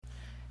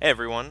Hey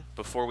everyone,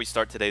 before we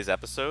start today's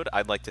episode,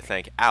 I'd like to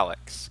thank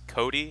Alex,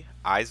 Cody,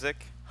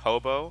 Isaac,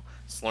 Hobo,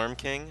 Slurm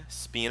King,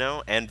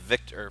 Spino, and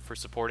Victor for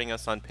supporting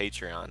us on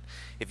Patreon.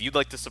 If you'd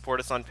like to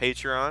support us on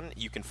Patreon,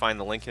 you can find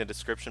the link in the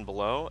description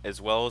below, as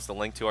well as the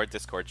link to our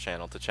Discord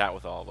channel to chat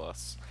with all of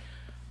us.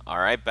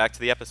 Alright, back to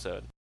the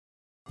episode.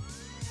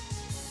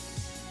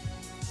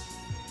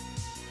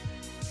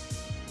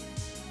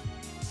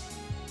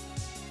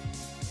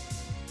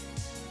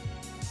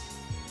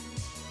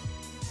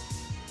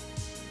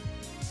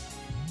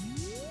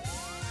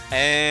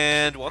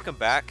 And welcome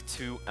back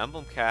to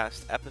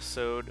Emblemcast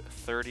episode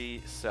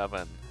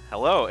 37.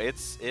 Hello, it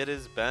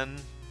has been,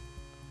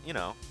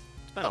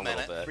 it's been a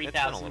little bit.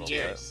 3,000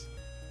 years.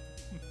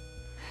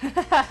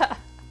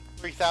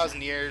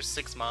 3,000 years,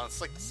 6 months,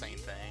 like the same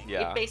thing.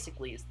 Yeah. It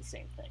basically is the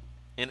same thing.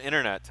 In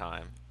internet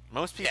time.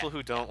 Most people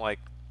who don't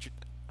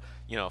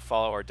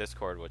follow our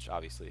Discord, which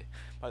obviously,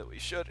 by the way, you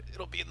should.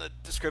 It'll be in the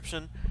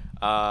description.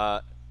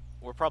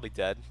 We're probably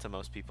dead to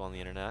most people on the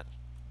internet.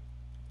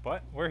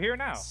 But we're here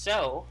now.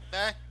 So,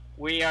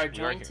 we are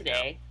joined here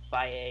today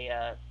by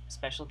a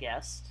special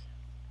guest.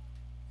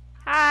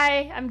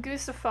 Hi, I'm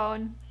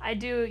Goosephone. I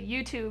do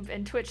YouTube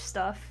and Twitch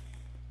stuff.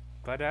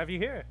 Glad to have you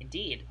here.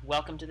 Indeed.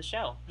 Welcome to the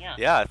show.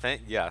 Yeah.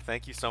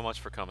 Thank you so much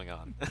for coming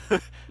on.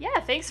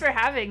 Yeah, thanks for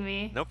having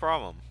me. No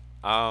problem.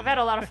 I've had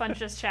a lot of fun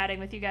just chatting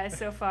with you guys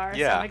so far,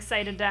 so I'm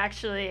excited to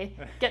actually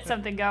get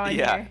something going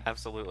yeah, here.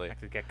 Absolutely.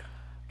 Actually get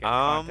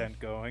content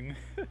going.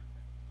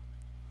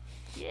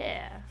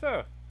 Yeah.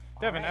 So,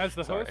 Devin, right. as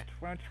the host,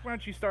 why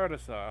don't you start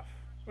us off?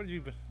 What did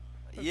you...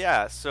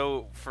 Yeah,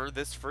 so for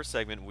this first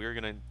segment, we're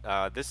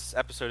gonna. This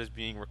episode is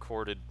being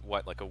recorded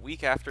like a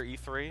week after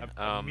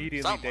E3.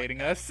 Immediately dating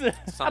us.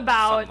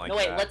 About- like No,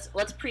 wait, that.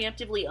 let's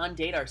preemptively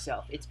undate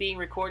ourselves. It's being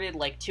recorded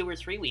like 2 or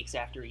 3 weeks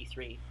after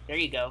E3. There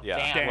you go. Yeah.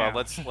 Bam.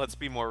 Well, let's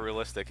be more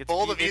realistic. It's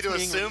Bold of you it's to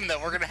being- assume that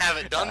we're gonna have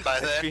it done by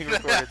It's then. being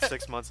recorded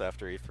 6 months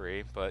after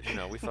E3, but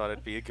we thought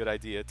it'd be a good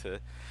idea to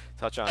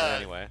touch on it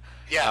anyway.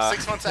 Yeah,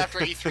 6 months after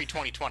E3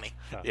 2020.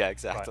 Yeah,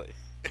 exactly.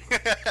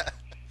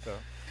 So,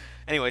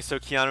 Anyway, so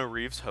Keanu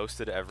Reeves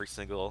hosted every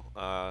single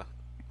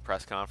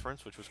press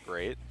conference, which was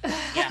great. Yeah,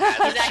 As he's it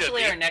should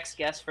actually be. our next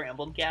guest for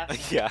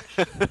Emblemcast. Yeah.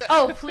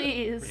 Oh,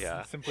 please.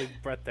 Yeah. simply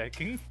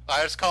breathtaking.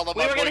 I just called up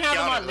We my were boy gonna have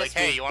him Keanu on and this like,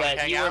 hey, week, you want to but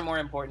hang you were out? more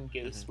important,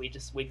 Goose. We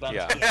bumped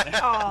Yeah. Keanu.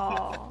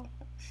 Aw.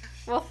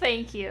 Well,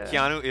 thank you.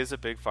 Keanu is a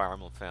big Fire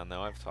Emblem fan,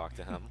 though. I've talked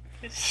to him.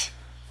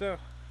 So,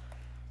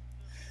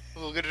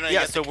 Well, good to know you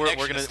Yeah, got so the we're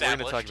connection gonna talk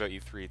established. about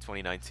E3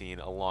 2019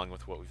 along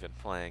with what we've been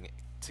playing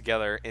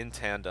together in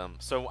tandem.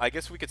 So I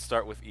guess we could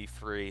start with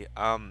E3.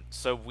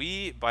 So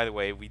by the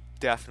way, we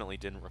definitely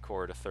didn't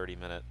record a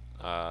 30-minute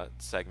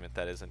segment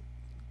that isn't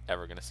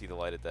ever gonna see the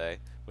light of day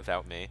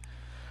without me.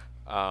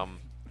 But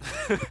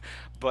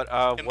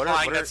what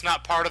Implying are that's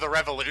not part of the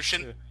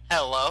revolution.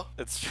 Hello.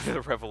 it's the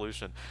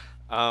revolution.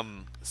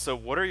 So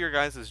what are your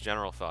guys'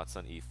 general thoughts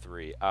on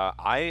E3?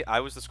 I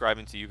was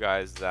describing to you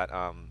guys that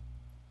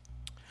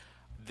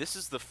this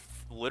is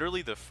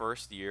literally the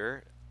first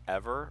year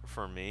ever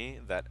for me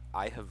that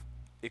I have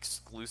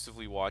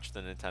exclusively watched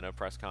the Nintendo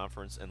press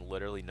conference and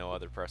literally no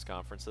other press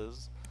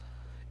conferences,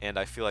 and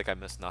I feel like I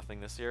missed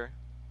nothing this year.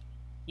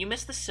 You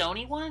missed the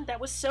Sony one? That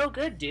was so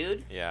good,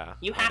 dude. Yeah,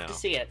 You I have to know.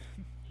 see it.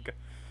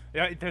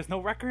 yeah, there's no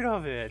record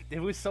of it. It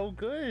was so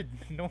good.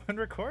 No one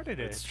recorded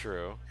it. It's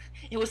true.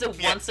 It was a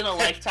Yeah.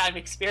 once-in-a-lifetime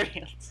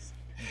experience.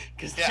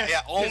 'Cause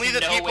Yeah. Only there's the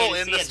no way people to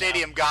in see the it now.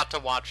 stadium got to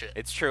watch it.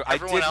 It's true.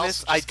 Everyone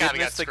else I just did kinda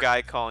got miss the screwed.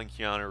 guy calling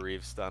Keanu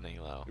Reeves stunning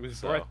though. It was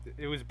so.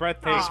 it was It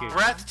breathtaking. was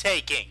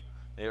breathtaking.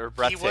 They were He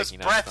breathtaking. was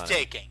not stunning.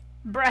 breathtaking.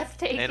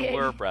 Breathtaking. And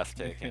we're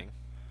breathtaking.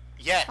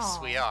 Yes,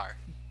 Aw. we are.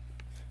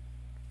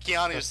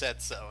 Keanu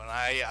said so, and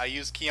I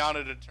use Keanu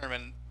to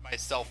determine my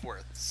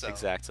self-worth. So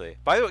Exactly.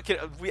 By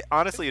the way,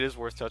 honestly, it is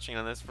worth touching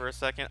on this for a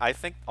second. I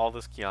think all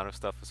this Keanu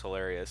stuff is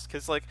hilarious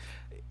because,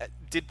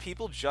 did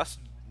people just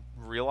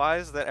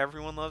realize that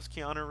everyone loves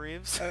Keanu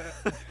Reeves?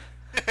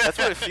 That's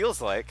what it feels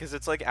like because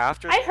it's like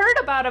after. I heard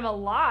about him a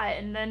lot,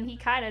 and then he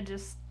kind of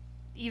just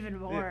even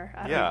more.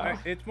 I don't Yeah.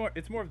 know.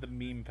 It's more of the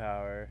meme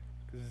power.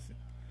 'Cause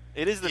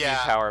It is the meme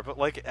Yeah. power, but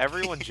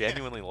everyone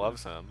genuinely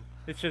loves him,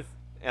 it's just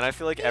and I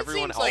feel like he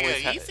everyone seems like always.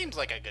 he seems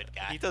like a good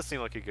guy. He does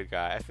seem like a good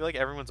guy. I feel like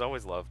everyone's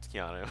always loved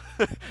Keanu.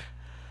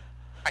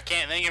 I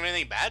can't think of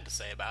anything bad to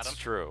say about him.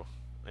 It's true.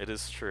 It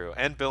is true.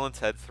 And Bill and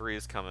Ted 3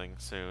 is coming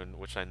soon,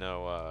 which I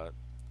know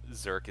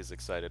Zerk is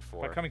excited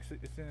for. isn't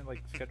it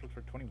like scheduled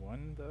for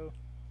 21 though?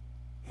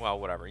 Well,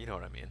 whatever. You know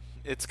what I mean.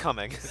 It's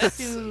coming.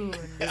 Soon.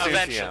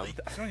 Eventually.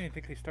 I don't even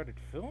think they started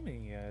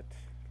filming yet,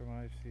 from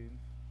what I've seen.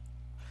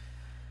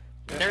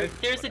 There's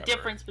a whatever.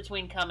 difference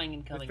between coming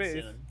and coming ba-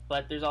 soon,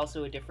 but there's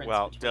also a difference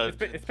Well,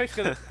 between It's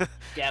basically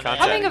Devin. Context.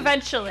 Coming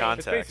eventually.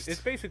 Context.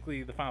 it's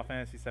basically the Final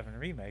Fantasy VII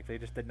remake. They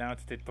just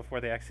announced it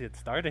before they actually had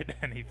started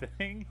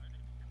anything.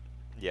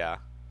 Yeah,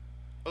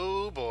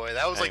 Oh boy,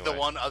 that was like the Anyway.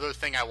 one other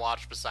thing I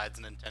watched besides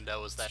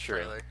Nintendo was that it's true.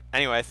 trailer.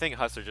 Anyway, I think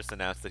Husser just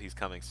announced that he's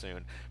coming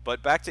soon.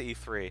 But back to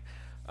E3.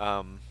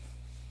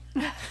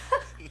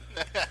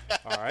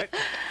 All right.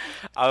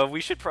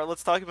 We should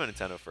let's talk about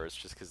Nintendo first,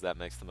 just because that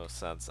makes the most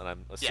sense, and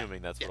I'm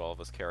assuming that's what all of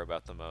us care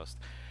about the most.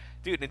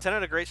 Dude, Nintendo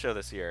had a great show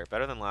this year,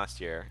 better than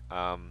last year.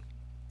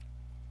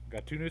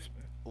 Got 2 new.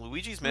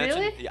 Luigi's Mansion.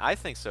 Really? Yeah, I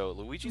think so.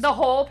 Luigi's. The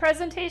whole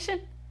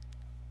presentation?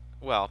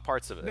 Well,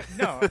 parts of it.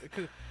 No.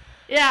 'Cause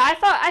Yeah,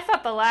 I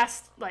thought the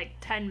last like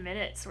 10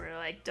 minutes were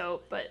like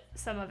dope, but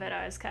some of it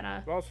I was kind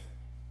of. well,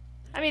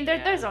 I mean,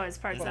 there's always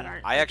parts that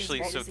aren't. I like,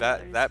 actually as so good as that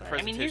others, that but-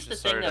 presentation I mean, here's the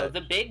thing, started though. at-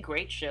 The big,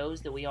 great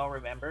shows that we all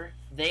remember,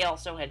 they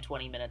also had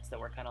 20 minutes that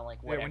were kind of like,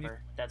 Yeah, when whatever.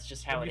 you- That's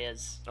just how when it you-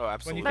 is. Oh, when you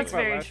absolutely. think That's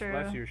about very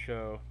last true. year's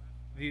show,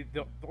 the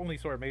only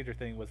sort of major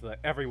thing was that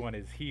everyone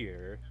is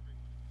here.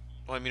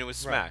 Well, I mean, it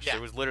was Right. Smash. Yeah.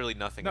 There was literally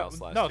nothing No,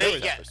 else last no, year. there They,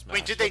 was- except yeah. for I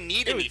mean, Smash. did they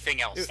need It was-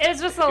 anything else? It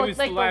was just the, It was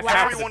like the the last last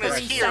half of Everyone the is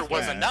 30 here seconds.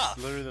 was enough.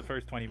 Literally, the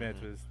first 20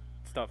 minutes was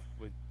stuff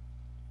with.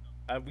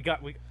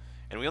 We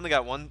And we only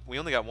got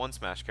one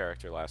Smash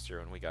character last year,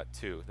 and we got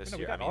 2 this No,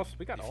 we year. got I mean, all-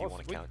 we got if all- you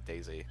want to we- count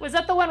Daisy. Was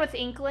that the one with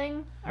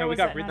Inkling? Or No, we was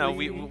got that not No,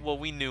 Ridley.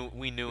 we knew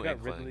We got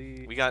Inkling.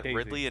 Ridley, We got Daisy.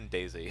 Ridley and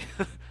Daisy.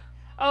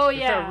 Oh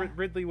Just yeah.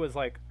 Ridley was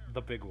like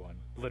the big one,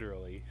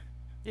 literally.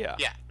 yeah.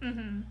 Yeah.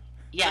 Mm-hmm.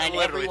 Yeah, and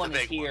Literally everyone the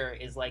is big one. here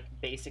is like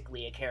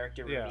basically a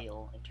character Yeah.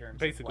 reveal in terms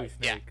Basically, of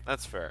like Yeah. Snake.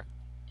 That's fair.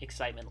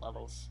 excitement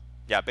levels.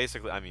 Yeah,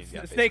 basically. I mean,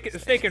 yeah. Snake, basically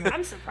Snake and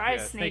I'm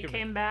surprised Yeah, Snake and-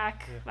 came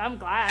back. Yeah. I'm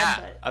glad, Yeah.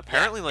 but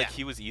Apparently, like Yeah.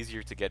 he was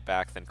easier to get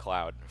back than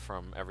Cloud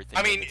from everything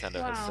I mean, that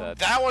Nintendo has Wow. said.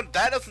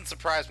 That doesn't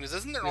surprise me, because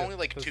isn't there Yeah, only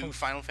like there's 2 only-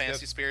 Final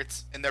Fantasy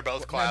spirits, and they're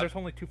both Man, Cloud? there's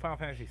only 2 Final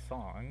Fantasy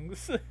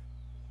songs.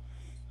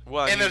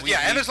 Well, I And mean, there's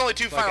and there's only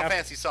 2 like, Final after-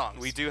 Fantasy songs.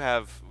 we do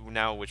have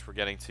now, which we're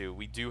getting to.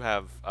 We do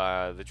have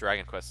the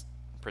Dragon Quest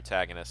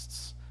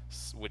protagonists,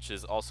 which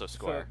is also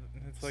Square. So,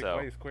 it's like, So-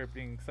 why is Square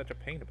being such a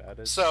pain about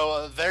it?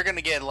 So they're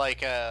gonna get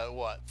like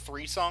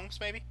 3 songs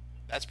maybe?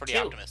 That's pretty 2.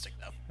 optimistic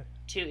though.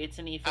 2, it's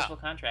in the official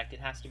contract. It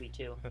has to be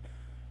 2. It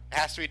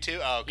has to be 2.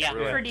 Oh, okay. Yeah.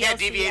 Really? for Can't DLC,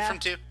 deviate yeah. from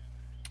 2.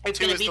 It's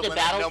 2 going to is be the the limit,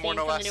 battle no theme more,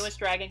 no from less. the newest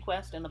Dragon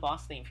Quest and the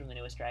boss theme from the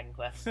newest Dragon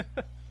Quest.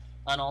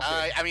 Unaltered.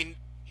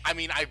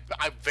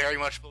 I very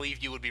much believe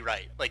you would be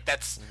right. Like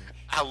that's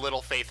how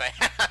little faith I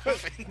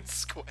have in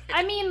Square.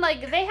 I mean,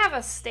 like they have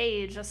a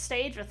stage. A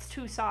stage with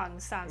 2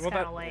 songs sounds Well,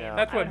 kind that- of lame. yeah.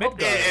 That's I what would hope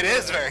Midgard they It do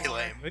is it very more.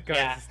 lame. Midgard's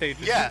Yeah. stage.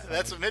 is Yeah, two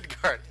that's songs. what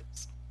Midgard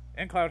is.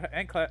 And Cloud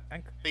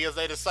Because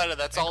they decided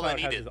that's and all they Cloud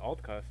has needed. his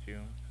alt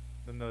costume.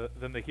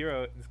 Then the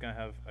hero is gonna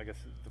have, I guess,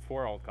 the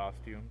 4 alt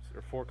costumes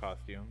or 4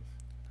 costumes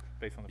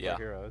based on the 4 Yeah.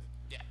 heroes.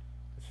 Yeah.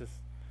 It's just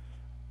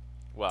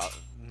Well,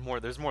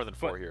 there's more than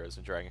 4 But- heroes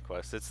in Dragon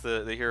Quest. It's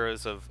the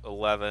heroes of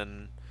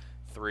 11,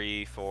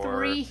 3, 4,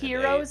 3 and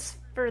heroes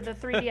for the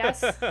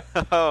 3DS.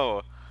 8.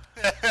 Oh.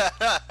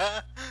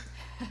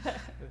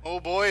 Oh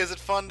boy, is it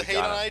fun to hate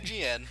got on him.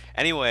 IGN.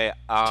 Anyway,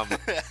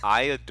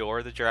 I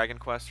adore the Dragon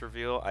Quest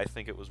reveal. I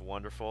think it was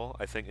wonderful.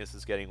 I think this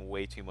is getting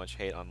way too much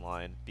hate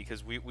online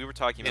because we were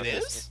talking about It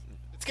this. is?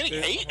 It's getting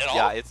Yeah. hate at all?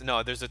 Yeah, it's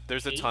no. There's a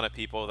Hate? ton of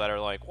people that are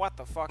like, "What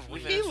the fuck? Even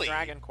is Really?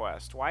 Dragon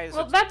Quest? Why is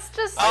well, it?" that's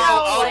just Oh,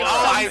 how like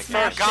I some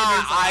Smash forgot.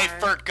 I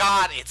hitters are.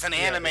 forgot. It's an Yeah,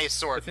 anime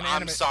sword. it's an I'm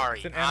anime- sorry.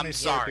 It's an I'm anime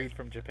sword sorry. dude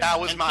from Japan.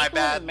 That was and my people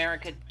bad. in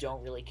America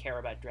don't really care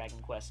about Dragon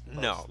Quest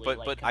mostly, No, but-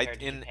 like, but compared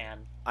to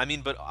Japan. I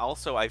mean, but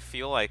also I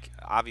feel like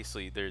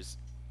obviously there's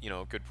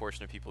a good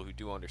portion of people who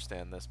do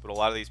understand this, but a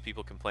lot of these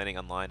people complaining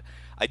online,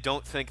 I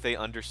don't think they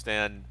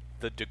understand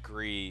the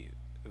degree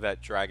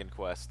that Dragon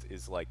Quest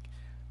is like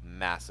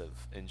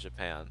massive in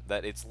Japan.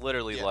 That it's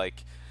literally Yeah.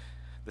 like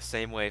the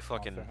same way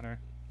fucking Monster Hunter.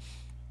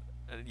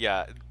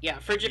 yeah. Yeah,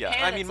 for Japan,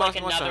 I mean, it's like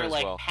Monster Hunter another as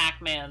like well.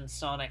 Pac-Man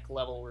Sonic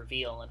level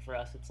reveal, and for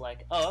us, it's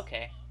like, oh,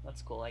 okay,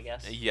 that's cool, I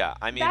guess. Yeah,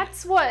 I mean,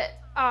 That's what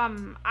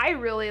I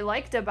really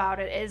liked about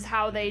it is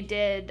how they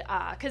did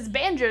because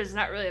banjo is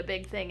not really a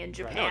big thing in no,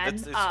 Japan.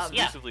 that's it's yeah.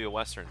 exclusively a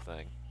Western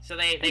thing. So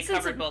they and since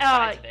covered both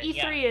sides of it. E3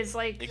 yeah. is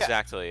like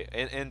Exactly,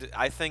 and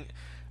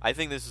I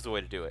think this is the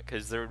way to do it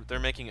because they're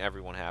making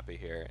everyone happy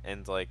here,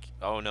 and like,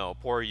 oh no,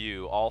 poor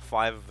you, all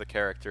 5 of the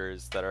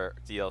characters that are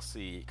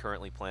DLC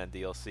currently planned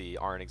DLC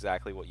aren't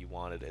exactly what you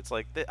wanted. It's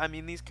like, I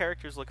mean, these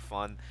characters look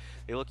fun,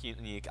 they look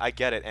unique. I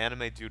get it,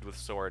 anime dude with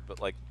sword, but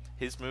like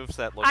his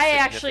moveset looks. I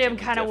actually am significantly kind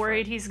of different.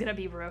 worried he's gonna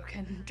be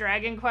broken.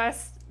 Dragon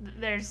Quest,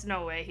 there's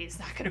no way he's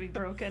not gonna be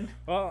broken.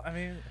 Well, I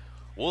mean,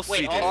 We'll Wait,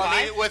 see. all dude. Well, I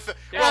five? mean, with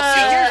There's, well,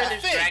 see, here's the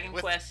there's thing. Dragon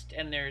with- Quest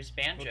and there's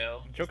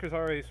Banjo. Joker's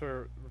already sort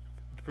of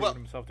proven Well,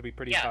 himself to be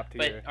pretty Yeah, top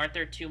tier. but aren't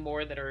there 2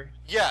 more that are?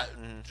 Yeah,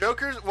 Mhm.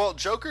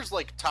 Joker's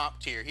like top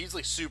tier. He's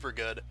like super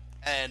good,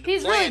 and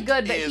He's really Plant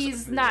good, but is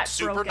he's not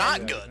super broken. not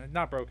Yeah, good.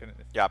 Not broken.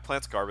 Yeah,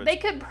 Plant's garbage. They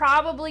could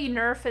probably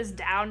nerf his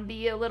down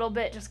B a little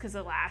bit just because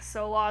it lasts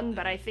so long,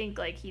 but I think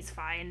like he's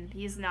fine.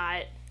 He's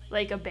not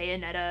like a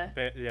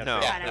Bayonetta. Yeah, No.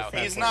 Yeah, kind of no,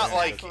 thing he's for not the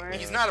like Force.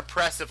 he's not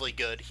oppressively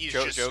good. He's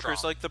just Joker's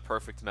strong. like the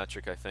perfect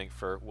metric, I think,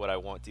 for what I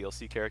want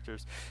DLC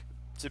characters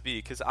to be,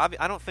 because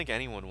I don't think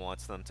anyone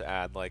wants them to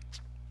add like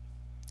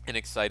an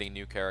exciting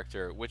new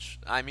character. Which,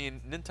 I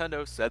mean,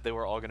 Nintendo said they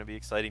were all going to be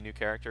exciting new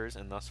characters,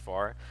 and thus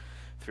far,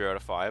 3 out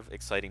of 5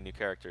 exciting new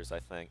characters. I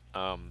think.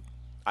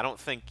 I don't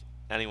think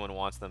anyone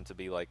wants them to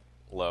be like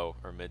low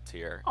or mid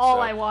tier. All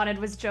so, I wanted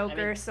was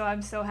Joker, I mean, so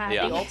I'm so happy.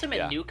 Yeah. The ultimate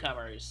Yeah.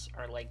 newcomers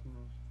are like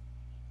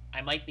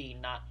I might be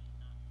not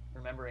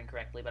remembering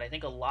correctly, but I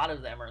think a lot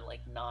of them are like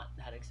not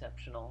that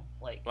exceptional.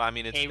 Like, Well, I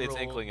mean, it's K-Rool,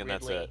 Inkling and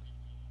that's Ridley. it.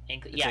 Yeah,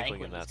 Inkling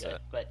Inkling and is that's good,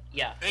 it. but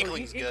yeah.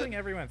 Inkling's good. Inkling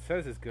everyone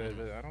says is good,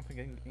 but I don't think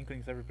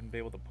Inkling's ever been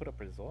able to put up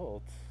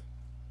results.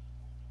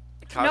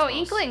 No, Cosmos.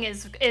 Inkling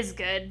is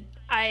good.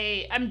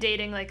 I'm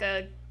dating like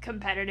a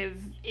competitive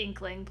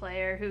Inkling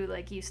player who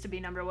like used to be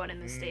 #1 in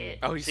the state.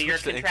 Oh, So you're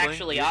switched to Inkling?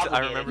 contractually I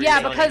obligated. remember Yeah,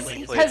 you telling because me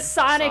he because played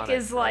Sonic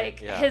is right?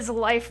 like Yeah. his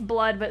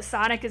lifeblood, but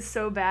Sonic is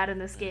so bad in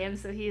this game,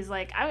 so he's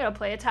like, I'm gonna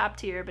play a top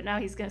tier, but now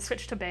he's gonna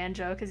switch to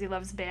Banjo because he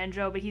loves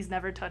Banjo, but he's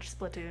never touched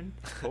Splatoon.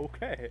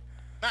 Okay.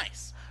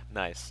 Nice.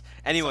 Nice.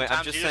 Anyway, Sometimes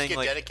I'm just you saying, get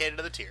like, dedicated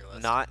to the tier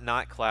list.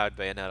 not Cloud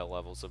Bayonetta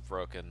levels of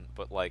broken,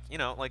 but like, you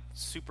know, like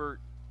super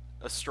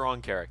a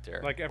strong character.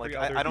 Like every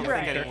I, other I don't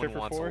Right. think character anyone for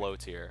wants 4? a low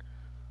tier.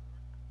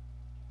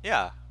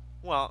 Yeah.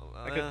 Well,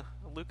 Like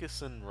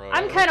Lucas and Rose.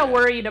 I'm kind of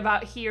worried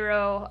about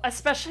Hero,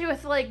 especially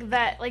with like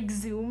that like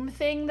zoom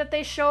thing that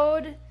they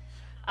showed.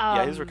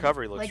 Yeah, his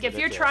recovery looks like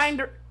ridiculous.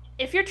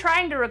 if you're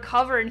trying to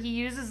recover and he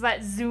uses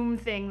that zoom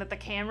thing that the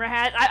camera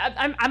had,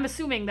 I'm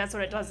assuming that's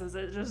what it does, is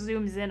it just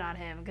zooms in on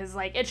him, because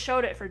like it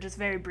showed it for just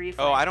very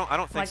briefly. Oh, I don't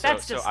think like, so.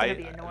 that's just so gonna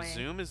be annoying.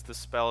 Zoom is the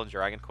spell in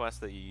Dragon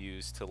Quest that you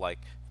use to like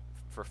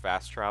for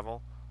fast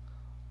travel.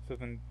 So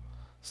then,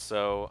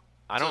 So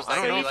I So don't is that I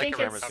don't gonna know be if like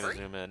the a camera's gonna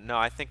recovery? zoom in. No,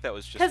 I think that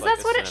was just Because like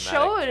that's a what it cinematic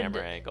showed.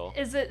 camera angle.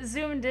 Is it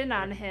zoomed in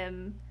on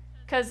him?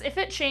 Because if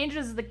it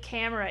changes the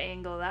camera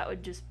angle, that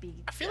would just be.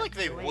 I feel like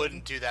they annoying.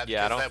 wouldn't do that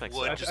Yeah, I because don't that think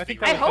would so. just I be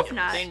think I that was hope just-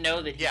 not. They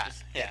know that he's Yeah,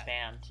 just yeah.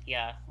 banned.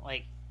 Yeah,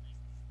 like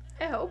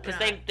I hope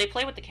because not. they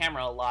play with the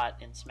camera a lot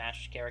in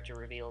Smash character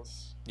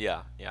reveals.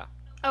 Yeah.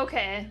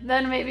 Okay,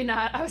 then maybe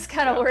not. I was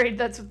kind of worried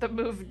that's what the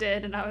move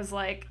did, and I was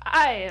like,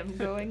 I am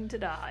going to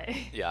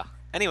die. Yeah.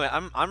 Anyway,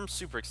 I'm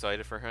super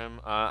excited for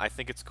him. I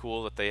think it's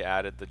cool that they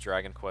added the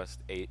Dragon Quest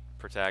VIII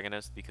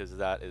protagonist, because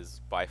that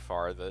is by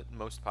far the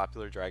most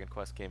popular Dragon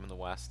Quest game in the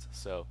West.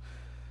 So,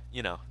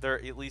 you know,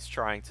 they're at least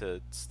trying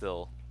to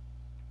still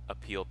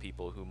appeal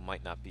people who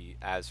might not be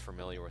as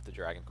familiar with the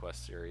Dragon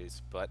Quest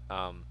series. But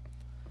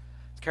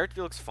his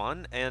character looks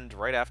fun, and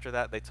right after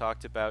that, they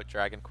talked about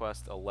Dragon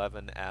Quest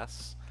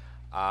XI's.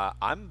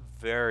 I'm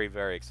very,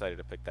 very excited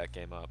to pick that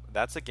game up.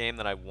 That's a game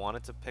that I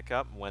wanted to pick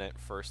up when it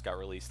first got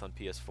released on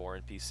PS4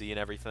 and PC and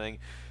everything.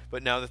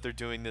 But now that they're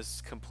doing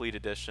this complete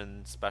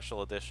edition,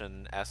 special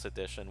edition, S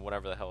edition,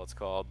 whatever the hell it's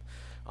called,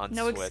 on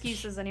No Switch.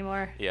 excuses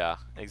anymore. Yeah,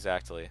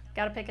 exactly.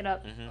 Gotta pick it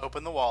up.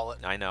 Open the wallet.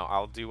 I know.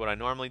 I'll do what I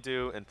normally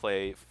do and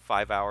play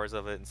 5 hours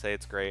of it and say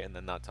it's great and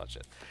then not touch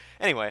it.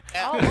 Anyway.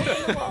 Oh,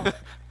 open the wall.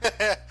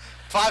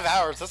 5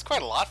 hours. That's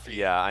quite a lot for you.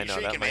 Yeah, I You know,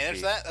 sure you that can might manage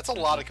be- that? That's a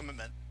lot of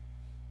commitment.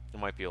 It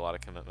might be a lot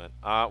of commitment.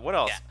 What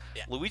else?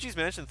 Yeah. Luigi's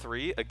Mansion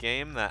 3, a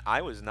game that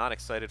I was not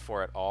excited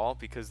for at all,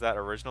 because that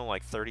original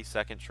like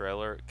 30-second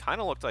trailer kind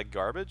of looked like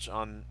garbage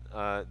on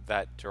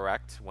that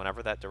direct,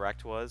 whenever that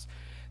direct was.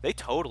 They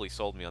totally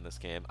sold me on this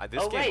game.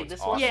 This oh game right, looks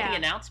this awesome. was Yeah. the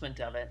announcement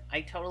of it. I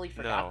totally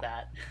forgot No.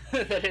 that.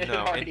 that it had No,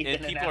 and, already and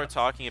been people are announced.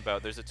 talking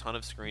about, there's a ton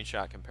of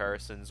screenshot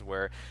comparisons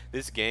where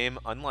this game,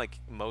 unlike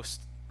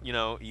most, you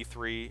know,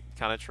 E3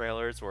 kind of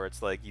trailers where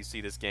it's like you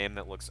see this game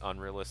that looks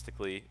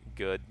unrealistically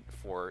good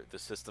for the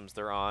systems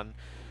they're on,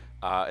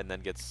 and then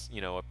gets, you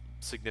know, a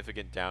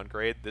significant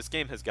downgrade. This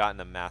game has gotten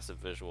a massive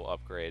visual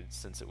upgrade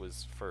since it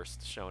was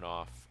first shown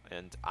off,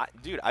 and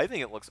dude, I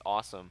think it looks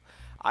awesome.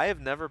 I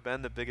have never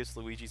been the biggest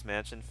Luigi's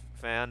Mansion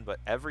fan, but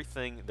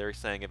everything they're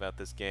saying about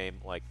this game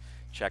like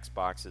checks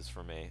boxes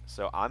for me.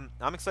 So I'm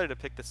excited to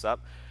pick this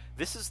up.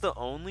 This is the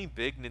only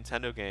big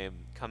Nintendo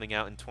game coming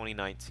out in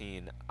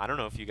 2019. I don't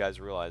know if you guys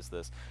realize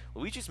this.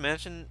 Luigi's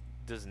Mansion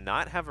does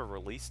not have a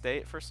release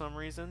date for some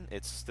reason.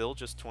 It's still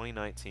just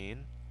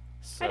 2019.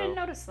 So, I didn't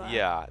notice that.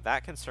 Yeah,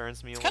 that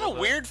concerns me It's a kind little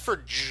of bit. weird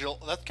for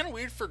That's kind of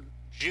weird for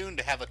June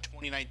to have a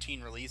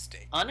 2019 release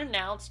date.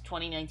 Unannounced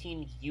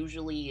 2019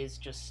 usually is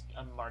just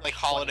a March Like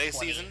holiday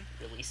 2020 season?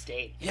 release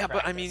date. in Yeah,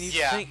 but I mean, practice. you'd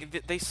Yeah.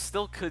 think they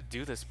still could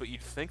do this, but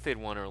you'd think they'd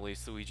want to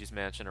release Luigi's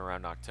Mansion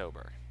around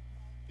October.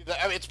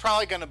 I mean, it's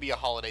probably going to be a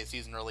holiday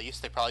season release.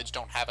 They probably just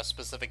don't have a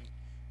specific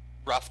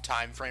rough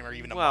time frame or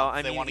even a Well, month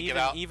I they mean, want to give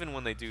even out. even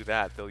when they do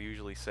that, they'll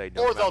usually say Or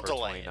November they'll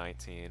delay it.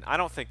 2019. I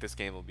don't think this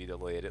game will be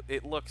delayed.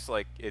 It looks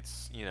like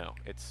it's, you know,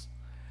 it's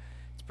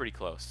pretty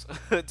close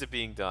to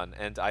being done,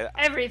 and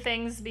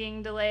Everything's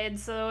being delayed,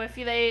 so if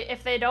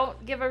they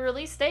don't give a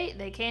release date,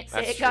 they can't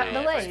say That's it got true.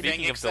 delayed. Speaking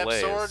Everything of except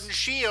delays. Sword and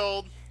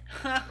Shield.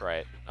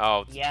 right.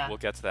 Oh, Yeah. we'll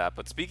get to that.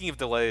 But speaking of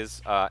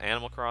delays,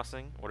 Animal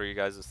Crossing. What are you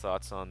guys'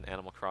 thoughts on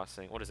Animal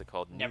Crossing? What is it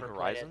called? Never New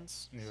played it.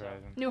 Horizons. New So-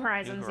 Horizons. New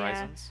Horizons, New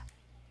Horizons. yeah.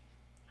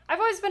 I've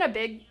always been a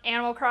big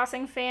Animal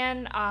Crossing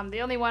fan.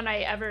 The only one I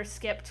ever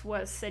skipped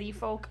was City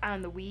Folk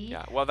on the Wii.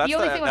 Yeah. Well, that's the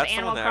only thing with that's the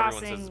Animal one that everyone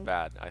Crossing. says is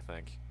bad. I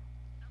think.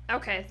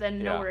 Okay, then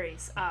no Yeah.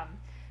 worries.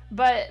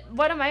 But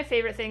one of my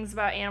favorite things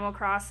about Animal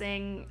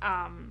Crossing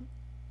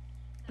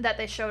that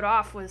they showed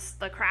off was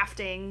the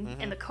crafting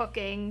Mm-hmm. and the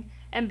cooking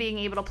and being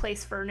able to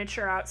place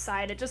furniture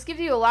outside. It just gives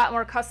you a lot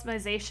more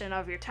customization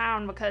of your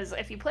town, because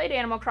if you played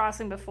Animal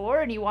Crossing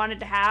before and you wanted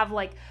to have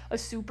like a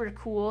super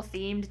cool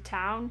themed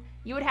town,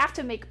 you would have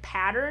to make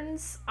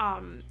patterns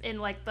in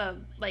like the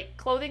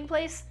clothing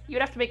place. You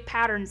would have to make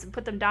patterns and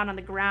put them down on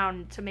the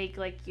ground to make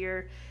like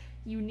your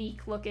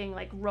unique looking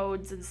like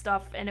roads and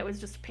stuff, and it was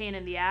just a pain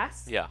in the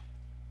ass. Yeah.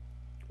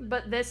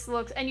 But this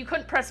looks, and you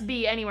couldn't press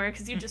B anywhere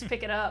because you just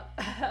pick it up.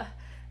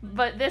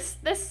 But this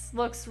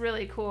looks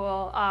really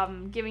cool,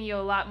 giving you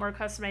a lot more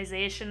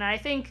customization. And I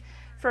think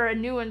for a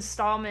new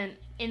installment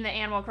in the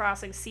Animal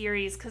Crossing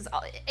series, because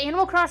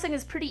Animal Crossing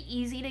is pretty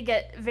easy to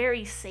get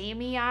very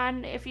samey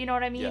on, if you know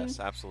what I mean. Yes,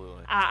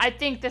 absolutely. I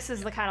think this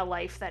is the kind of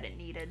life that it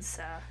needed.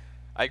 So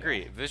I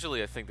agree.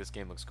 Visually, I think this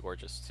game looks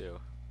gorgeous too.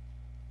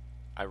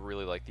 I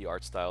really like the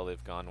art style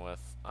they've gone with.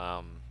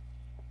 I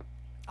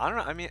don't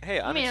know. I mean,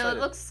 hey, I'm excited.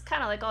 It looks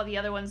kind of like all the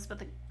other ones, but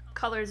the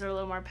colors are a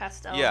little more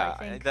pastel. Yeah,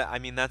 I think.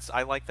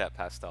 I like that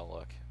pastel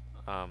look.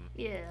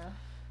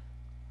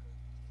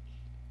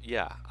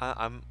 Yeah,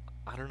 I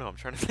don't know. I'm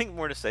trying to think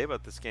more to say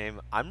about this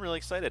game. I'm really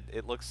excited.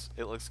 It looks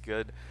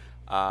good.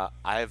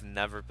 I've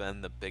never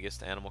been the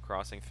biggest Animal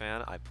Crossing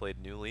fan. I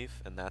played New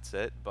Leaf and that's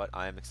it. But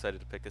I'm excited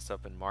to pick this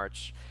up in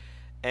March,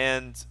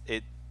 and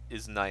it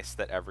is nice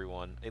that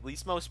everyone, at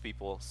least most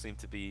people, seem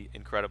to be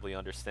incredibly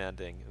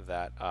understanding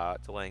that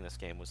delaying this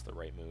game was the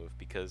right move,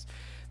 because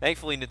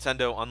thankfully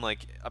Nintendo,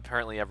 unlike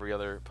apparently every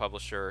other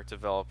publisher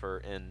developer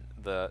in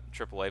the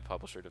AAA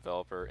publisher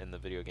developer in the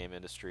video game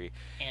industry,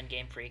 and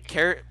Game Freak,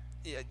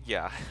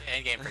 yeah,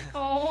 And Game Freak.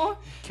 Oh.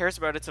 cares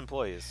about its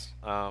employees.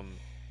 I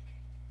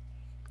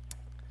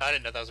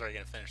didn't know that was where you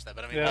were gonna finish that,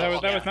 but I mean, Yeah, that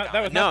was not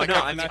the No,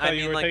 direction I thought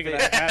you were like taking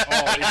that at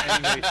all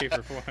in any way, shape,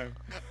 or form.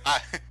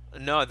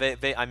 No,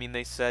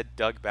 they said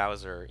Doug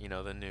Bowser,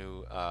 the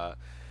new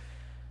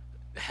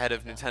head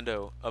of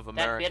Nintendo of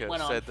America, that bit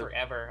went said on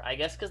forever. I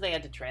guess because they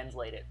had to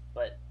translate it,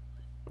 but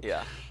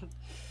yeah.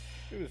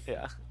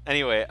 Yeah.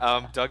 Anyway,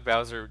 Doug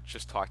Bowser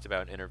just talked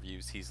about in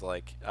interviews. He's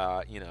like,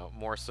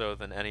 more so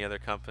than any other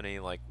company,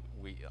 like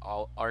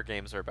our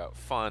games are about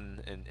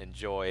fun and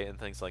joy and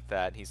things like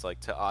that. And he's like,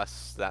 to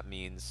us, that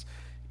means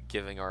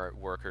giving our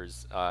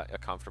workers a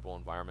comfortable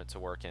environment to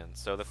work in.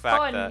 So the fact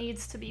Fun that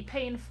needs to be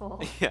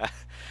painful. yeah.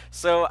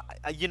 So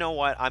you know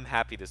what? I'm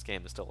happy this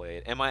game is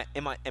delayed. Am I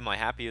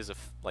happy as a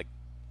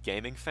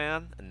gaming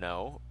fan?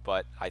 No,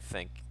 but I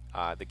think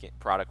the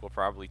product will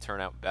probably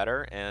turn out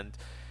better, and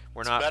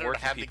we're not better to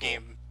working have the people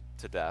game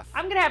to death.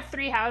 I'm gonna have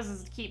 3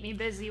 houses to keep me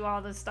busy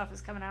while this stuff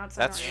is coming out.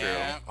 So That's I true. don't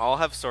Yeah. I'll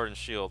have Sword and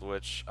Shield,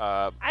 which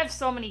I have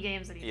so many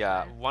games that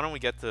yeah. Why don't we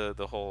get to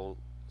the whole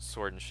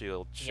Sword and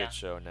Shield shit Yeah.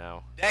 show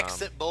now?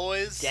 Dexit,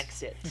 boys.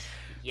 Dexit.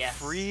 Yes.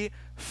 Free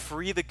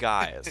the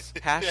guys.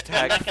 Hashtag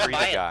I'm not gonna free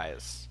buy the it.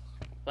 guys.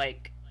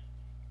 Like,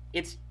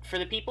 it's for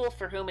the people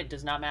for whom it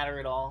does not matter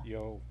at all.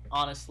 Yo.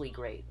 Honestly,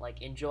 great.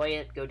 Like, enjoy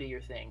it. Go do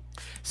your thing.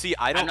 See,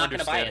 I don't not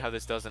gonna buy understand it. how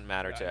this doesn't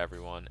matter to Yeah.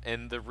 everyone.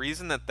 And the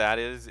reason that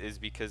is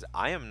because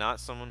I am not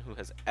someone who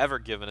has ever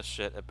given a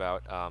shit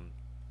about,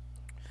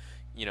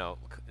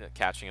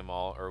 catching them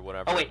all or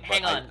whatever. Oh wait,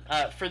 but hang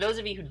on. For those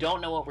of you who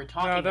don't know what we're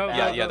talking No,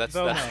 about, Yeah, that's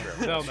they'll true.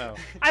 know. They'll know.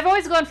 I've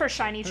always gone for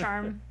Shiny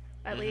Charm,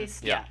 at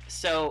least. Yeah.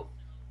 So,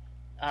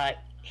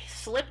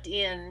 slipped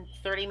in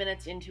 30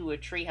 minutes into a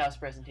Treehouse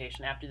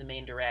presentation after the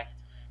main direct,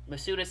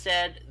 Masuda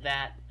said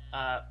that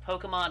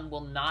Pokemon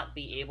will not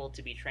be able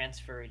to be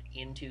transferred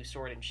into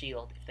Sword and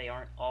Shield if they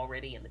aren't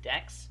already in the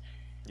Dex.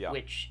 Yeah.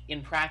 Which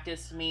in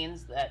practice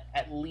means that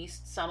at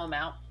least some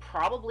amount,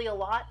 probably a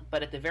lot,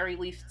 but at the very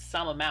least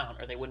some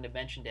amount, or they wouldn't have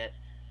mentioned it,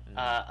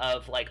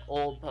 of like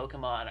old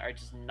Pokemon are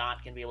just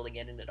not going to be able to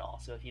get in at all.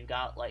 So if you've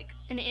got like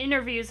And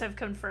interviews have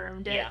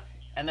confirmed it. yeah,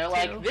 and they're too.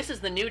 like, this is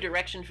the new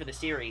direction for the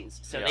series,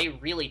 so Yeah. they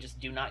really just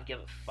do not give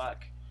a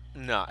fuck.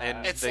 No,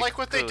 and It's they like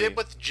what they clearly- did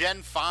with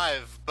Gen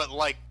 5, but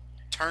like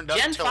turned up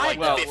Gen to 5, like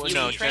well, 50. you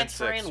no, can Gen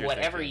transfer 6 in you're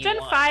whatever thinking. you Gen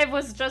want. 5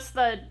 was just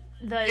the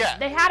Yeah.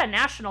 they had a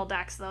national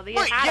Dex though. They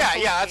Well, had a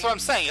full that's what I'm game.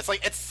 saying. It's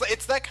like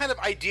it's that kind of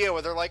idea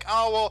where they're like,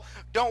 oh well,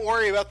 don't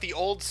worry about the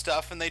old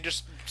stuff, and they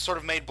just sort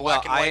of made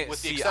black and white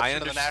with the exception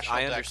of the national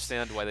I Dex.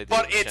 understand why they did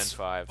But it with it's- Gen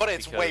 5. but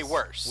it's way because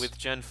worse. With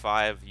Gen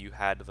 5, you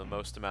had the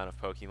most amount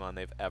of Pokemon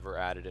they've ever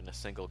added in a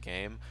single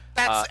game.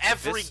 That's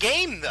every this-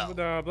 game though.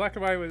 The Black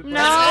and White was. No.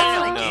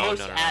 That's No, the most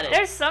no. added.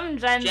 There's some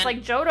gens Gen-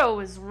 like Johto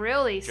was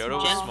really Johto small.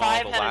 was Gen small,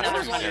 5 the had last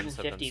another two gens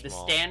have been 150. The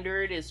small.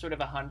 standard is sort of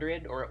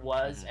 100, or it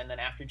was, and then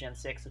after Gen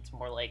 6, it's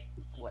more like,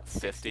 what,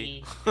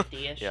 50?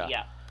 50-ish?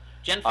 Yeah.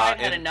 Gen 5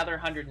 had and- another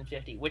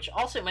 150, which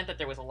also meant that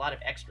there was a lot of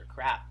extra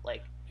crap.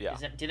 Like, Yeah.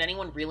 did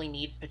anyone really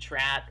need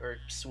Patrat or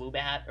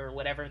Swoobat or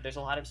whatever? There's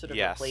a lot of sort of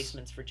Yes.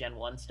 replacements for Gen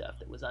 1 stuff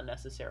that was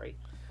unnecessary.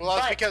 Well,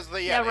 that's But- because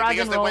they Yeah,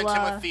 because they went in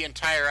Roggenrola. with the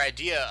entire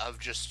idea of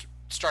just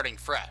starting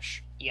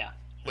fresh, Yeah.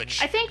 which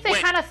I think they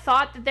went- kind of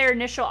thought that their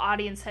initial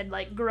audience had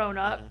like grown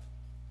up Mm-hmm.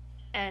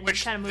 and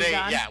which kind of moved they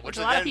on, yeah, which which a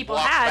they lot of then people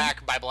walked had.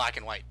 back by Black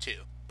and White too.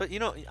 But And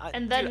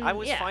dude, then- I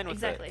was yeah, fine with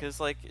exactly. it because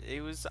like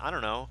it was I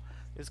don't know,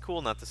 it's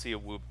cool not to see a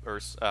Whoop or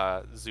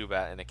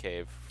Zubat in a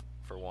cave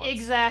for once.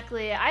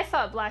 Exactly. I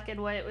thought Black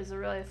and White was a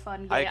really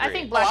fun game. I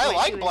think Black and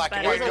White 2 Black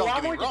and is White. better. It was a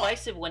lot more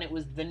divisive when it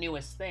was the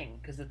newest thing,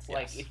 because it's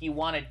like, if you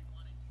wanted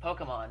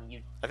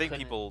Pokemon, I think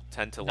people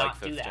tend to like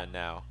 5th gen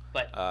now.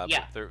 But, but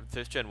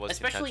 5th gen was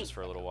contentious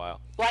for a little while.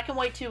 Black and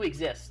White 2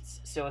 exists,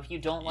 so if you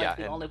don't like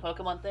the all-new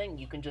Pokemon thing,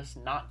 you can just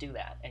not do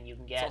that, and you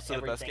can get it's also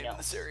everything the best game else. in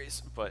the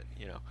series, but,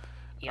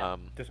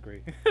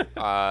 disagree.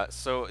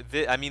 So,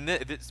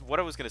 what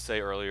I was going to say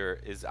earlier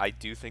is I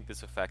do think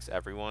this affects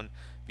everyone,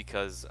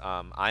 because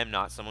I am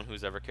not someone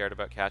who's ever cared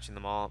about catching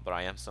them all, but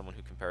I am someone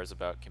who cares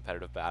about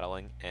competitive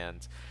battling,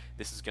 and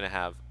this is going to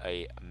have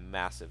a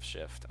massive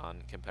shift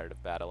on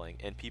competitive battling.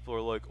 And people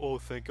are like, oh,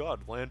 thank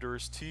God,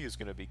 Landorus T is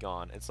going to be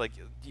gone. It's like,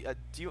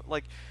 do you,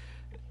 like,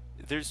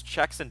 there's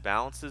checks and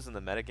balances in the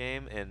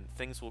metagame, and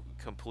things will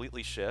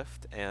completely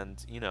shift,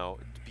 and,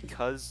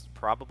 because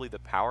probably the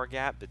power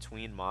gap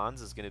between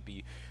Mons is going to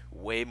be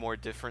way more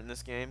different in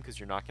this game, because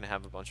you're not going to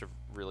have a bunch of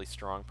really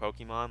strong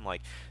Pokemon,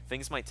 like,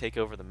 things might take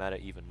over the meta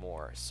even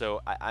more. So,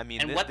 I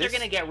mean... And what they're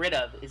going to get rid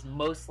of is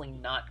mostly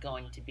not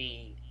going to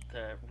be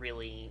the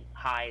really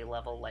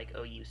high-level, like,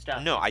 OU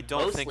stuff. No, I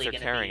don't think they're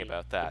caring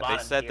about that.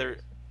 They said they're...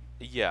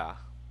 Yeah.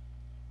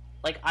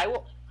 Like, I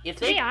will... To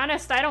be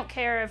honest, I don't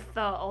care if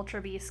the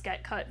Ultra Beasts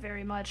get cut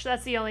very much.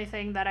 That's the only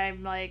thing that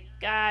I'm like,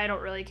 I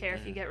don't really care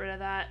if you get rid of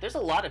that. There's a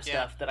lot of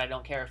stuff that I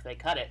don't care if they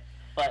cut it,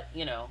 but,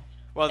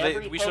 well,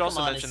 we should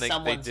also mention they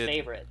did...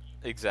 favorite.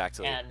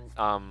 Exactly.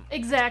 And,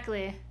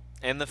 exactly.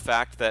 And the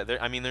fact that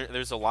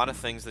there's a lot of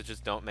things that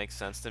just don't make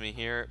sense to me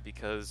here,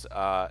 because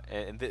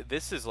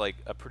this is like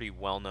a pretty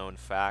well-known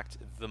fact.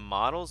 The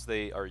models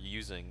they are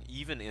using,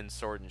 even in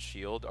Sword and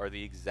Shield, are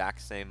the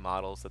exact same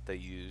models that they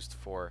used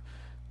for...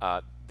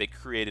 they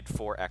created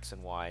for X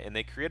and Y, and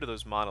they created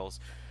those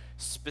models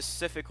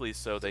specifically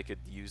so they could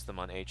use them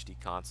on HD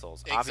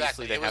consoles. Exactly.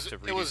 Obviously, they have to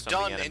redo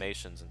some of the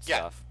animations and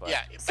stuff. But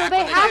so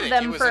they have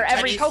them for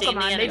every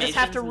Pokemon. They just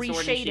have to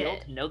reshade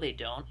it. No, they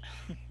don't.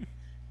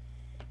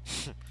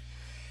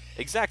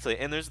 Exactly,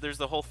 and there's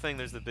the whole thing.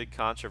 There's the big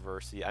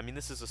controversy. I mean,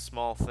 this is a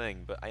small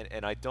thing, but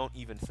I don't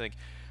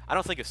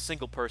think a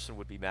single person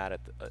would be mad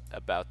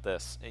about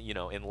this,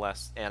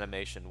 unless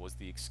animation was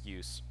the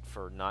excuse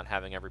for not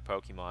having every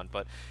Pokemon.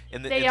 But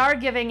they are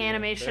giving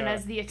animation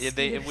as the excuse.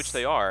 In which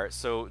they are.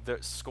 So the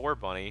Score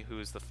Bunny, who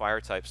is the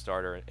Fire-type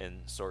starter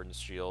in Sword and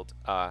Shield,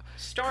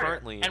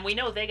 currently, and we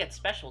know they get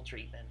special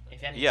treatment,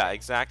 if anything. Yeah,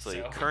 exactly.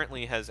 So.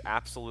 Currently has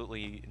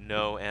absolutely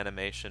no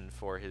animation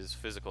for his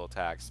physical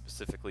attacks,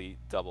 specifically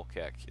double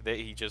kick.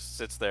 He just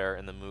sits there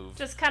and the move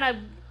just kind of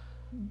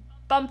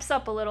bumps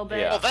up a little bit.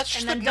 Yeah. Well, that's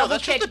just and the, then no,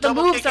 that's kick. just the The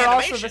double moves kick are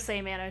animation. also the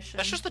same animation.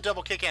 That's just the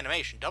double kick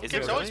animation. Double Is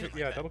kick's it always really? been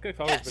Yeah, like double that. kick's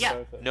always been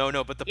Yeah. that.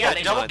 No, but the Yeah,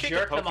 they Pokemon, just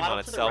jerk the model Pokemon to the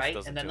itself right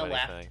doesn't and then do the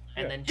left, anything.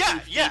 and then Yeah, two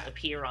feet yeah.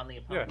 appear on the Yeah,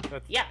 opponent.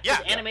 that's, Yeah, Yeah.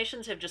 because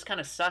animations have just kind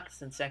of sucked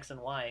since X and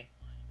Y.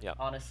 Yeah.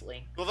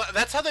 Honestly. Well,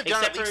 that's how they've done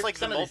Except at least for like the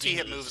some of the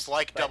multi-hit Z-moves, moves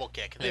like but- double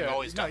kick. They've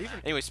always done that.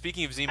 Anyway,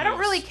 speaking of Z moves, I don't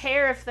really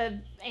care if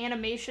the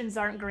animations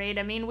aren't great.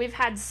 I mean, we've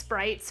had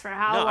sprites for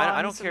how long?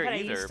 I don't so care I'm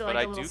kinda either, used to, but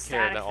like, I a do little care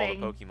that static all thing.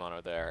 the Pokemon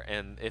are there,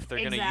 and if they're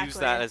going to use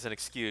Exactly. that as an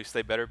excuse,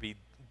 they better be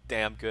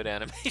damn good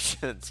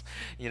animations,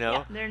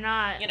 Yeah. They're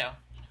not.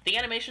 The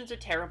animations are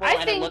terrible, I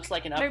and it think looks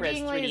like an they're up-res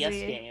being 3DS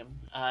lazy. game.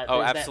 Oh,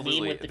 There's absolutely.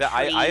 That meme with the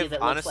That- tree I've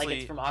that honestly- looks like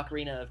it's from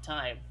Ocarina of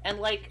Time. And,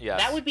 Yes.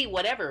 that would be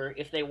whatever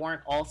if they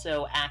weren't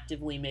also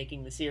actively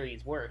making the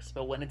series worse.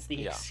 But when it's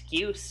the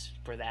excuse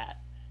for that,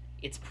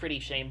 it's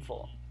pretty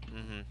shameful.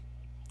 Mm-hmm.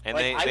 And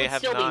I they would have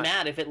still not... be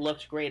mad if it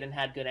looked great and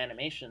had good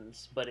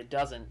animations, but it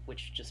doesn't,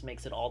 which just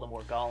makes it all the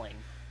more galling.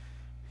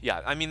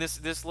 Yeah, I mean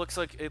this looks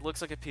like a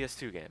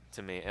PS2 game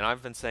to me, and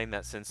I've been saying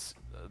that since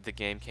the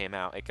game came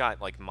out. It got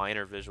like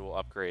minor visual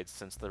upgrades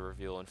since the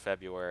reveal in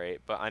February,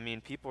 but I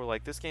mean people are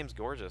like, this game's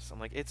gorgeous.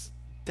 I'm like, it's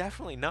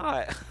definitely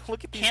not.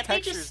 Look at these Can't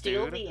textures, they just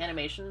steal dude. the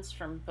animations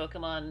from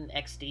Pokemon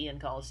XD and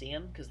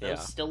Coliseum? Because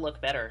those still look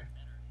better.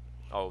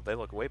 Oh, they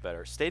look way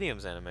better.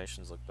 Stadium's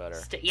animations look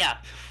better. Yeah.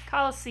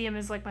 Coliseum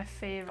is like my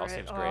favorite.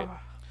 Coliseum's great. Oh.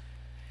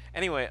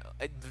 Anyway,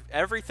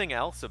 everything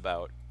else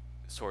about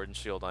Sword and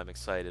Shield, I'm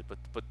excited,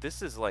 but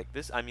this is like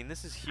this. I mean,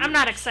 this is huge. I'm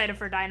not excited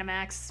for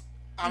Dynamax.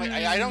 I mean,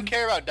 I don't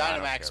care about I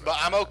don't Dynamax, care but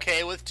about I'm Dynamax.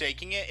 okay with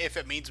taking it if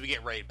it means we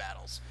get raid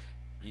battles.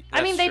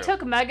 I mean, they That's true.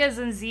 took Megas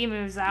and Z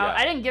moves out.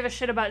 Yeah. I didn't give a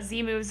shit about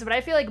Z moves, but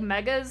I feel like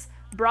Megas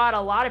brought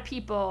a lot of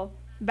people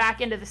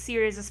back into the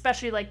series,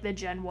 especially like the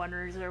Gen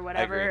 1ers or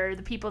whatever, or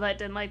the people that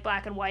didn't like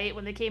Black and White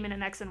when they came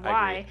in X and I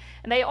Y. agree.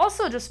 And they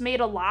also just made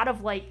a lot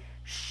of like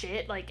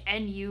shit, like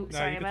NU. No,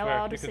 Sorry, you am can I swear.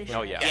 allowed to You can say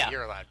swear. shit? Oh, yeah.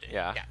 You're allowed to.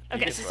 Yeah.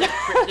 Okay. This is a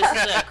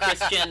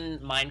Christian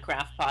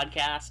Minecraft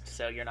podcast,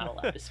 so you're not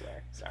allowed to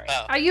swear. Sorry.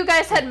 Oh, you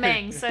guys had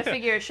Mangs, so I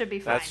figure it should be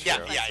fine. That's Yeah,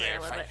 true. if I yeah, swear yeah, a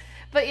little fine. bit.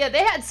 But yeah,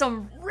 they had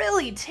some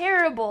really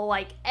terrible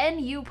like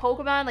NU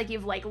Pokemon, like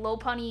you've like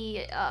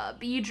Lopunny,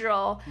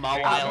 Beedrill,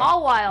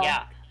 Mawile.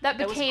 Yeah. That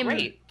That was became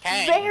great.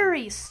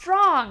 very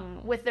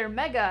strong with their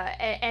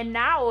Mega, and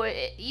now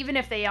even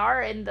if they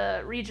are in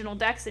the regional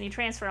decks and you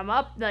transfer them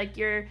up, like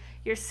your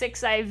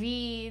 6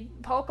 IV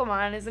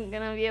Pokemon isn't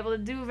gonna be able to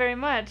do very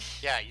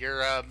much. Yeah,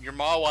 your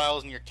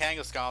Mawiles and your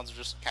Kangaskhan's are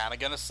just kind of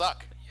gonna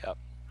suck. Yep.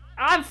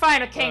 I'm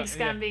fine with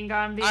Kangaskhan being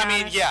gone. I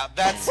mean, yeah,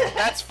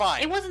 that's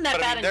fine. It wasn't that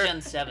but, bad in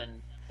Gen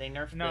 7. They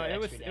nerfed No, the it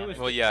was. extra It was. damage.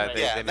 Well, yeah,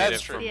 they made that's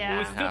it true. from Yeah. It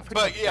was still half.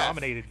 pretty But, yeah,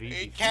 dominated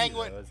VGC. Kang though.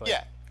 went, It's like,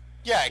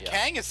 yeah,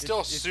 Kang is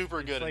still it's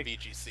super good like- in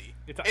VGC.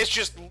 it's- It's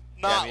just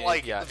not the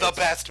it's-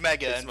 best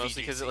Mega It's in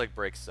mostly VGC. because it like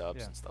breaks subs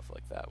Yeah. and stuff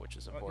like that, which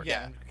is important.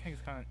 Yeah. and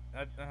Kangaskhan, I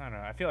don't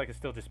know. I feel like it's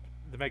still just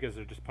the Megas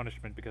are just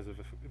punishment because of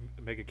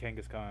Mega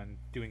Kangaskhan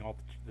doing all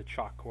the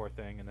Chalk Core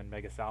thing, and then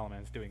Mega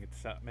Salamence doing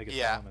its Mega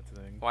Salamence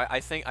thing. Well, I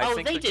think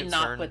they the did concern...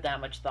 not put that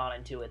much thought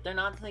into it. They're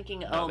not thinking,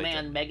 No, they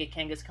man, didn't. Mega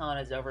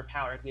Kangaskhan is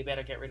overpowered. We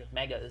better get rid of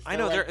Megas. I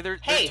know like, they're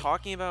hey,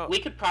 talking about. we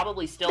could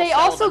probably still. They sell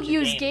a also bunch of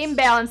use games. game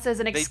balance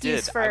as an They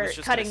excuse did. I for was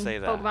just cutting gonna say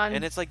that. Pokemon.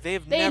 And it's like they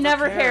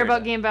never care cared.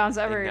 about game balance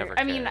They ever. never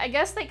I mean, cared. I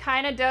guess they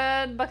kind of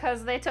did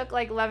because they took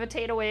like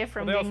Levitate away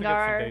from Well, they also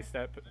Gengar, did some base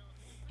step.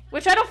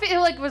 which I don't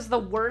feel like was the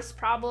worst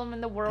problem in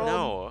the world.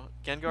 No,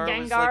 Gengar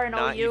was Gengar like and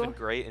not OU. even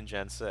great in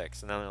Gen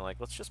 6, and then they're like,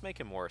 let's just make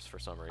him worse for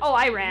some reason. Oh,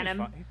 I He ran was him.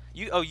 fine.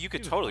 You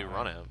could was totally fine.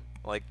 run him.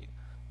 Like,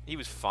 he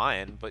was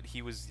fine, but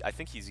I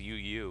think he's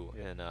UU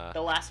in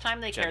The last time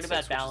they Gen cared 6, about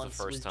which is the balance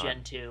first was time.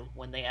 Gen 2,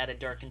 when they added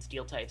Dark and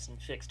Steel types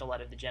and fixed a lot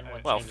of the Gen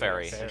 1 Well, changes.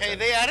 Fairy. Hey,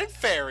 they added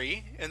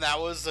Fairy, and that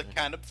was a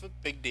kind of a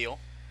big deal.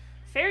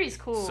 Fairy's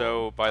cool.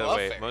 So, by I the love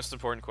way, Fairy. most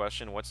important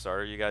question, what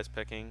starter are you guys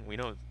picking? We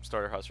know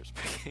starter Husser's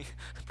picking,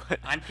 but...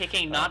 I'm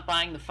picking not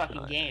buying the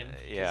fucking game.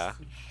 yeah.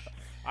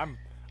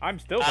 I'm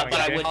still buying but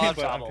I the would game, love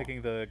but I'm Sobble.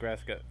 picking the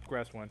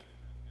grass one.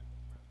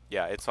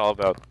 Yeah, it's all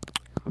about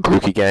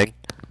Grookey Gang.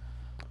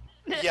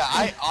 Yeah,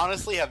 I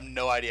honestly have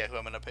no idea who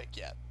I'm gonna pick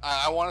yet.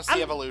 I want to see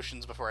I'm-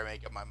 evolutions before I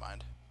make up my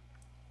mind.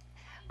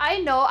 I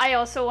know I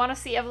also want to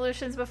see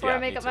evolutions before Yeah, I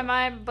make me up my too.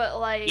 mind, but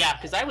like Yeah,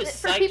 because I was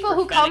for psyched people for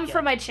who come Fennekin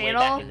from my way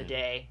channel, back in the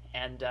day,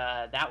 and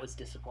that was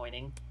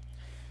disappointing.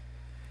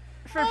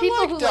 for I people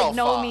like who Delphox.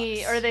 know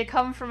me or they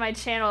come from my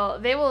channel,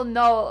 they will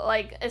know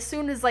like as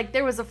soon as like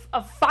there was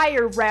a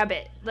fire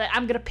rabbit, like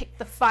I'm gonna pick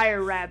the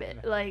fire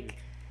rabbit. Like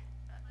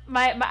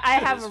my I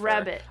That have is a fair.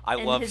 rabbit. I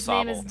and love his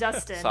Sobble. name is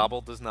Dustin.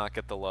 Sobble does not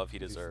get the love he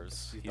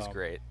deserves. he's He's dumb.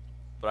 great.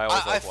 But I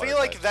always I like feel water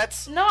like types.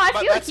 that's No, I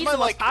but feel like that's he's my, the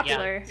most like,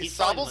 popular. Yeah. He's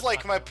probably Sobble's the like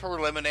most my popular.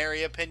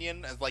 preliminary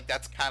opinion, and like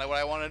that's kind of what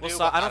I want to Well, do. so,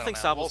 but I don't think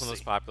know. Sobble's We'll the most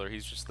see. popular.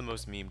 He's just the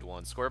most memed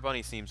one. Square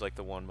Bunny seems like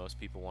the one most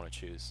people want to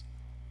choose.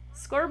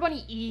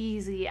 Scorbunny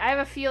easy. I have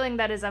a feeling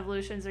that his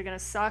evolutions are gonna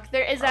suck.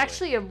 There is Probably.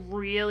 actually a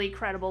really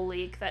credible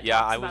leak that Yeah,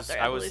 talks I about was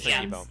their I was thinking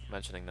evolutions. about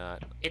mentioning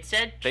that. It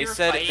said They pure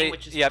said fighting, they-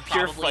 which is yeah,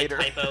 pure probably fighter.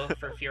 a typo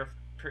for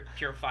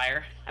pure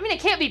fire. I mean, it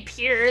can't be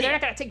pure. They're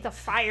not gonna take the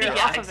fire Yeah,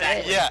 off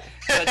exactly. of it. Yeah,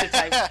 So it's a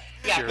type-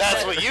 yeah,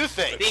 that's but what you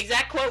think. The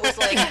exact quote was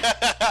like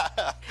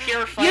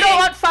pure fighting. You don't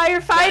want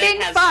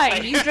firefighting? has Fine,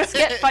 fighting. you just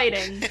get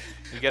fighting.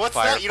 You get What's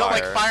fire that? You don't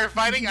like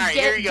firefighting? All right,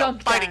 Get here you go.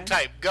 dunked Fighting on.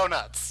 type, go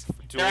nuts.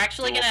 They're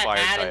actually dual gonna fire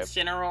add type.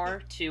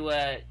 Incineroar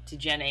to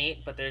Gen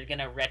 8, but they're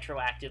gonna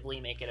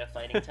retroactively make it a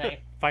fighting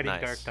type. Fighting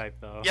Nice. dark type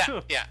though.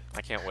 Yeah.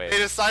 I can't wait. They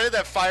decided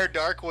that Fire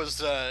Dark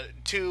was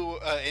too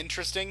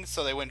interesting,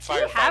 so they went Do you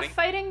have firefighting.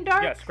 fighting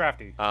dark? Yeah,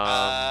 Scrafty.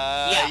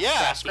 Yeah,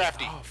 Yeah, Scrafty.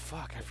 Scrafty. Oh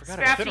fuck! I forgot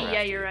Scrafty, about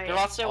yeah, you're right. They're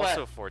also,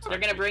 Also four they're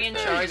types gonna bring in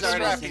feature. Charizard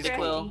and Scrafty's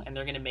Cyndaquil, great. and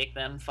they're gonna make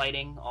them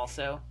fighting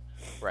also.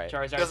 Right.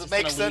 Charizard's Does it just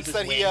make gonna sense lose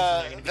that his he, wings,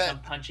 and they're gonna that- become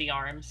punchy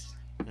arms.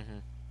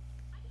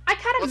 I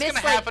kind of What's miss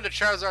gonna like happen to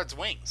Charizard's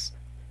wings?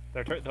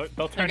 They'll turn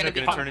gonna into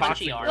be turn into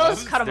punchy arms. They'll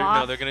just cut 'em No,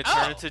 off. they're gonna turn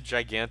Oh. into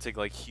gigantic,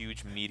 like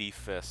huge, meaty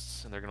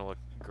fists, and they're gonna look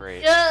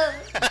great.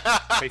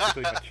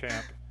 basically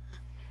Machamp.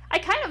 I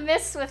kind of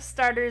miss with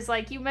starters,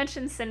 like you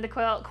mentioned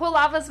Cyndaquil.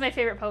 Quilava's my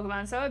favorite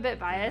Pokemon, so I'm a bit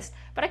biased.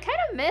 But I kind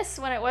of miss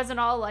when it wasn't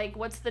all like,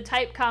 what's the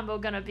type combo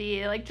gonna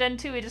be? Like Gen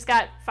 2, we just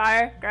got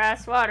fire,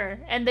 grass,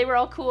 water. And they were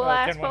all cool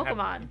ass Gen 1 had-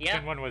 Pokemon. Yeah,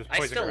 Gen 1 was I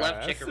Poison still love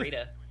Grass.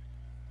 Chikorita.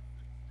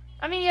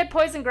 I mean, you had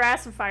poison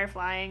grass and fire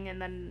flying,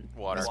 and then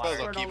Water. I suppose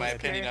I'll Squirtle keep my was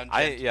opinion there. on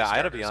I Gen 2 yeah, I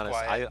gotta be starters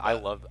honest. quiet, I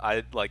but- love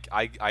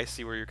I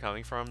see where you're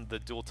coming from. The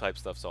dual type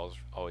stuff's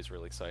always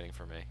really exciting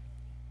for me.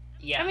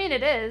 Yeah. I mean,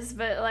 it is,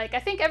 but like I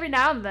think every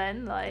now and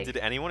then, like Did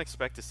anyone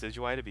expect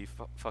Decidueye to be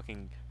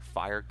fucking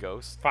Fire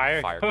Ghost?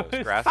 Fire Ghost.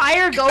 Ghost. Grass.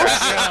 fire ghost.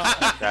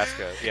 Grass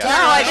Ghost. No, Yeah.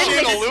 I didn't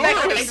Shit, expect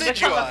it to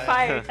become a Decidueye.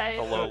 fire type.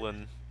 A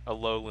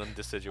lowland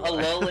Decidueye. a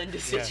lowland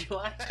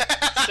Decidueye.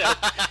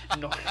 So,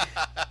 no.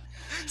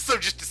 So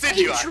just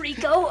Hey Decidueye.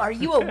 Trico, are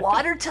you a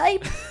water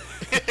type?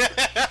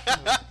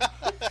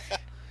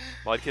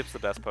 Mudkip's the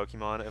best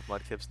Pokemon. If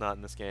Mudkip's not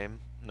in this game,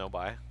 no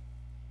buy.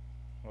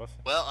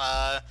 Well,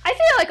 I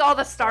feel like all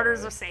the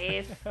starters are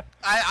safe.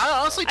 I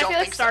honestly I don't feel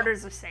like think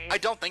starters are safe. so. I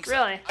don't think so.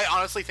 Really? I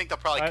honestly think they'll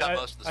probably cut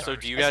most of the So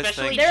starters. do you guys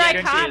Especially think? They're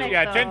Gen iconic, 2.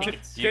 Yeah, though.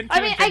 Gen 2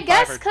 I mean, I 5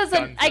 guess are because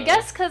done, I so-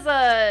 guess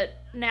because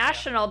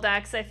national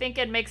decks, I think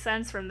it makes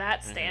sense from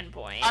that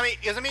standpoint. I mean,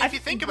 if you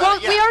think about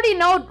it, yeah.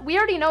 we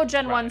already know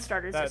Gen Right. 1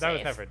 starters are That was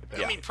safe. never a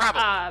debate. I mean,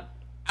 probably.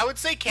 I would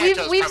say We've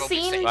Kanto's we've probably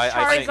seen safe. I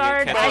think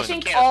Charizard, but I Kanto's-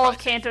 think Kanto's all of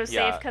probably Kanto's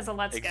Yeah, safe because of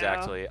Let's Go.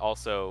 Exactly.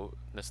 Also,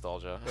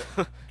 nostalgia.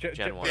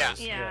 Gen 1 yeah.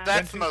 is. Yeah. That's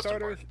Gen the 2 most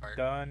starters, important part.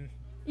 done.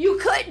 You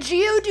cut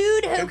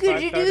Geodude? How Gen could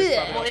 5 you do starters that?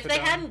 probably Well, if also they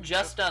done. hadn't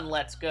just done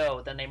Let's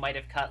Go, then they might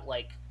have cut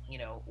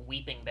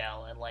Weeping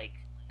Bell and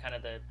kind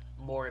of the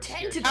more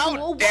obscure.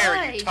 How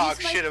dare you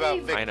talk shit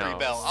about Victory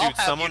Bell? I'll Dude,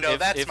 have you know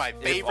that's my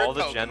favorite if all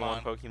the Pokemon. Gen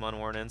 1 Pokemon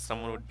weren't in,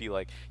 someone would be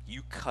like,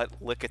 you cut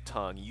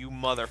Lickitung, you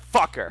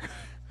motherfucker!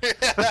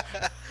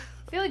 I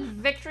feel like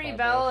Victory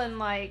Bell and,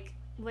 like,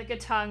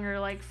 Lickitung are,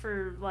 like,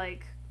 for,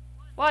 like...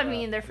 Well, I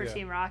mean, they're for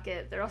Team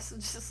Rocket. They're also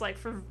just, like,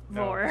 for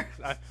Vor.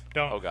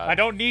 No, oh, God. I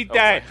don't need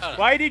that!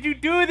 Why did you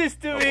do this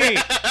to me?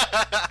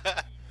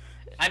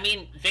 I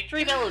mean,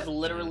 Victory Bell is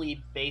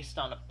literally based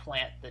on a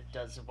plant that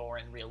does Vor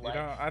in real life.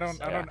 I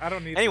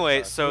don't need.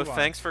 Anyway, so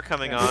thanks for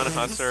coming on,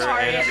 Husser.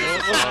 Sorry.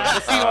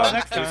 We'll see you all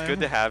next time. It was good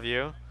to have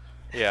you.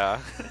 Yeah.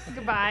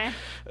 Goodbye.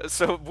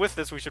 So with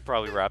this, we should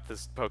probably wrap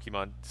this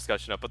Pokemon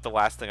discussion up. But the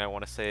last thing I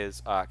want to say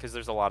is, because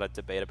there's a lot of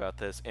debate about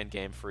this, and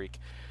Game Freak,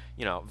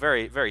 you know,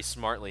 very, very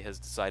smartly has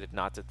decided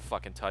not to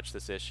fucking touch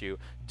this issue.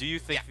 Do you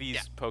think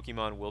these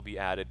Pokemon will be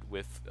added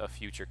with a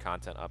future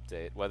content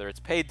update, whether it's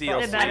paid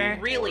DLC I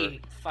really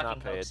or fucking not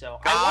paid? hope so.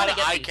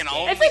 I can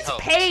only If it's hope.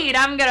 paid,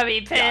 I'm gonna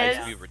be pissed.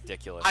 Yeah, it'd be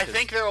ridiculous. I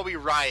think there will be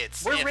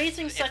riots. We're if,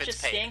 raising if such a it's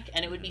paid. stink,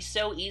 and it would be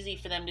so easy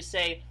for them to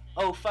say,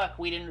 "Oh fuck,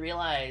 we didn't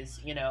realize."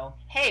 You know,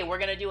 hey, we're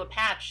gonna do a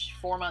patch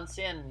 4 months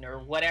in or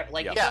whatever.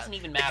 Like it doesn't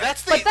even matter.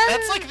 That's like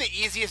the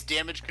easiest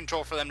damage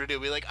control for them to do.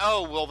 Be like,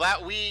 oh well,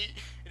 we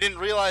didn't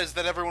realize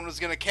that everyone was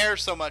gonna care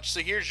so much.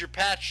 So here's your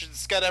patch.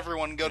 It's got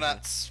everyone go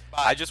nuts.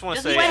 Bye. I just want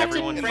to say Doesn't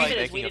everyone is frame it as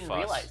making we a didn't fuss.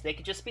 realize. They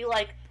could just be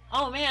like,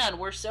 "Oh man,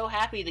 we're so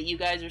happy that you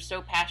guys are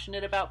so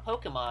passionate about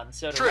Pokemon."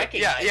 So to True.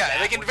 recognize Yeah. that,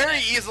 They can we're very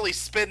gonna... easily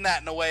spin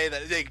that in a way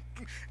that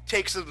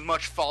takes as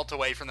much fault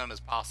away from them as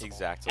possible.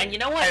 Exactly. And you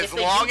know what? As If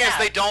they long do as that,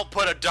 they don't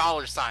put a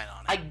dollar sign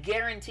on I it.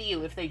 guarantee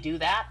you, if they do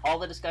that, all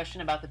the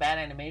discussion about the bad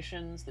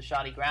animations, the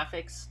shoddy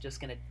graphics, just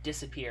gonna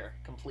disappear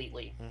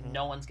completely.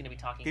 No one's gonna be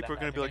talking People are about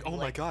that. going to be like,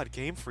 oh my god,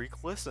 Game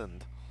Freak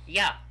listened.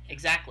 Yeah,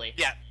 exactly.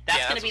 Yeah.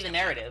 That's gonna be the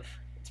narrative.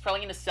 It's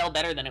probably gonna sell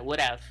better than it would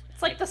have.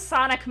 It's like the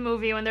Sonic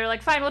movie when they're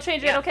like, fine, we'll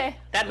change it, okay.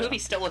 That movie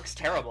still looks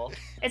terrible.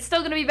 It's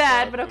still gonna be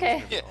bad, but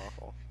okay. Yeah.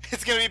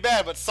 It's gonna be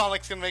bad, but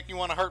Sonic's gonna make me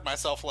want to hurt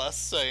myself less.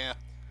 So yeah.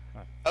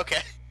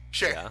 Okay.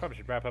 Sure. Yeah. Probably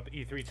should wrap up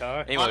E3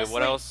 talk. Anyway, Honestly,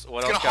 what else?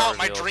 What It's else gonna got haunt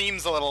my revealed?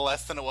 dreams a little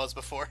less than it was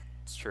before.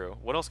 It's true.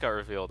 What else got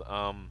revealed?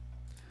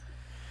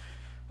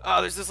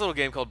 There's this little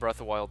game called Breath of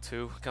the Wild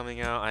 2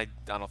 coming out. I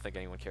don't think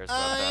anyone cares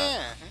about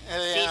that.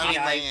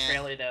 CGI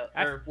trailer though,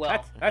 or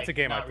well, that's a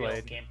game not I real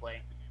played. Gameplay.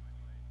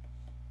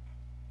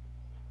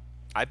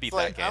 I beat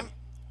that game.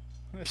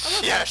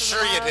 Yeah,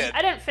 sure you did.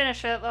 I didn't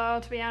finish it though,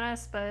 to be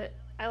honest, but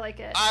I like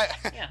it.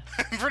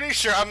 I'm pretty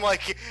sure I'm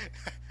like,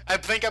 I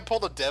think I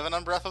pulled a Devin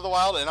on Breath of the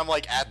Wild, and I'm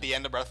like at the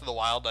end of Breath of the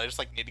Wild. I just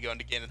like need to go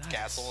into Ganon's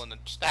castle, and I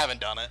just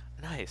haven't done it.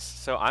 Nice.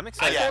 So I'm I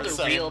excited. Yeah, pulled for a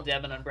so- real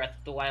Devin on Breath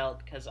of the Wild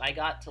because I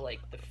got to like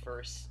the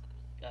first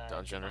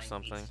Dungeon or Divine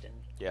something? Beast and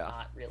Yeah.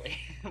 not really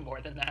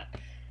more than that.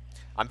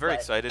 I'm very but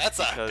excited That's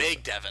a because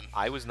big Devin.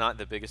 I was not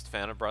the biggest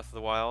fan of Breath of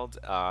the Wild,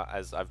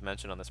 as I've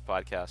mentioned on this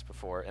podcast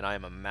before, and I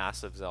am a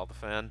massive Zelda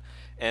fan.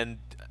 And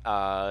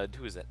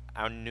who is it?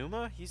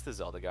 Aonuma? He's the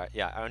Zelda guy.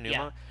 Yeah, Aonuma.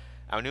 Yeah.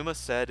 Aonuma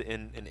said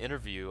in an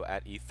interview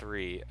at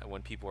E3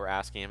 when people were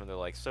asking him, and they're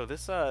like, "So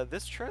this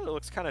trailer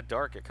looks kind of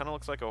dark. It kind of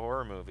looks like a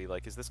horror movie.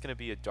 Like, is this going to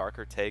be a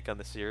darker take on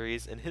the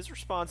series?" And his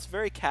response,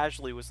 very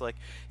casually, was like,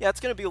 "Yeah,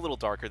 it's going to be a little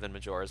darker than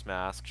Majora's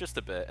Mask, just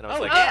a bit." And I was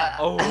like, yeah.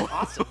 "Oh,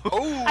 Awesome.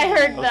 Oh, I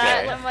heard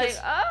that. Okay. I'm like,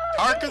 oh.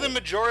 darker okay. than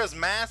Majora's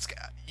Mask.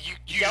 You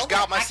just Zelda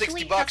got my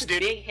actually $60, has a dude.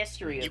 big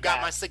history of You got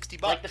that. my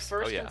 $60. Like the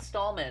first Oh, yeah.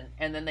 installment,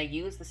 and then they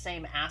used the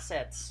same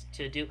assets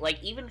to do.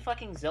 Like even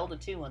fucking Zelda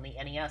 2 on the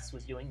NES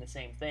was doing the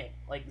same thing.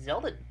 Like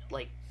Zelda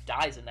like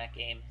dies in that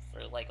game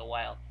for like a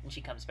while, and she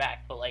comes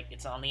back, but like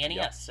it's on the NES,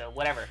 Yep. so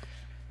whatever.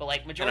 But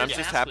like I'm Majora's just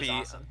Mask happy- was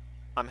awesome.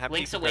 I'm happy."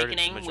 Link's you compared it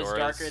to Awakening was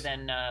Majora's. darker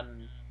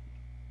than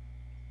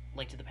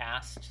Link to the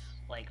Past,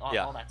 like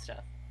all that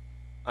stuff.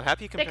 I'm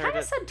happy you They compared kind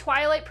of it. said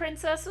Twilight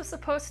Princess was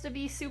supposed to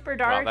be super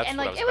dark, that's and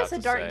what I like was it was about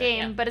a to dark say.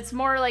 game, Yeah. but it's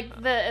more like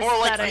the More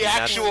like aesthetic. the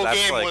actual that's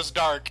game like- was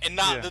dark, and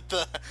not Yeah. that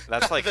the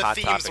That's like the Hot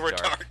themes Topic were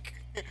dark. dark.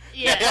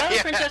 Yeah. Twilight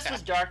Yeah. Princess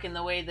was dark in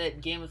the way that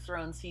Game of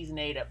Thrones Season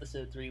 8,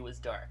 Episode 3 was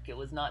dark. It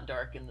was not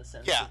dark in the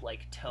sense Yeah. of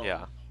like tone.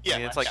 Yeah. Yeah. I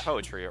mean, it's like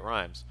poetry. It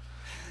rhymes.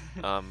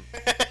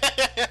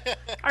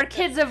 Our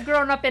kids have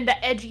grown up into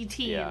edgy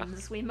teens. Yeah.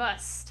 We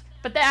must.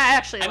 But I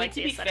actually I mean, like to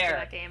the be aesthetic of fair,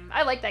 that game.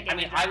 I like that game. I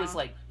mean, in I general. was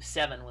like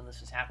 7 when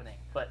this was happening,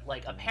 but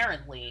like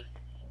apparently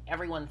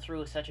everyone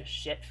threw such a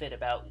shit fit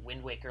about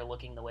Wind Waker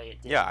looking the way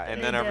it did. Yeah,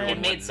 and then It everyone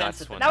made went sense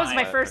nuts at the when that was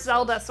my time. first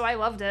Zelda, so I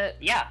loved it.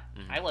 Yeah,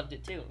 Mhm. I loved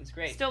it too. It was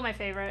great. Still my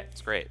favorite.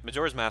 It's great.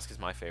 Majora's Mask is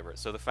my favorite.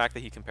 So the fact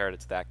that he compared it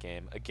to that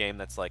game, a game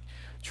that's like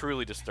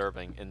truly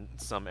disturbing in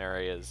some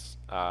areas,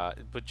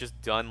 but just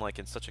done like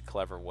in such a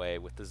clever way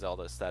with the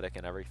Zelda aesthetic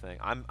and everything,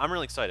 I'm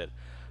really excited.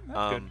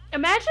 good.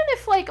 Imagine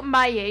if like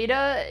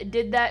Maeda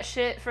did that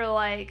shit for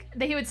like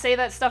he would say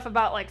that stuff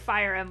about like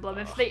Fire Emblem.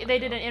 If they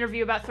did an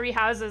interview about Three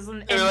Houses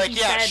and They're like, he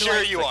yeah, said sure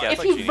like, you Like, are. yeah, if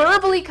like he genealogy.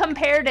 verbally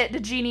compared it to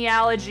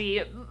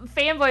genealogy,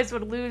 fanboys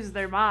would lose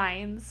their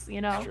minds.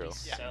 You know, True.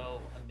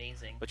 So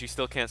amazing. But you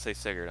still can't say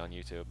Sigurd on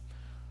YouTube.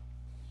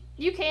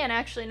 you can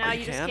actually now. Oh,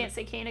 you you just can? can't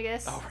say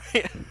Canagus. Oh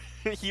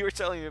right, you were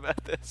telling me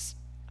about this.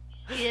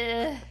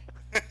 Yeah.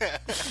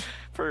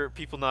 For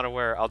people not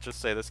aware, I'll just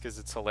say this because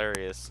it's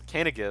hilarious.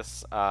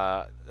 Kanegus,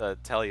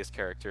 Tellius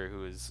character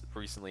who is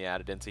recently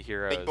added into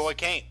Heroes. Big boy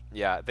Kane.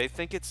 Yeah, they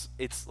think it's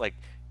like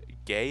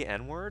gay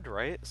N-word,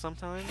 right?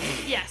 Sometimes.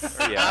 Yes.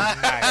 Yeah.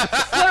 Nice.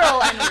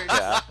 Plural N-words.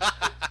 Yeah.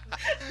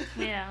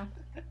 Yeah.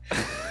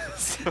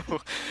 So,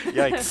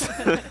 yikes.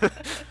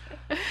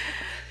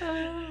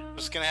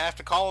 Just gonna have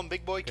to call him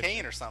Big Boy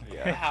Kane or something.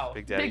 Yeah. Wow.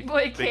 Big Daddy. Big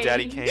Boy Big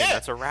Daddy Kane. Kane. Yeah.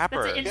 That's a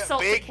rapper. That's an Yeah,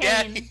 insult to Big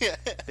Kane. Daddy.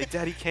 Big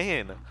Daddy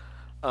Kane.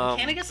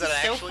 Kanegus that is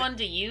so actually- fun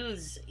to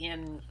use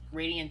in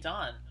Radiant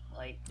Dawn.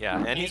 Like,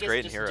 Yeah, and he's Kanegus great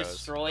in just Heroes.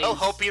 destroys Well,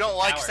 hope you don't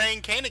like power.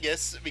 saying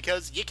Kanegus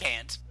because you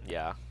can't.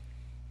 Yeah.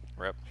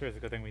 Rip. Sure, it's a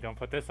good thing we don't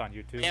put this on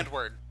YouTube. And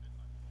word.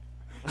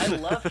 I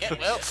love Yeah,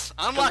 Kanegus.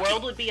 well, The unlucky.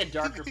 world would be a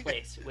darker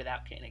place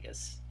without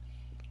Kanegus.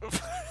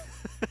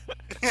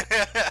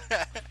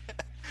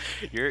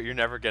 You're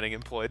never getting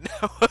employed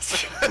now.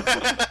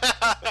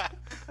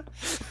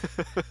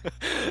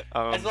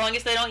 As long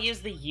as they don't use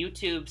the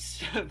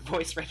YouTube's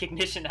voice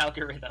recognition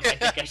algorithm, I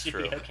think I should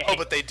True. be okay. Oh,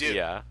 but they do.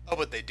 Yeah. Oh,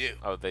 but they do.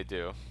 Oh, they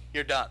do.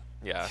 You're done.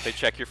 Yeah, they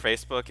check your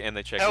Facebook and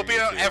they check I hope your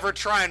you YouTube. don't ever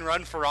try and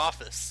run for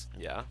office.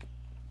 Yeah.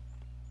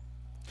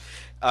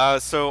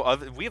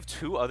 We have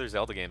two other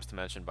Zelda games to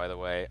mention, by the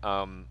way.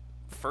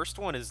 First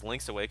one is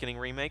Link's Awakening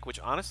remake, which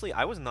honestly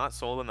I was not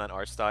sold on that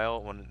art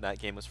style when that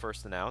game was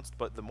first announced.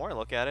 But the more I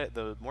look at it,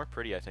 the more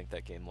pretty I think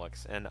that game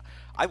looks. And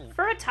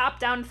For a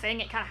top-down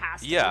thing, it kind of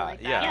has to yeah, be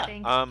like that, yeah. I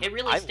think. It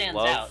really I stands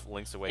love out.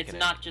 Link's Awakening. It's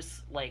not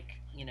just like,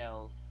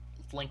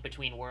 Link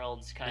Between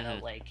Worlds, kind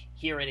of like,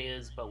 here it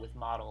is, but with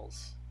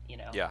models.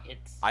 Yeah.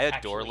 It's I adore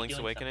actually Link's doing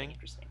something Awakening.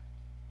 interesting.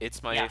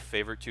 It's my Yeah.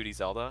 favorite 2D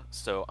Zelda,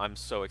 so I'm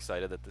so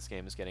excited that this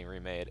game is getting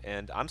remade,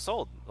 and I'm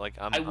sold. Like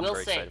I'm will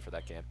very say- excited for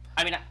that game.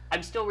 I mean,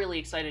 I'm still really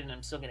excited, and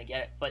I'm still gonna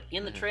get it. But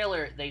in the Mhm.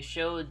 trailer, they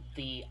showed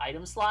the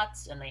item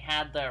slots, and they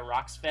had the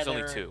Rock's Feather.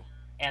 There's only two.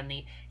 And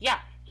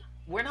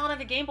we're not on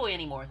a Game Boy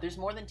anymore. There's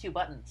more than 2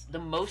 buttons. The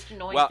most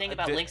annoying Well, thing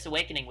about Link's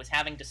Awakening was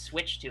having to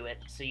switch to it,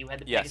 so you had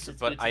the Yes, Pegasus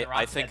but boots and the I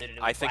Rock's think Feather to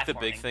do I think the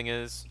big platforming. thing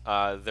is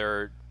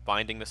they're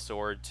binding the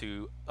sword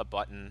to a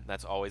button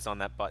that's always on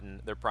that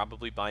button. They're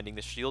probably binding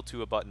the shield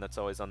to a button that's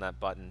always on that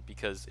button,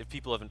 because if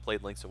people haven't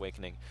played Link's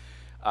Awakening,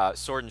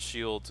 sword and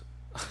shield,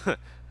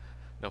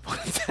 no pun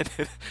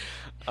intended.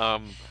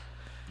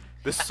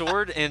 The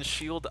sword and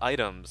shield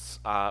items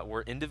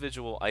were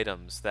individual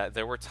items that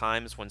there were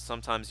times when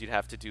sometimes you'd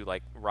have to do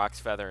like Rock's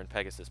Feather and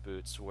Pegasus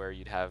Boots where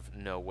you'd have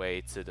no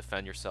way to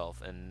defend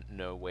yourself and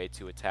no way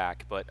to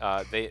attack. But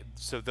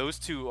so those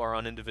two are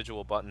on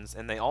individual buttons,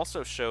 and they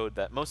also showed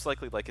that most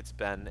likely, like it's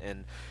been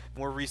in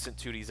more recent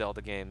 2D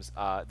Zelda games,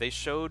 they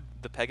showed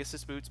the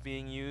Pegasus Boots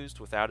being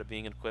used without it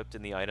being equipped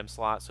in the item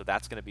slot, so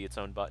that's going to be its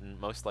own button,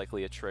 most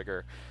likely a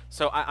trigger.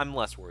 So I'm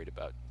less worried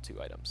about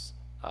two items.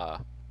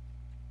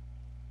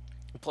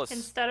 Plus,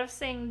 Instead of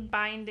saying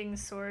binding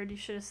sword, you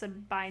should have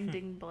said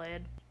binding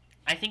blade.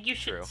 I think you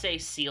should True. say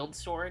sealed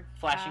sword,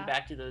 flashing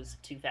back to those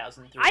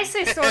 2003. I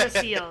say Sword of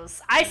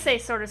Seals. I say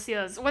Sword of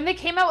Seals. When they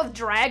came out with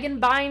Dragon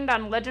Bind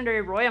on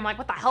Legendary Roy, I'm like,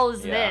 what the hell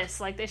is Yeah.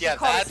 this? Like, they should Yeah,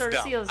 call it that's Sword of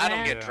dumb. Seals, I man.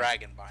 don't get Yeah.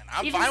 Dragon Bind.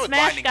 I'm Even fine with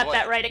Smash Binding got Blade.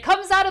 that right. It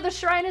comes out of the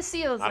Shrine of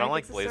Seals. I don't Like, like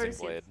it's a Sword Blazing of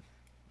Seals. Blade,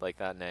 like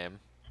that name.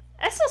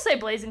 I still say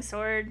Blazing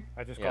Sword.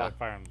 I just Yeah. call it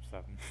Fire Emblem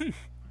 7.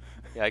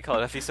 Yeah, I call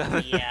it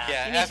FE7. Yeah.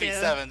 Yeah, Me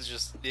FE7's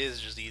is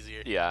just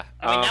easier. Yeah.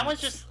 I mean, that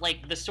one's just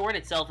like the sword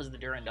itself is the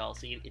Durandal,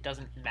 so it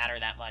doesn't matter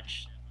that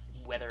much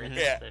whether it's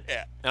Yeah, the.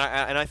 yeah.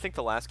 And I think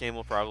the last game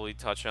we'll probably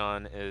touch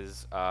on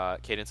is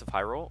Cadence of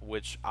Hyrule,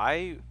 which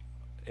I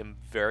am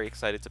very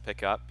excited to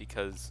pick up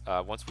because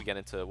once we get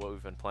into what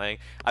we've been playing,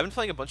 I've been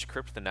playing a bunch of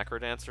Crypt the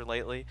Necrodancer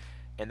lately,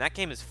 and that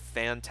game is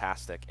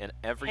fantastic. And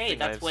everything Hey,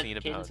 that's I've what seen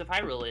Cadence about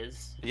of Hyrule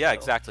is. yeah, so.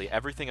 exactly.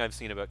 Everything I've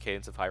seen about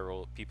Cadence of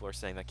Hyrule, people are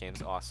saying that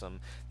game's awesome.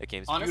 That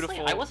game's Honestly,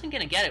 beautiful. I wasn't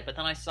gonna get it, but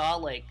then I saw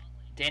like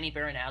Danny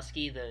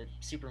Baranowski, the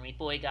Super Meat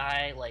Boy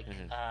guy, like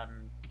Mhm.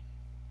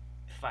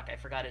 fuck, I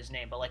forgot his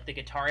name, but like the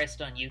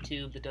guitarist on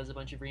YouTube that does a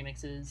bunch of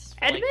remixes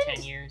for Edmund? like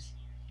 10 years.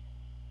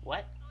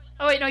 What?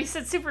 Oh, wait, no, you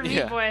said Super Meat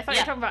Yeah. Boy. I thought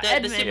you were talking about the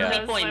Edmund. Super Yeah. I Meat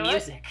was Boy like, what?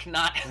 music,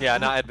 not Yeah,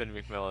 not Edmund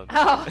McMillan.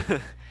 Oh.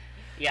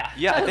 yeah.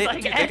 Yeah, I was they,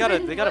 like, dude,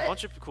 Edmund, they got a what?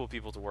 bunch of cool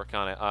people to work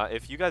on it.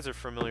 If you guys are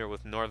familiar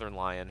with Northern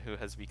Lion, who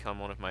has become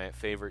one of my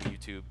favorite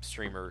YouTube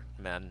streamer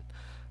men,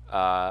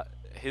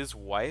 his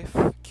wife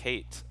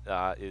Kate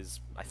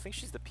is, I think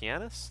she's the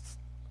pianist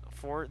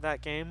for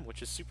that game,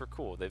 which is super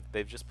cool.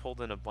 They've just pulled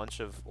in a bunch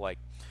of like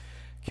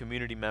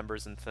community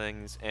members and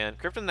things. And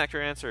Crypt of the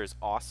Necrodancer is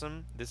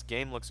awesome. This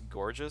game looks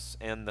gorgeous,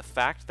 and the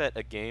fact that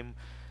a game,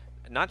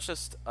 not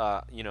just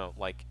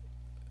like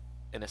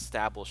an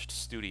established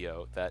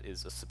studio that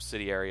is a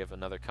subsidiary of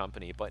another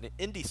company, but an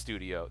indie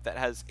studio that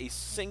has a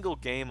single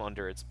game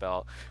under its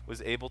belt was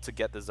able to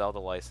get the Zelda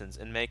license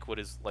and make what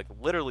is like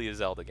literally a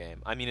Zelda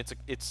game. I mean,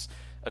 it's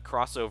a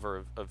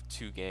crossover of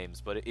two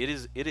games, but it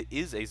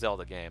is a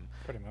Zelda game.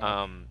 Pretty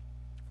much.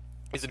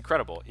 Is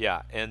incredible,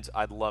 yeah, and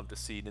I'd love to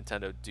see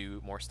Nintendo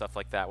do more stuff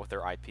like that with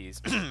their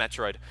IPs.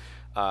 Metroid,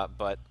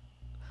 but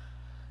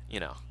Metroid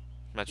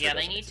Yeah, they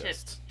doesn't need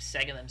exist. to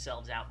Sega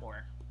themselves out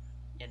more.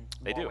 in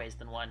They more do. ways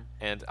than one.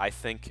 And I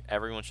think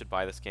everyone should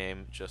buy this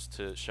game just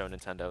to show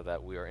Nintendo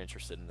that we are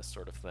interested in this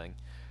sort of thing.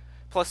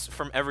 Plus,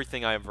 from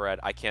everything I've read,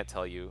 I can't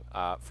tell you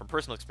from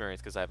personal experience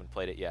because I haven't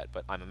played it yet,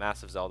 but I'm a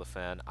massive Zelda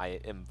fan.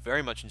 I am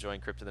very much enjoying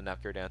Crypt of the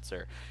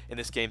Necrodancer, and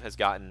this game has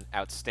gotten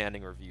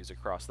outstanding reviews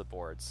across the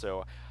board.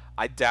 So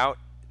I doubt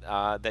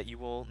that you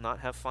will not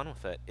have fun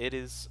with it. It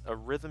is a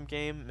rhythm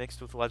game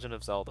mixed with Legend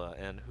of Zelda,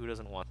 and who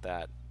doesn't want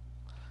that?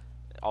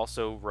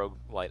 Also,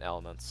 roguelite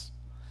elements.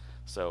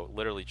 So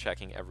literally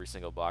checking every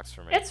single box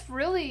for me. It's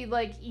really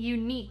like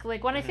unique.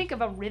 Like when I think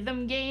of a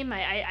rhythm game,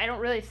 I don't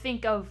really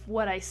think of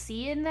what I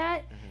see in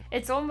that.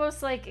 It's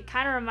almost like it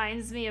kind of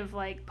reminds me of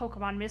like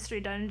Pokemon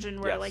Mystery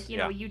Dungeon, where Yes, like you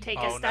yeah. know you take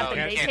Oh, a step no, and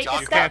you they can't take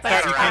talk a about step, but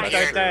that it's around fine.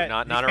 here. that.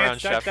 Not You around can't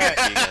start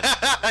Sheffield,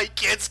 that. Keegan. You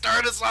can't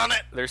start us on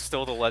it. There's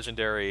still the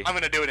legendary, I'm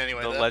gonna do it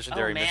anyway. the though.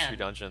 legendary Oh, man. Mystery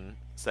Dungeon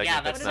segment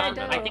Yeah, that's that's What not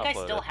did I been do? I think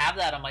I still uploaded. have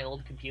that on my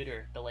old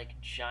computer. The like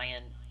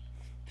giant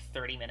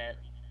 30-minute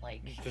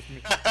like Just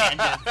me.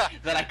 tangent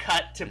that I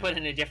cut to put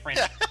in a different.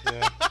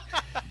 Yeah.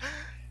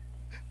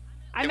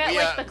 I'm Yeah, at we,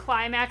 like the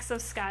climax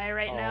of Sky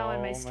right now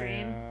in my Oh,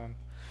 stream. man.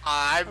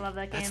 I love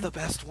that game. That's the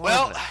best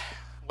one.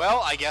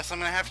 Well, I guess I'm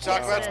gonna have to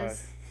talk Well, about. it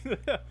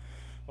is.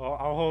 Well,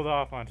 I'll hold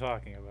off on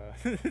talking about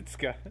it.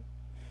 Scott.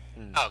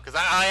 Oh, because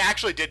I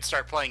actually did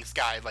start playing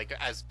Sky, like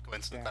as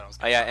coincidence. That I was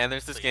Oh yeah, and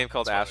there's this So, game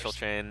called spoilers. Astral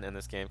Chain and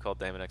this game called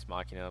Daemon X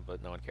Machina,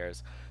 but no one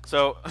cares.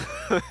 So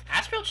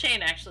Astral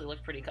Chain actually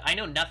looked pretty cool. I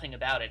know nothing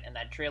about it, and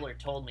that trailer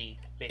told me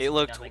basically it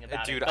looked, nothing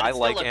about dude. it. but I it still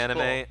like looked anime.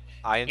 cool.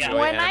 I enjoy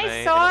When anime. I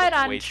and saw it looked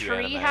on way too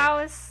anime.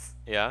 Treehouse,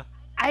 Yeah.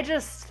 I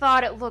just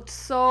thought it looked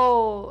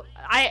so.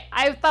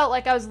 I felt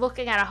like I was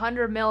looking at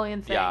 100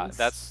 million things. Yeah,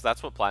 that's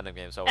what Platinum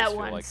games always At feel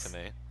like once. to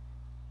me.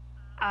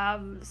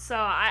 So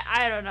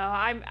I don't know.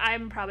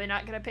 I'm probably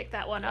not gonna pick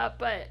that one up,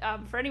 but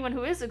for anyone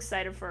who is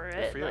excited for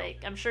it, for you. like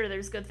I'm sure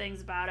there's good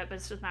things about it, but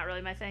it's just not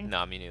really my thing.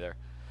 No, me neither.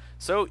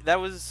 So that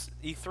was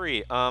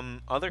E3.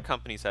 Other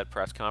companies had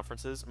press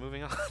conferences.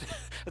 Moving on.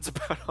 That's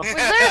about all. Was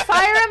there a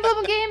Fire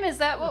Emblem game? Is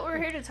that what we're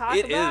here to talk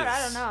It about? is.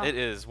 I don't know. It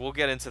is. We'll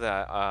get into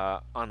that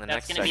on the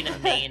That's next gonna be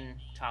segment. the main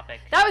topic.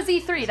 That was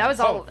E3. That was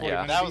all of it.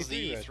 Yeah. That was E3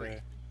 the right E3.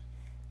 there.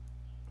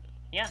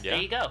 Yeah, Yeah.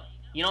 there you go.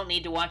 You don't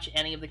need to watch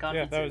any of the Yeah,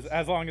 conferences. that was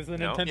as long as the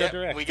No. Nintendo Yeah,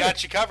 Direct. we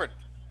got you covered.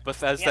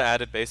 Bethesda Yeah.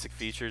 added basic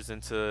features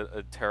into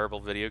a terrible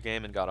video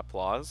game and got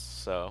applause,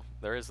 so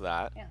there is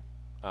that. Yeah.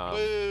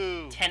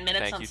 Woo! 10 minutes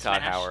Thank on you, Todd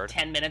Smash, Howard.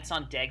 10 minutes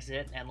on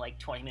Dexit, and like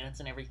 20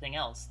 minutes on everything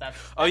else. That's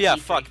Oh yeah, E3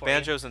 fuck for you.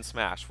 Banjos and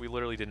Smash. We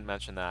literally didn't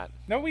mention that.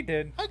 No, we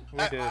did.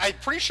 We did. I'm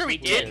pretty sure we We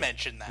did did.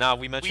 mention that. No,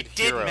 we mentioned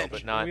did Hero, mention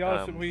but not. We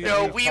also- we-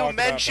 No, We've we talked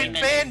about mentioned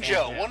Banjo.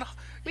 Banjo. Banjo.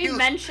 We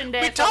mentioned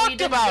it. We but talked we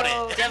didn't about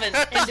go it. Devin,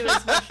 into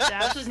as much this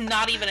depth was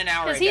not even an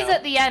hour ago. because he's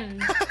at the end.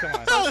 Come on.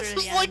 No, Closer this to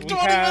was the like end.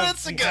 20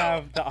 minutes We ago.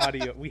 have the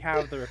audio. We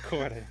have the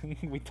recording.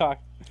 We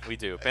talked. We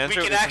do. We Banjo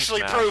can is in actually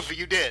Smash. prove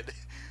you did.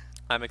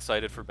 I'm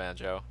excited for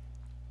Banjo.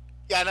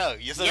 Yeah, I know.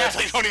 You said Yes. that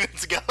like 20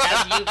 minutes ago.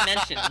 As you've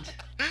mentioned.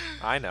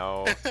 I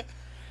know.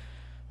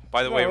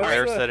 By the No, way, let's,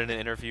 Rare uh, said in an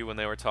interview when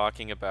they were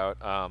talking about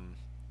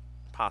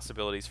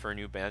possibilities for a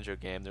new Banjo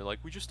game, they're like,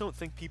 we just don't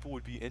think people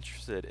would be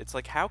interested. It's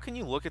like, how can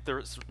you look at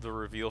the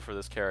reveal for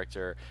this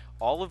character,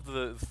 all of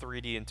the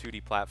 3D and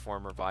 2D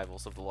platform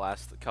revivals of the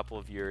last couple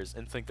of years,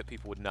 and think that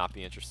people would not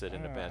be interested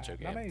in a Banjo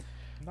game?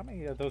 Not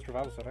many of those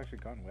revivals have actually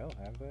gone well,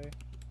 have they?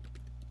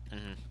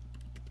 Hmm.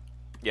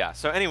 Yeah,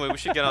 so anyway, we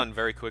should get on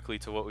very quickly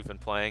to what we've been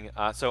playing.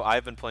 So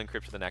I've been playing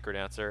Crypt of the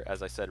Necrodancer,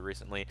 as I said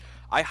recently.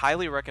 I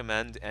highly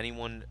recommend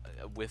anyone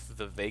with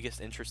the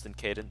vaguest interest in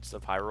Cadence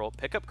of Hyrule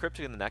pick up Crypt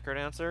of the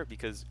Necrodancer,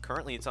 because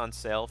currently it's on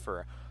sale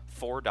for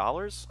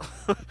 $4.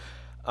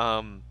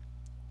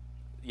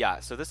 Yeah,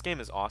 so this game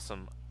is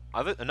awesome.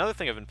 Another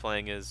thing I've been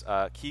playing is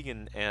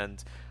Keegan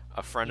and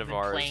a friend You've of been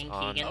ours playing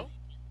on... Keegan?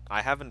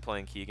 I have been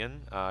playing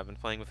Keegan. I've been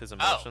playing with his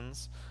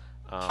emotions.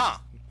 Huh.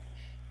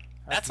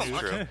 That's True.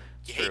 unlucky.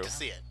 You hate True. to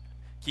see it.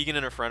 Keegan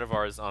and a friend of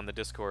ours on the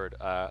Discord,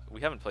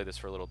 we haven't played this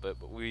for a little bit,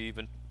 but we've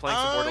been playing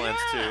some Oh, Borderlands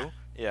yeah. 2.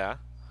 Yeah.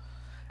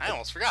 I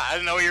almost forgot. I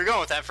didn't know where you were going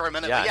with that for a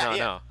minute. Yeah, but yeah, no,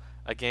 yeah. no.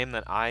 A game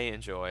that I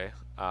enjoy,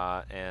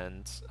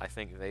 and I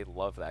think they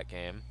love that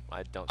game.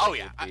 I don't think Oh, it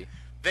yeah. would be.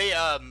 They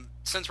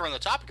since we're on the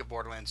topic of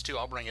Borderlands 2,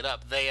 I'll bring it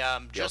up. They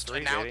just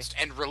 3, announced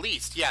and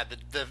released. Yeah,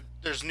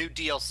 there's new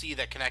DLC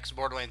that connects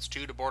Borderlands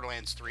 2 to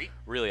Borderlands 3.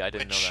 Really, I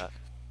didn't which- know that.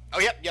 Oh,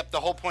 yep. The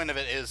whole point of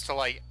it is to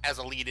like as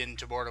a lead in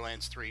to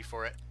Borderlands 3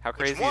 for it. How Which,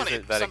 crazy one, is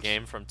it that a some-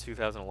 game from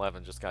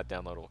 2011 just got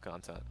downloadable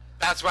content?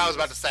 That's what I was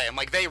about to say. I'm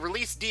like, they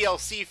released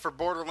DLC for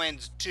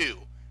Borderlands 2.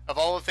 Of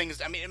all the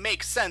things, I mean, it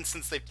makes sense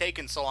since they've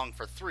taken so long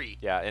for 3.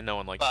 Yeah, and no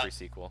one liked But-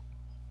 pre-sequel.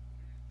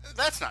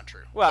 That's not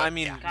true. Well, But, I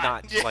mean, yeah. God,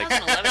 not Yeah. like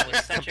 2011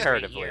 was such a great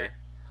comparatively. year.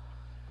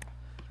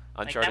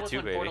 Like, Uncharted that was 2,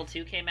 when baby. Portal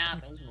 2 came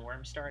out. That was when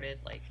Worm started.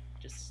 Like,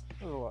 just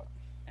Oh,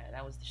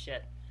 that was the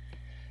shit.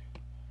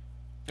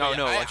 Oh Yeah,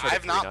 no, Uncharted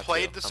I've 3, not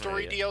played 2. the I'm an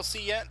story idiot.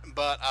 DLC yet,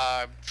 but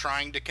I'm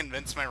trying to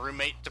convince my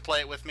roommate to play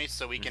it with me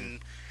so we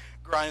can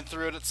grind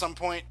through it at some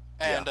point.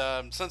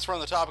 And since we're on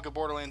the topic of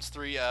Borderlands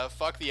 3,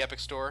 fuck the Epic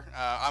Store.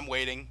 I'm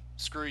waiting.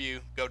 Screw you.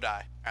 Go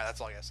die. Alright,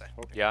 that's all I gotta say.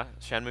 Yeah,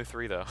 Shenmue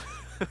 3 though.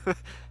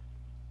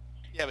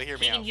 Yeah, but hear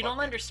me Keegan, out. you Fuck don't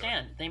the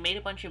understand. They made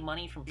a bunch of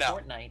money from No.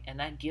 Fortnite, and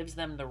that gives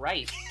them the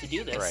right to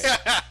do this. Right.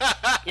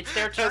 episode. It's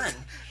their turn.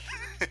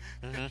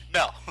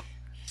 No.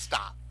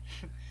 Stop.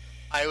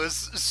 I was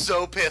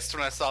so pissed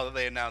when I saw that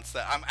they announced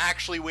that. I'm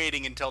actually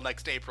waiting until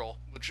next April,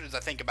 which is I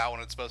think about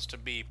when it's supposed to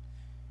be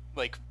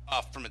like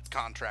off from its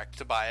contract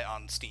to buy it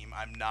on Steam.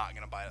 I'm not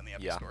gonna buy it on the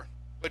Epic Yeah. Store,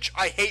 which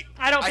I hate.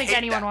 I don't think hate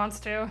anyone that. wants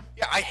to.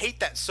 Yeah, I hate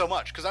that so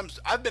much because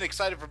I've been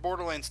excited for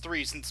Borderlands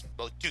 3 since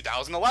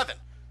 2011.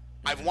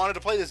 I've wanted to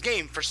play this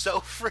game for so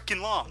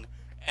freaking long,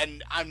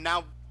 and I'm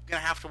now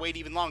gonna have to wait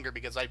even longer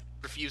because I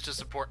refuse to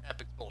support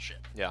Epic bullshit.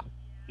 Yeah.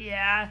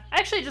 Yeah, I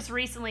actually just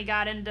recently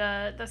got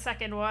into the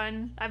second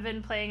one. I've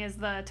been playing as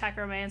the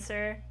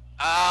Techromancer.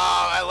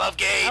 Oh, I love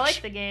Gage. I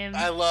like the game.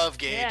 I love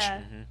Gage.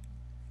 Yeah.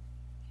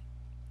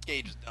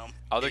 Gage is dumb.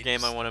 Other Gage game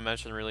is- I want to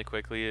mention really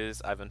quickly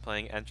is I've been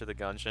playing Enter the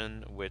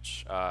Gungeon,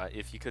 which,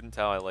 if you couldn't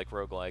tell, I like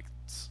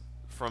roguelikes.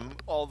 From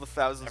all the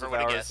thousands Never of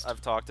would've hours guessed.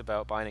 I've talked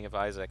about Binding of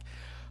Isaac,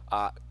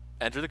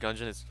 Enter the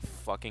Gungeon is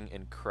fucking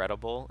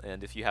incredible,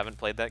 and if you haven't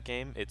played that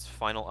game, its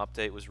final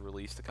update was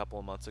released a couple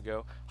of months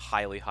ago.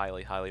 Highly,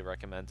 highly, highly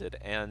recommended.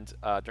 And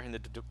during the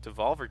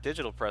Devolver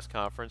Digital press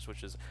conference,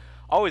 which is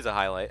always a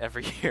highlight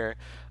every year,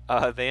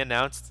 they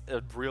announced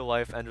a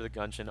real-life Enter the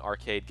Gungeon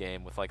arcade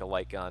game with like a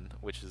light gun,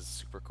 which is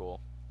super cool.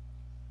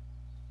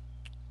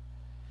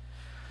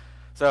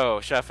 So,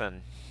 Sheffin,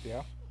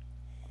 Yeah.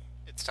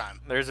 It's time.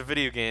 there's a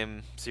video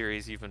game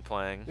series you've been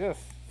playing. Yes.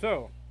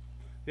 So,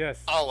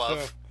 yes. All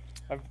of.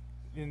 So,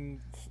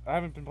 I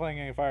haven't been playing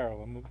any Fire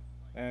Emblem,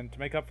 and to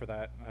make up for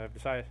that, I've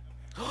decided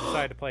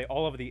to play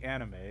all of the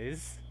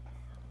animes.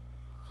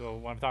 So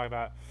what I'm talking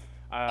about.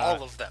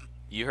 All of them.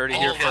 You heard it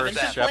All here of first.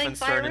 them. Sheffin's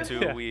turned Playing into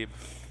a Fire weeb.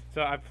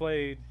 So I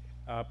played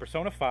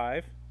Persona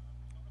 5,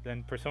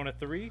 then Persona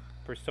 3,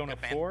 Persona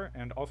Good man. 4,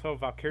 and also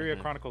Valkyria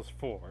Mhm. Chronicles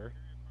 4.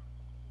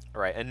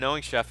 Right, and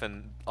knowing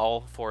Sheffin,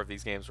 all 4 of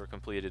these games were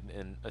completed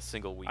in a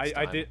single week's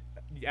I time. did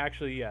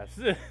actually, yes.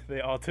 they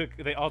all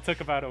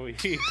took about a week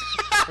for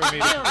me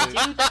Damn,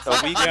 to dude, that's A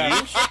like week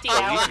 150 each?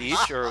 A hours. week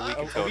each or a week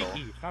in a total? week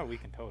each, not a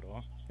week in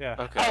total. Yeah.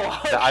 Okay.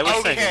 Oh, I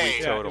was saying a okay. week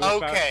Yeah, total. it was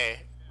about- Okay.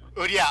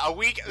 Well, yeah, a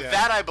week. Yeah.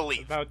 That I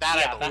believe. About- that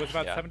yeah, I It believe. was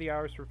about Yeah. 70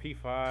 hours for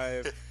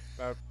P5.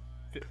 About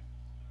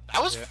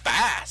That was Yeah.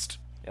 fast.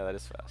 Yeah, that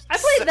is fast. I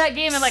played that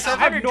game in like Seven-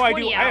 I have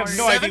 120 no idea. I have hours.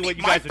 no idea 70 what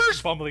you my guys first-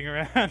 are bumbling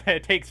around. That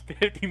it takes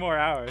 50 more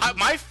hours.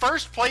 My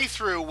first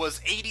playthrough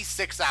was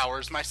 86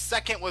 hours. My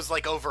second was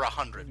like over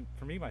 100.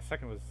 For me, my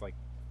second was like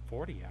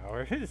 40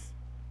 hours.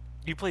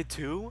 You played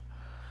 2?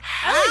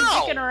 I like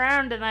How? dicking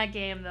around in that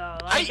game though.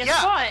 Like it's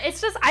yeah. fun.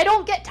 It's just I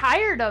don't get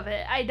tired of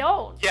it. I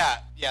don't.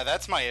 Yeah,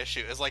 that's my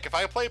issue. Is like if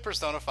I play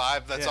Persona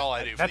 5, that's Yeah, all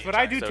I do. That's for what the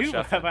I entire do So, too.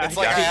 Sheffield, but It's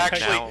like Yeah, I you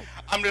actually, now-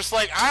 I'm just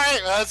like, all right,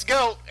 let's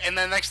go. And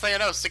then next thing I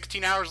know,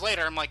 16 hours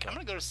later, I'm like, I'm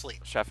gonna go to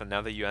sleep. Sheffin,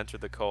 now that you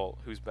entered the cult,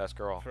 who's best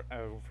girl?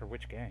 For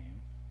which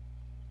game?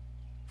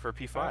 For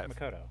P5.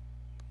 Makoto.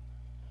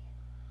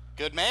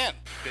 Good man.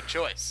 Good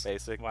choice.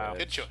 Basic. Wow. bitch.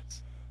 Good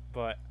choice.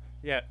 But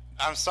yeah,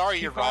 I'm sorry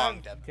you're P5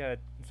 wrong, Deb. Yeah,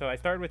 so I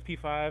started with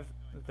P5,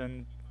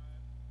 then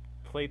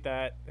played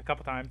that a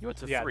couple times. You went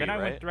to yeah, 3, then I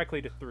right? went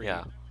directly to 3.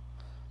 Yeah.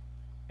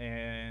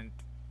 And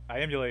I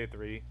emulated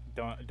 3.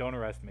 Don't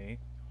arrest me.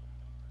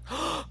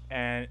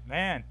 And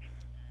man,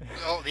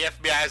 Oh, the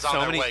FBI is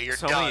on their way. You're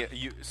done.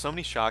 so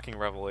many shocking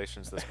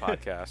revelations this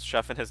podcast.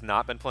 Sheffin has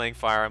not been playing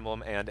Fire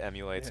Emblem and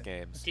emulates Yeah.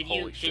 games. Did Holy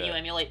you shit.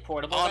 emulate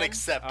Portable? then?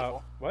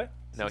 Unacceptable. what?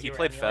 No, Since he you were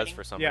played Fez emulating?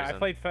 for some Yeah, reason. I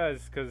played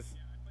Fez because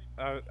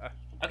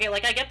Okay,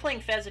 like I get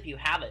playing Fez if you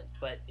have it,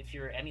 but if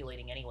you're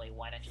emulating anyway,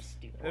 why not just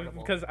do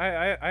Portable? because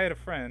I had a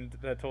friend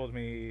that told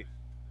me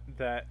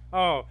that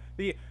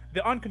the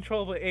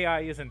uncontrollable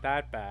AI isn't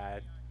that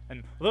bad,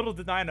 and little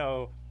did I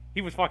know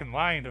he was fucking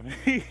lying to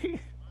me.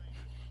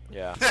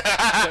 Yeah.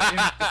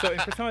 So in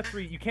Persona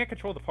 3, you can't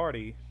control the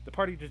party. The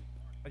party just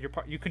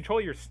you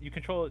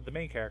control the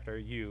main character,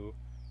 you,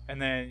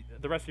 and then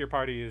the rest of your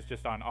party is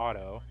just on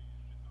auto,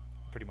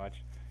 pretty much,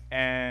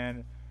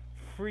 and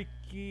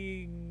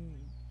freaking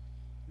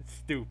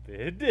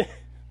stupid.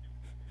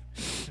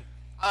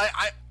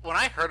 I when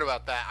I heard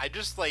about that, I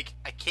just like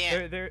I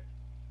can't they're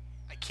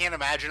I can't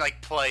imagine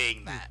like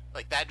playing that.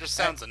 Like that just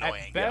sounds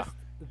annoying. At best,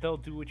 they'll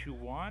do what you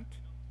want,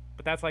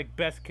 but that's like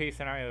best case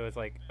scenario is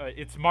like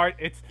it's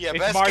it's Yeah, it's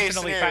best marginally case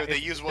scenario, they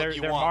it's- use what they're,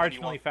 you they're want when you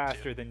marginally want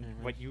faster to. than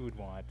what you would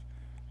want,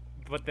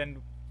 but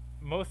then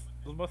most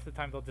of the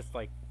time they'll just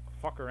like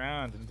fuck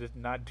around and just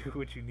not do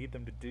what you need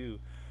them to do,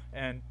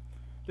 and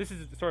this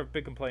is sort of a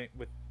big complaint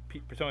with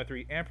Persona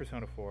 3 and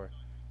Persona 4.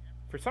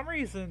 For some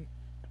reason,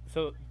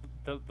 so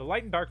the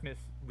light and darkness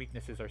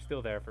weaknesses are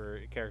still there for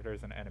characters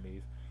and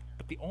enemies,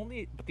 but the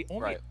only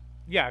Right.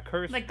 yeah,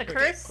 curse Like the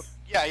curse.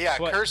 Yeah,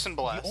 but curse and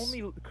bless. The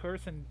only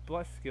curse and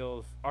bless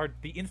skills are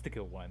the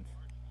insta-kill ones.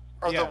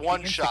 or yeah, the the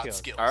one-shot insta-kills.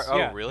 skills. Oh,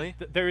 Yeah, really?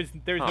 There's Huh.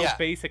 no Yeah.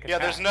 basic Yeah,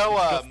 attack. there's no,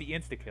 it's just um, the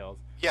insta-kills.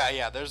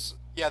 Yeah, there's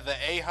the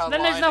A-HUD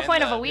Then there's line no and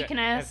point of the- a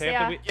weakness. if they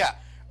have the Yeah. wea- Yeah,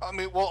 I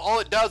mean, well, all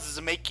it does is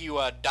make you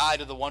die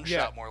to the one Yeah,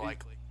 shot more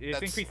likely. it's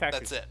that's, increased That's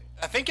accuracy. it.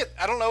 I think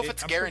I don't know if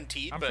it's I'm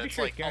guaranteed, I'm but pretty it's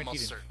sure like it's guaranteed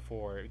almost in certain.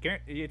 4.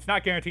 It's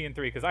not guaranteed in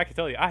 3 because I can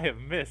tell you I have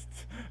missed.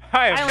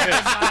 I only did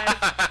missed.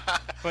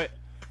 5. But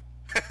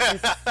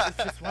it's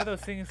just one of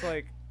those things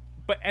like.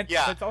 But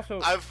Yeah, it's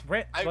also I've-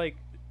 like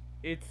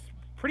it's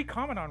pretty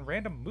common on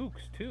random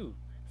mooks too.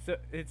 So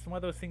it's one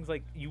of those things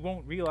like you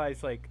won't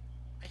realize like,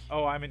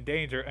 oh, I'm in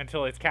danger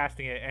until it's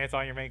casting it and it's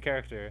on your main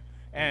character.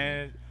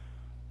 And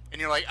And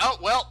you're like, oh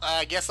well,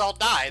 I guess I'll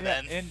die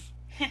then. and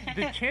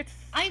the chance.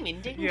 I'm in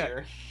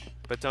danger.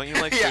 But don't you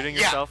like Yeah, shooting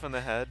yeah. yourself in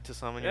the head to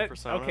summon your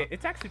persona? Okay,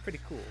 it's actually pretty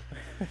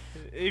cool.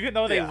 Even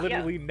though they Yeah.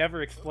 literally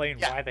never explain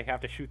Yeah. why they have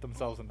to shoot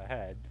themselves in the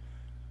head.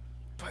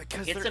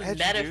 Because It's they're a edgy,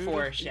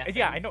 metaphor, dude. Chef.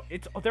 Yeah, I know.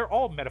 They're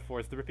all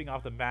metaphors. The ripping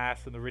off the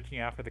mask and the reaching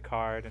out for the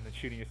card and then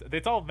shooting yourself.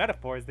 It's all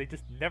metaphors. They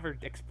just never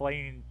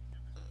explain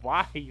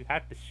why you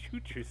have to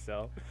shoot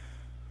yourself.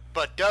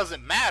 But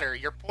doesn't matter.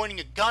 You're pointing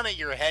a gun at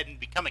your head and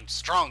becoming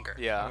stronger.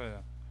 Yeah,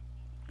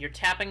 You're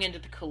tapping into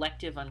the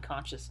collective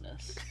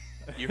unconsciousness.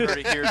 you heard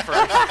it here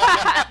first.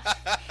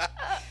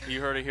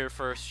 You heard it here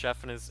first.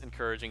 Sheffin is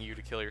encouraging you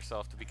to kill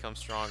yourself to become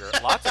stronger.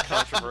 Lots of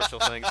controversial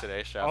things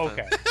today, Sheffin.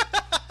 Okay.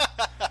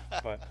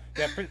 But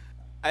yeah,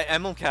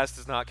 MLCast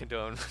does not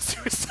condone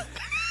suicide.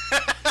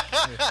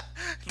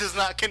 Does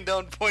not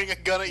condone pointing a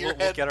gun at your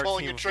We'll head, get our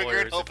pulling team a of trigger,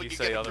 lawyers and hoping if you you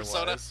say get a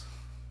otherwise.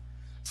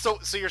 persona.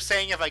 So you're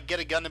saying if I get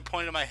a gun and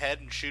point it at my head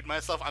and shoot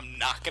myself, I'm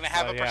not gonna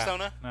have a yeah.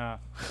 persona? No.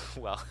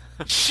 Well,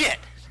 Shit!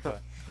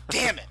 But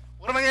Damn it!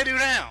 What am I gonna do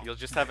now? you'll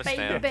just have a Baby,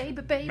 stand.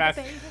 baby, baby, Mass-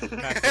 baby.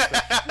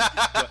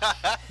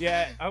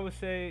 yeah, I would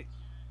say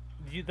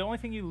the only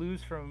thing you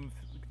lose from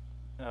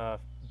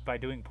by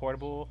doing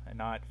portable and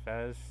not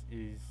Fez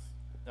is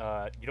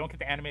you don't get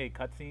the animated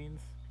cutscenes,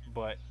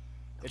 but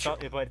it's Sure.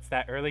 but it's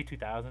that early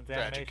 2000s Tragic.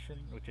 animation,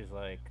 which is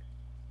like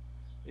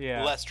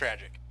yeah, Less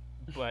tragic.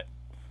 but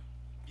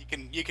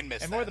You can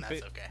miss And that, more and the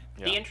that's bit- okay.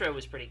 Yeah. The intro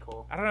was pretty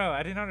cool. I don't know.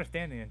 I didn't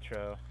understand the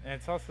intro, and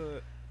it's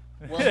also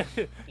Well,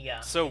 yeah.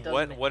 So it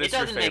doesn't what ma- is it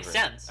your doesn't favorite make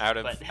sense out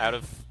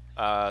but-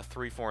 of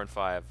 3, 4, and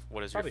 5?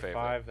 What is probably your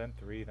favorite? 5, then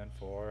 3, then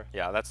 4.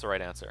 Yeah, that's the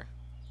right answer.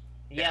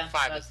 yeah,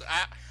 Five that's- is.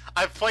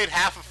 I've played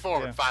half of 4,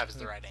 Yeah. and 5 is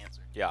the right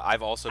answer. Yeah,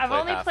 I've also I've played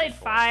only half played of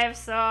 4. 5,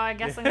 so I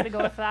guess I'm gonna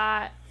go with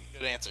that.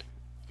 Good answer.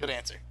 Good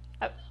answer.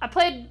 I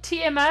played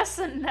TMS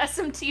and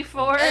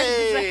SMT4. Does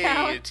that Hey,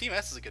 count? Team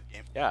S is a good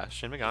game. Yeah,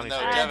 Shin Megami No,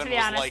 5. Devin To be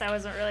was honest, like- I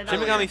wasn't really that Shin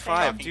Really? big Megami of a fan.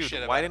 5, Talking shit dude,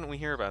 about why it. didn't we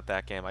hear about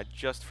that game? I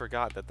just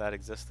forgot that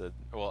existed.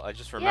 Well, I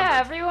just remembered. Yeah,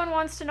 everyone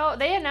wants to know.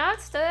 They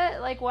announced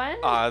it. Like when?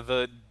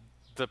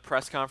 The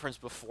press conference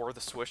before the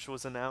Switch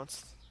was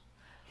announced.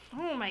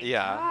 Oh my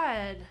yeah.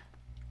 god.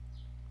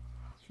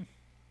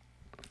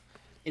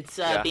 It's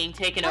Yeah. being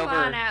taken Come over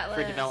on, for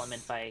Atlas.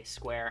 development by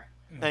Square.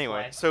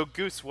 Anyway, Why? so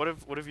Goose, what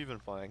have you been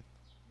playing?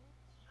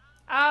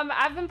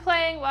 I've been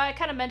playing. Well, I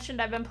kind of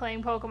mentioned I've been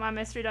playing Pokemon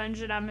Mystery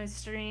Dungeon on my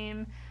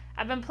stream.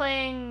 I've been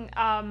playing,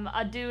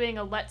 doing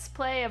a Let's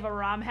Play of a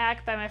ROM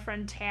hack by my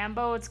friend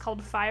Tambo. It's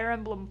called Fire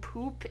Emblem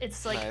Poop.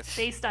 It's like Nice.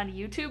 based on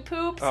YouTube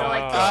poop. So Oh,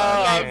 like the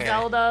okay. CDI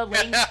Zelda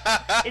Link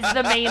is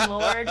the main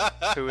lord.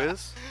 Who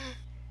is?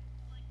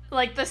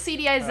 Like the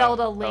CDI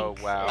Zelda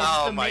Link. wow. Is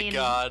Oh the my main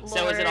God.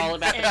 So is it all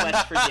lord. about the And-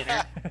 quest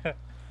for dinner?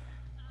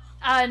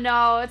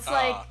 No, it's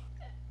like Ah.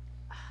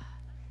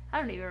 I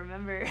don't even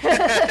remember.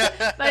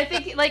 But I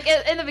think like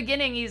in the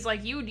beginning he's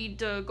like, you need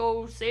to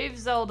go save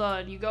Zelda,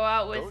 and you go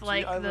out Go with to the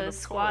like island the of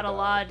Squad Tordai.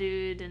 Allah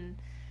dude, and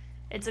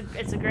it's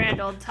a grand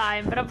old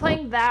time. But I'm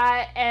playing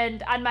that,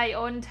 and on my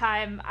own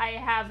time I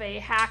have a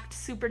hacked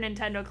Super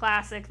Nintendo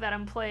Classic that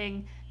I'm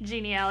playing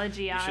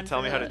Genealogy on. You should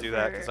tell me for how to the- do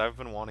that for- because I've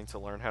been wanting to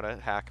learn how to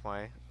hack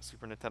my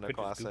Super Nintendo Could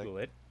just Classic. Google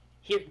it.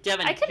 Here,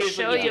 Devin, I can here's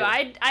show what you. do.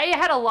 I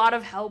had a lot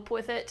of help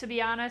with it, to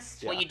be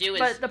honest. What you do is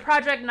But the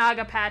Project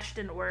Naga patch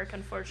didn't work,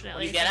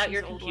 unfortunately. you get since out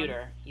your it's an old one.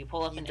 computer, you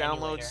pull up You an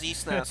download emulator,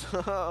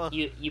 ZSNES.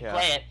 you Yeah.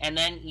 play it, and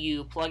then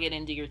you plug it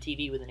into your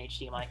TV with an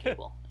HDMI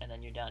cable, and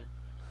then you're done.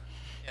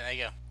 Yeah, there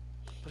you go.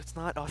 But it's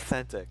not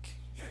authentic.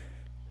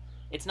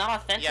 It's not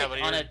authentic Yeah,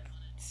 but on you're-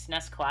 a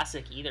SNES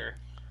Classic either.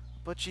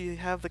 But you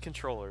have the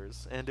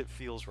controllers, and it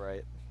feels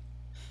right.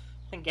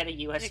 Then get a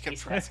USB can-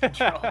 SNES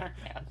controller.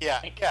 man. Yeah,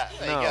 Like, yeah,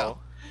 there you No, go.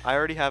 I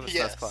already have a SNES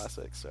Yes.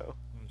 Classic, so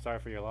I'm sorry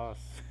for your loss.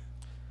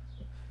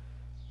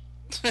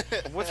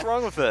 what's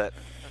wrong with it?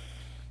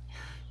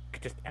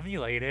 Could just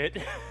emulate it.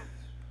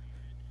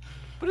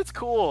 But it's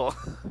cool.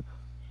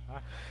 Huh?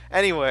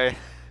 Anyway,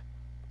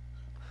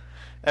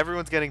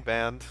 everyone's getting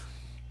banned.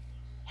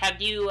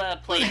 Have you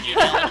played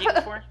Genealogy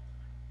before?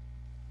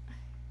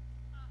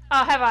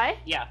 Have I?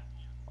 Yeah.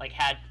 Like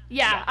had.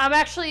 Yeah, I'm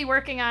actually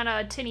working on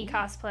a Tinny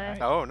cosplay.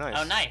 Oh, nice.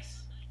 Oh, nice.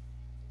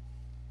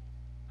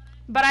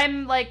 But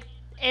I'm like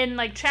in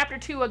like chapter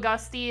 2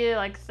 Augusti,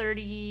 like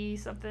 30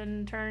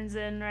 something turns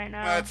in right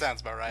now. That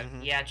sounds about right.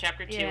 Mhm. Yeah,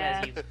 chapter 2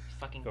 Yeah. as you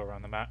fucking Go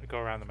around the mountain. Go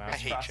around the mountain.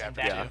 hate crossing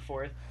chapter back two. and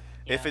forth.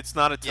 If Yeah. it's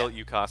not a Tilt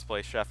You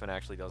cosplay, Sheffin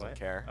actually doesn't What?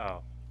 care.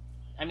 Oh.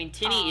 I mean,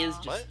 Tinny is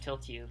Aw. just What?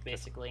 Tilt You,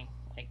 basically.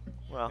 Like,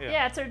 Well, Yeah.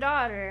 Yeah, it's her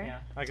daughter. yeah.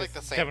 I It's guess like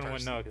the same Kevin wouldn't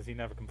person. know because he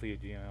never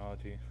completed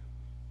genealogy.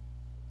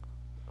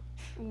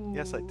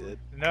 Yes, I Ooh. did.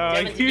 No,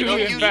 Damn it, you no,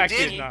 in you fact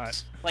didn't. did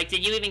not. Like,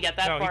 did you even get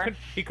that No, far?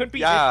 he couldn't beat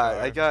Yeah,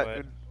 Ishtar, I got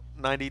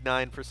but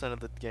 99% of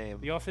the game.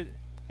 you also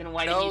Then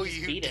why No, didn't you just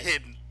you beat it?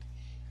 didn't.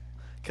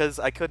 Because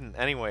I couldn't.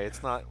 Anyway,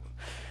 it's not...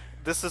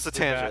 This is a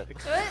tangent.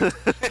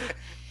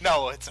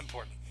 No, it's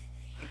important.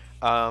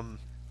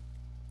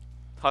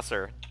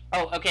 Husser.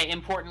 Oh, okay.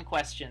 Important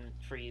question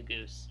for you,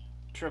 Goose.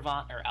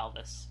 Trevant or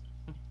Alvis?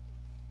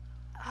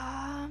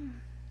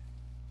 I'm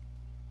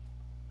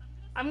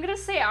gonna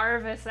say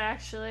Arvis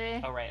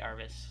actually. Oh, right,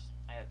 Arvis.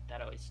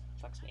 That always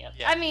fucks me up.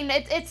 Yeah. I mean,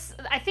 it's.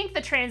 I think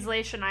the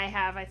translation I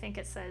have, I think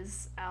it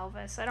says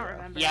Alvis. I don't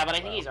remember. Yeah, that but I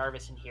think well. he's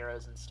Arvis in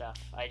Heroes and stuff.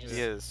 I just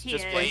He is. He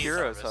Just is. play He's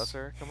Heroes, Jarvis.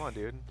 Husser. Come on,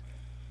 dude.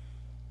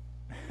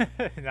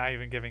 not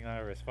even giving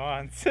a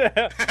response. He's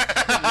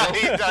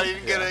not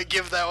even gonna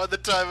give that one the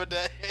time of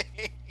day.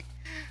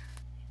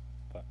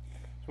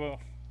 Well,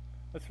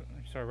 let's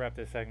sort of wrap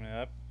this segment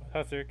up.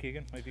 Husser,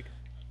 Keegan, maybe.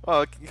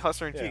 Oh,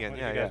 Husser and Yeah, Keegan. what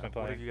Yeah, have you guys yeah. been What have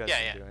playing? you guys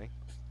Yeah, been yeah. doing?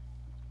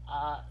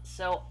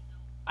 So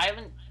I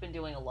haven't been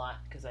doing a lot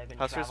because I've been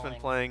Husser's traveling.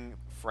 been playing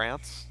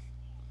France.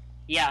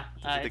 Yeah,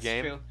 the it's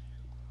game? true.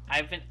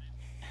 I've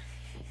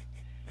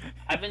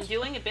been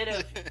doing a bit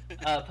of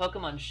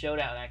Pokemon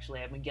Showdown.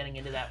 Actually, I've been getting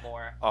into that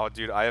more. Oh,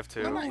 dude, I have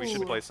two. We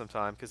should Ooh. play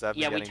sometime because I've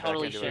been Yeah, we getting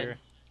totally back into should. it.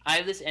 I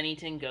have this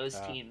Anything Goes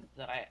Ah. team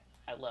that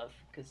I love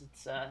because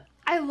it's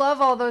I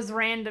love all those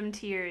random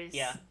tiers.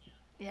 yeah.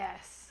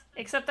 Yes.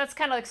 Except that's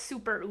kind of like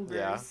super Ubers.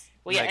 Yeah.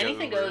 Well, yeah, Mega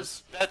Anything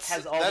Ubers. Goes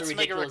has all That's the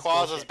Mega ridiculous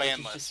Rayquaza's bullshit, ban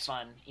which is list. just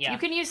fun. Yeah, You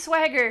can use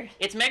Swagger.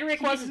 it's Mega use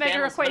Rayquaza's Mega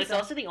ban list, but it's Rayquaza.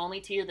 also the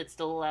only tier that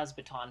still allows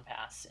Baton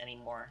Pass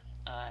anymore.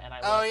 And I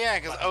Oh love yeah,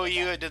 because fucking with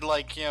OU that. did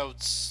like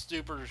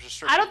super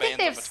restricted. I don't think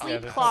they bans have on Yeah,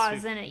 sleep that's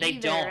claws sleep- in it They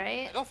either, don't.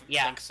 right? I don't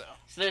Yeah. think so.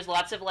 So there's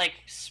lots of like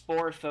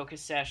Spore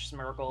Focus Sash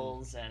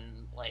Smirgles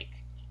and like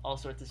all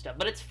sorts of stuff.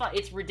 But it's fun.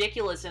 It's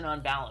ridiculous and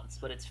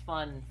unbalanced, but it's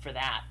fun for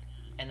that.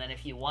 And then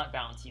if you want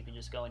balance, you can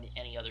just go into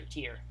any other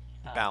tier.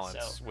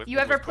 Balance. So, With, You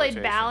ever with played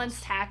quotations.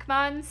 balanced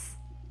Hackmons?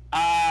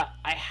 I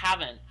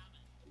haven't.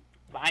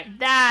 But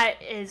That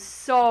is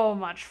so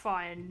much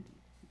fun.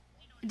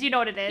 Do you know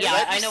what it is? Yeah,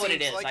 That I just know what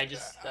it seems is, like- I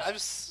just, I've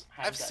haven't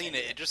I've gotten seen into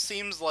it. it. It just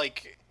seems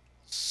like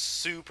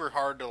super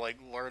hard to like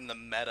learn the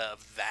meta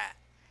of that.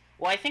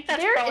 Well, I think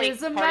that's There probably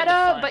is a part of the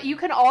meta, fun. but you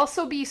can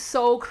also be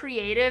so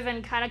creative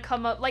and kind of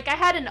come up. Like I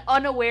had an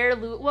unaware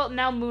well,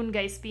 now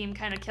Moongeist Beam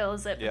kind of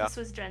kills it, but Yeah. this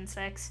was Gen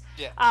 6.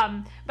 Yeah.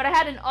 But I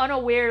had an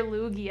unaware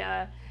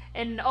Lugia,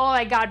 and oh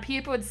my god,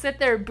 people would sit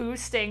there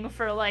boosting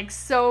for like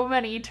so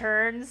many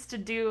turns to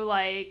do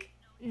like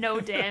no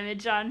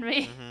damage on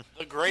me.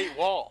 The Great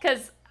Wall.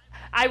 Because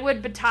I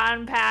would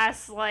baton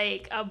pass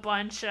like a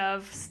bunch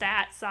of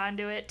stats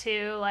onto it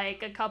too,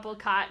 like a couple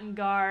cotton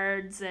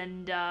guards,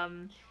 and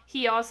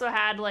he also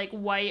had like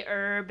white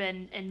herb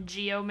and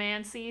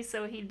geomancy,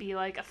 so he'd be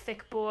like a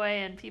thick boy,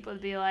 and people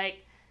would be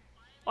like,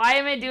 "Why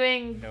am I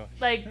doing No.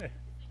 like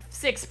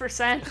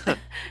 6%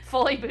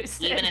 fully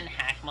boosted?" Even in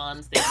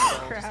Hackmons, they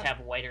still just Crap. have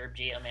White Herb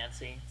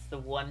Geomancy. It's the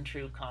one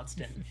true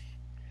constant.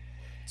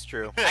 It's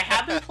true. I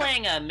have been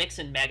playing Mix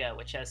and Mega,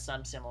 which has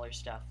some similar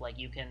stuff. Like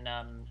you can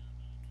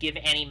give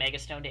any Mega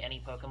Stone to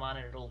any Pokemon,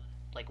 and it'll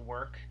like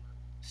work.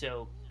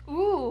 So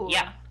Ooh.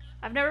 yeah,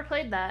 I've never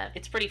played that.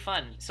 it's pretty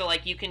fun. So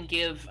like you can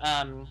give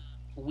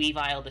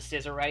Weavile to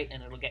Scissorite,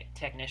 and it'll get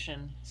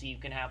Technician. So you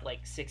can have like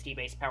 60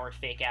 base power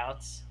fake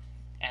outs,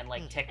 and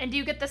like And do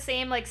you get the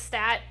same like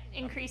stat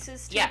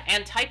increases too? yeah,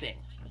 and typing.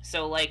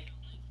 So like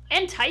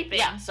And typing.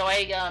 yeah, so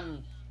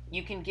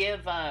you can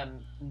give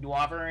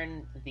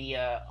Noivern the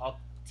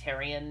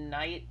Altarian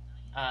Knight,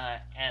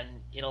 and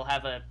it'll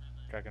have a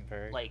Dragon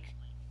Fairy. like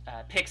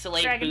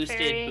pixelate Dragon boosted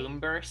Fairy. boom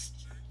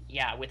burst.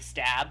 Yeah, with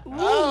stab. Ooh.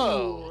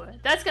 Oh.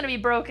 That's gonna be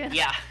broken.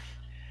 Yeah,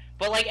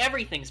 but like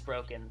everything's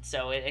broken,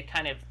 so it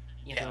kind of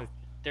Yeah. know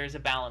there's a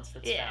balance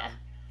that's Yeah. found.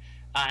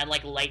 And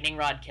like Lightning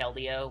Rod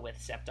Keldeo with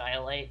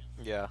Sceptile,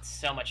 Yeah.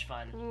 so much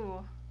fun.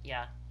 Ooh.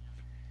 Yeah.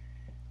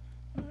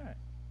 Alright.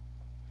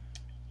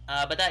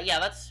 But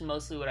that's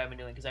mostly what I've been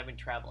doing because I've been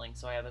traveling,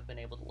 so I haven't been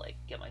able to like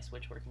get my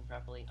Switch working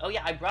properly. Oh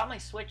yeah, I brought my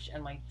Switch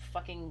and my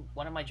fucking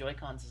one of my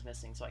Joy-Cons is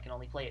missing, so I can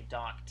only play it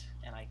docked,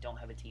 and I don't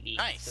have a TV,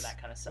 Nice. so that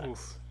kind of sucks.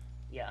 Oof.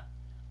 Yeah.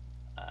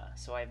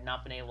 So I've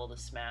not been able to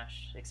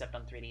Smash except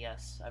on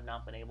 3DS. I've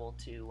not been able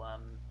to.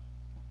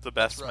 The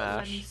best Right.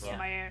 Let me Smash.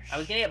 smash. I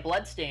was gonna get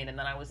Bloodstained, and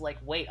then I was like,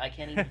 wait, I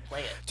can't even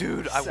play it.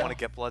 Dude, I So- want to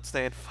get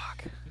Bloodstained.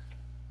 Fuck.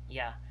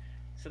 Yeah.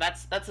 So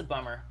that's a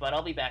bummer, but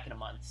I'll be back in a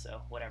month,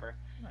 so whatever.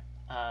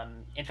 Nice.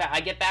 In fact, I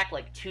get back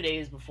like 2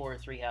 days before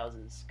Three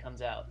Houses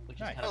comes out, which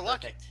is Nice. kind of Oh,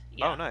 lucky. perfect.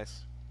 Yeah, Oh,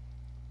 nice.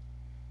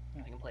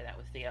 I can play that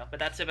with Theo. But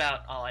that's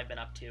about all I've been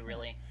up to,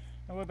 really,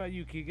 And what about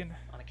you, Keegan?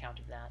 on account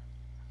of that.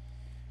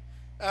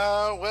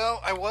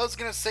 Well, I was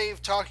gonna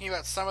save talking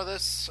about some of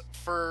this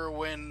for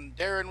when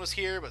Darren was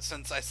here, but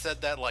since I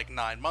said that like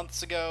 9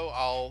 months ago,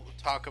 I'll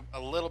talk a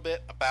little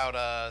bit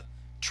about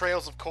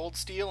Trails of Cold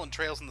Steel and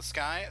Trails in the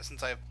Sky,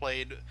 since I've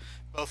played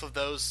both of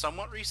those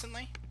somewhat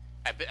recently.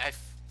 I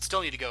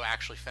still need to go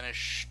actually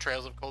finish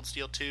Trails of Cold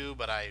Steel 2,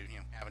 but I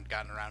haven't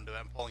gotten around to it.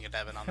 I'm pulling a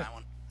Devin on that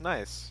one.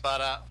 Nice.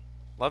 But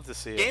Love to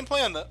see it.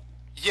 gameplay on the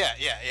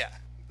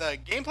the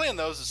gameplay in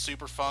those is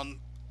super fun.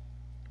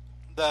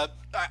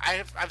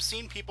 I've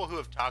seen people who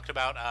have talked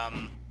about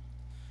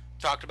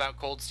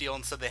Cold Steel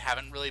and said they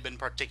haven't really been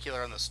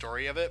particular on the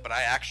story of it, but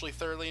I actually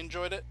thoroughly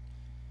enjoyed it.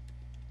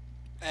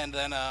 And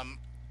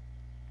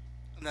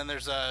then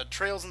there's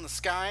Trails in the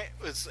Sky.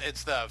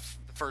 It's the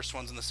first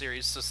ones in the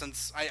series. So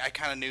since I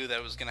kind of knew that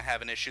it was gonna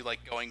have an issue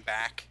like going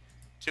back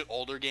to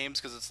older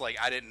games, because it's like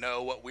I didn't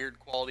know what weird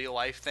quality of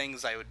life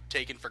things I would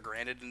taken for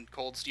granted in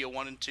Cold Steel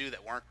 1 and 2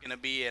 that weren't gonna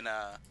be in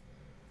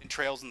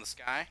Trails in the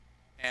Sky.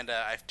 And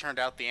I've turned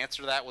out the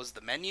answer to that was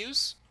the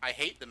menus. I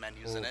hate the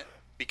menus in it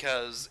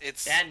because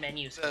it's bad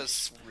menus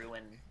just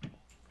ruin.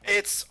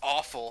 It's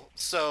awful.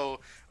 So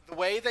the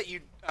way that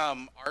you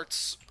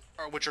arts,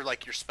 which are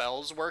like your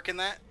spells, work in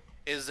that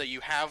is that you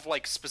have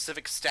like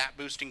specific stat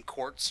boosting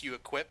quartz you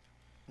equip,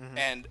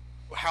 and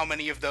how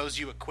many of those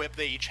you equip,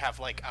 they each have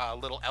like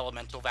little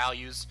elemental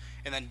values,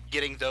 and then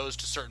getting those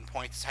to certain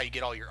points is how you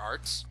get all your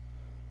arts.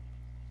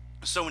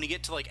 So when you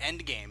get to like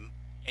end game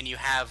and you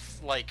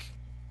have like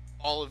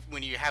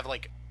when you have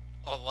like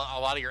a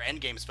lot of your end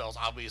game spells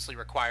obviously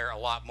require a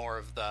lot more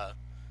of the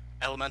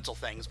elemental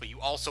things, but you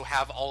also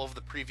have all of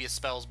the previous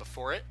spells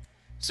before it.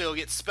 So you'll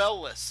get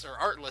spell lists or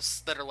art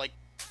lists that are like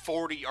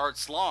 40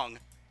 arts long,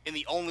 and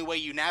the only way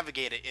you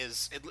navigate it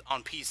is,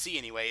 on PC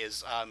anyway,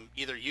 is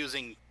either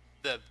using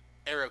the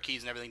arrow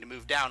keys and everything to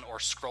move down or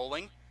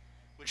scrolling,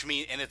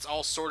 and it's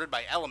all sorted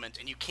by element,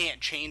 and you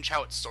can't change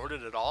how it's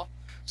sorted at all.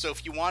 So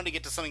if you wanted to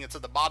get to something that's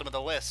at the bottom of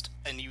the list,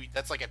 and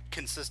that's like a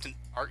consistent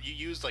art you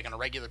use like on a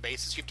regular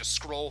basis, you have to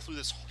scroll through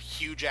this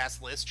huge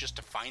ass list just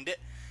to find it.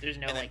 There's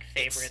no like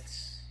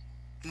favorites.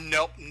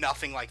 Nope,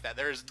 nothing like that.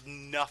 There's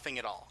nothing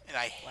at all, and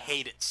I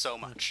hate it so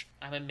much.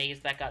 I'm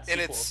amazed that got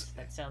sequels.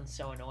 That sounds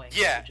so annoying.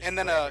 Yeah, and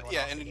then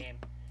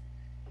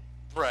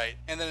right,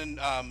 and then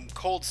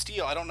Cold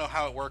Steel. I don't know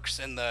how it works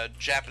in the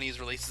Japanese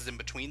releases in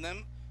between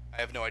them. I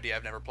have no idea.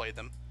 I've never played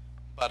them,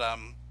 but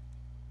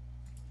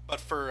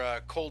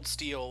for Cold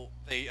Steel,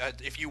 they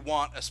if you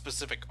want a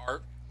specific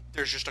art,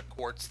 there's just a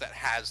quartz that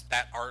has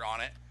that art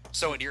on it.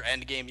 So in your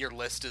end game, your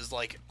list is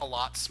like a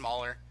lot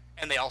smaller.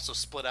 And they also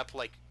split up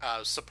like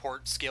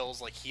support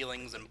skills like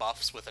healings and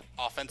buffs with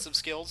offensive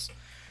skills,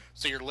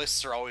 so your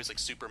lists are always like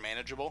super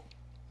manageable.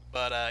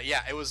 But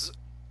yeah, it was.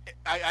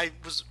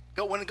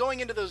 When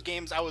going into those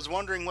games, I was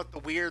wondering what the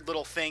weird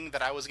little thing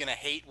that I was gonna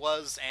hate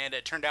was, and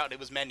it turned out it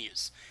was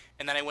menus.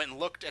 And then I went and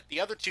looked at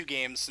the other two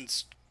games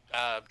since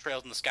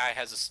Trails in the Sky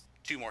has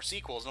 2 more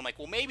sequels, and I'm like,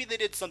 well, maybe they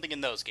did something in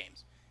those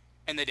games,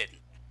 and they didn't.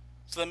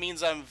 So that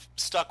means I'm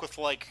stuck with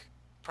like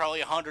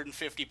probably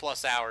 150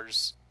 plus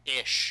hours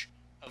ish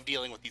of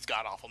dealing with these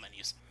god-awful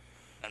menus.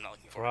 I'm not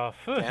looking forward.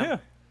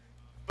 Rough.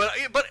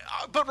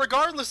 But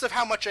regardless of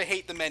how much I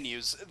hate the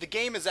menus, the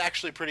game is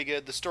actually pretty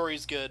good. The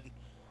story's good,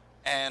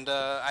 and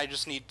I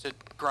just need to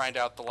grind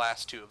out the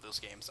last 2 of those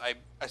games. I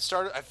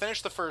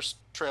finished the first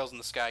Trails in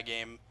the Sky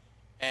game,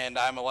 and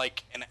I'm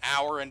like an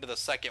hour into the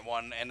second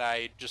one, and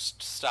I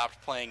just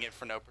stopped playing it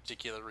for no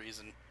particular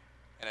reason,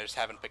 and I just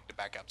haven't picked it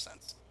back up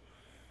since.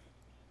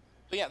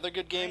 But yeah, they're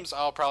good games.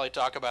 I'll probably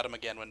talk about them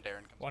again when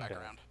Darren comes back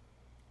around.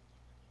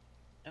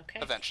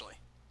 Okay. Eventually.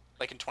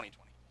 Like in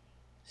 2020.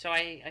 So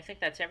I think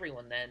that's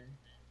everyone then,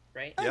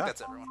 right? I think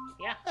that's everyone.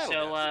 Yeah.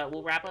 So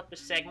we'll wrap up this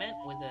segment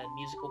with a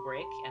musical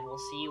break, and we'll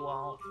see you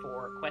all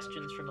for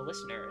questions from the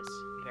listeners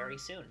very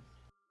soon.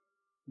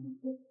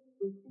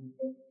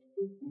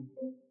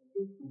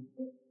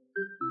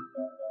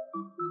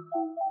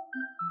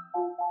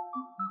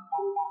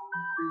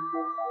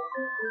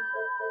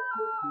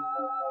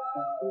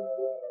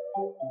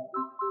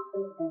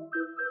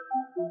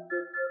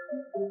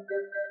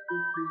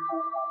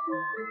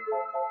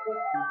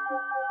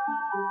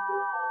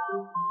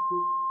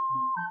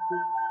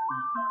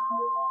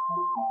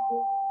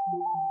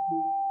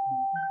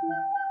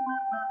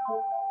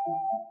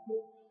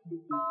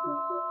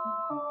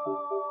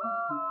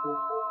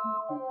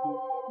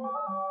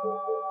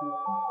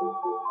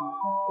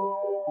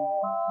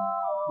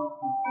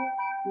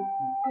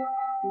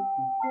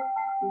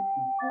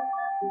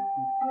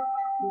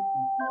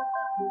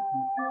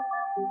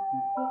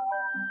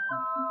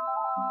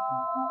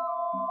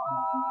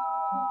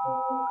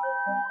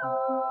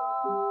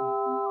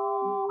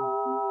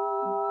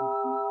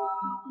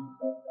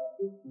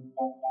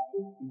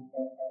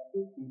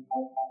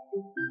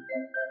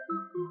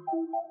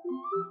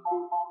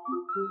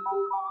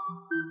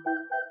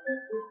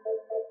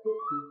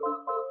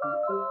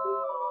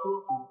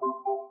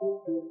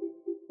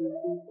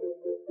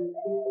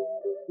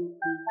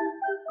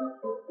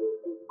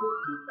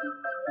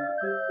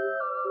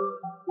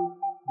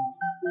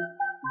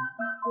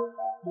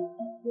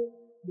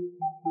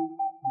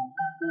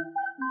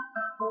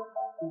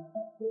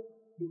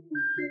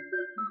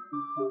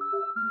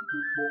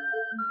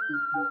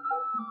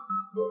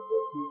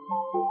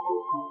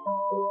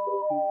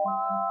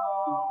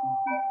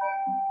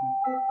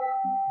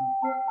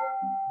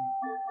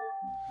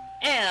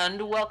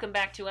 And welcome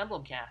back to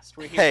Emblemcast.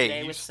 We're here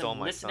today with some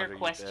listener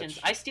questions.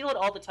 I steal it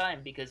all the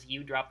time because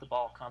you drop the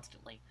ball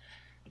constantly.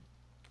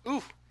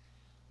 Ooh.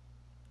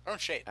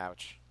 Don't shade.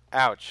 Ouch.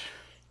 Ouch.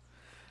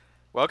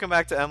 Welcome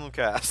back to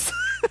Emblemcast,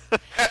 the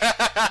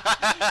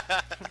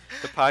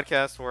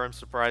podcast where I'm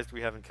surprised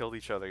we haven't killed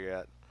each other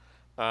yet.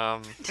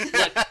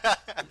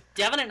 Look,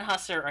 Devin and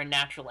Husser are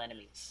natural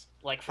enemies,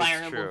 like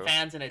Fire Emblem true.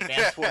 fans and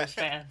Advance Wars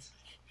fans,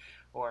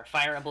 or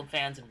Fire Emblem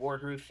fans and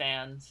Wargroove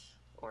fans,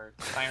 or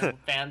Fire Emblem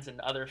fans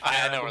and other Fire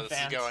I Emblem know where this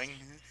fans. is going.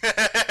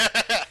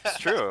 It's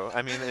true.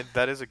 I mean,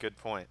 that is a good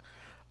point.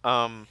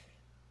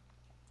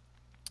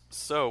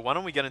 So why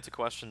don't we get into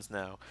questions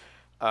now?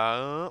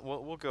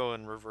 We'll go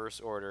in reverse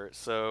order.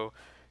 So,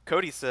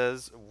 Cody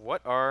says,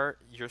 "What are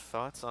your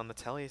thoughts on the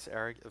Tellius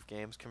era of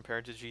games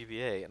compared to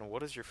GBA, and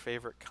what is your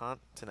favorite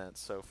continent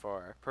so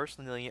far?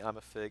 Personally, I'm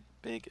a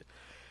big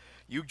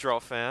Yggdrasil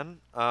fan.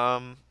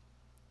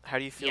 How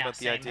do you feel Yeah, about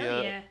the same. idea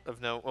Oh, yeah.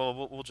 of no?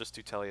 Well, we'll just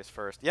do Tellius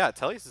first. Yeah,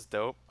 Tellius is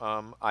dope.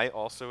 I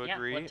also Yeah,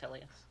 agree. what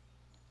Tellius?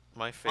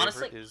 My favorite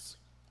Honestly- is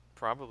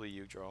probably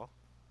Yggdrasil.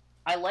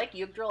 I like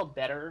Yggdrasil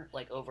better,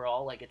 like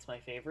overall, like it's my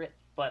favorite.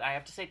 But I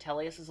have to say,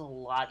 Tellius is a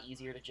lot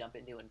easier to jump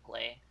into and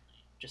play,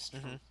 just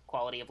from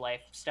quality of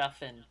life stuff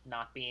and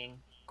not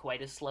being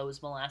quite as slow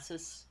as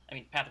Molasses. I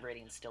mean, Path of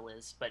Radiance still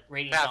is, but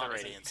Radiant Path Dawn of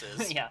isn't. Radiance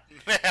is. Yeah.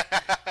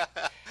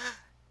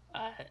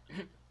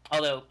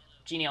 Although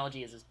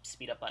genealogy is a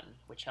speed up button,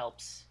 which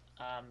helps.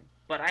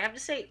 But I have to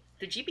say,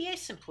 the GBA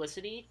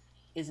simplicity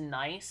is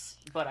nice,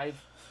 but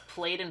I've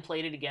played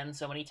it again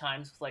so many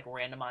times with like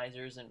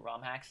randomizers and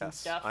ROM hacks and Yes,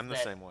 stuff. I'm the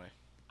that same way.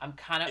 I'm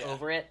kind of Yeah.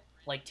 over it,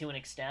 like to an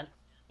extent.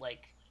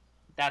 Like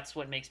that's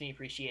what makes me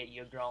appreciate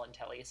Yggdrasil and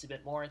Tellius a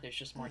bit more. There's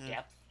just more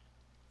depth,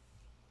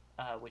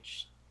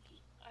 which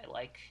I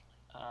like.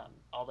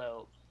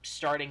 Although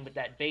starting with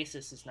that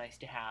basis is nice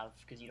to have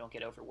because you don't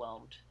get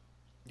overwhelmed.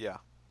 Yeah.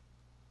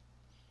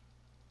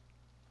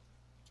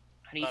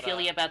 How do you But,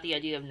 feel about the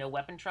idea of no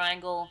weapon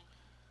triangle?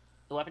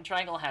 The weapon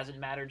triangle hasn't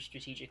mattered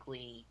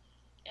strategically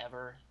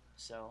ever,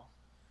 so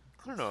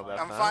I don't know about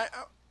I'm that.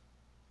 fine.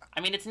 I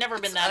mean it's never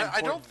been that I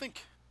important. don't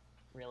think.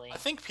 really. I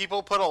think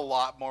people put a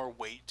lot more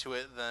weight to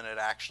it than it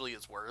actually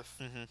is worth.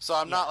 Mhm. So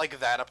I'm not like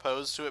that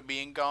opposed to it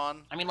being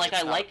gone. I mean, like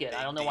It's I not like a it. I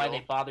big don't know why deal. they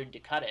bothered to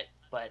cut it,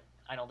 but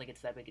I don't think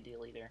it's that big a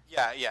deal either.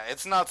 Yeah,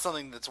 it's not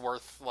something that's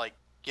worth like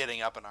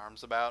getting up in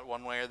arms about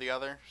one way or the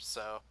other.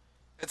 So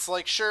it's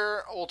like,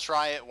 sure, we'll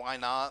try it. Why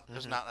not?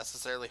 There's not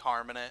necessarily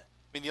harm in it.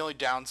 I mean, the only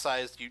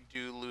downside is you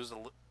do lose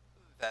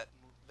that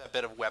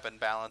bit of weapon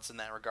balance in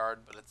that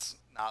regard, but it's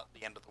not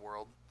the end of the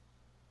world.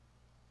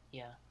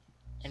 Yeah.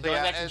 And So, going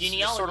yeah, back to it's just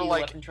genealogy, sort of the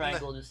like weapon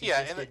triangle just yeah,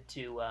 existed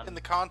to In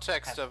the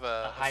context have of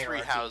a three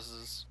hierarchy.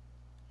 houses,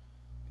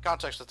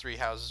 three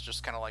houses,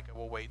 just kind of like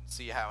we'll wait and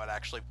see how it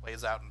actually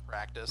plays out in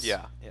practice.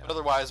 Yeah. But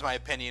otherwise, my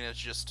opinion is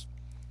just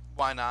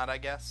why not? I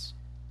guess.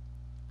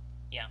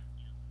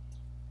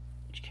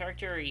 which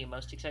character are you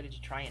most excited to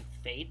try in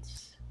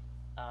Fates?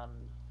 What?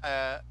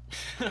 I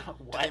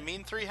What?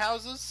 mean, three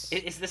houses.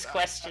 Is this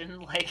question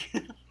like?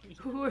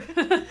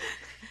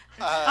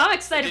 I'm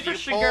excited did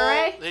for you pull-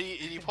 Shigure.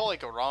 Did you pull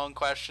like a wrong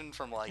question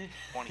from like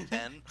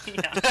 2010?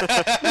 Yeah.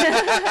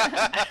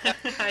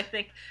 I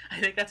think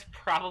that's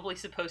probably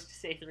supposed to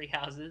say three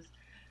houses.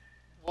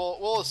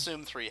 We'll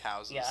assume three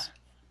houses. Yeah.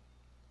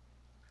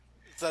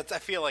 So I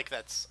feel like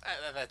that's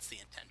the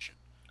intention.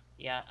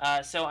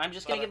 Yeah. So I'm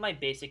just gonna But, give my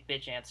basic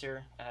bitch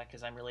answer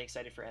because I'm really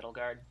excited for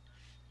Edelgard.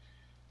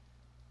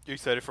 You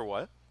excited for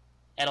what?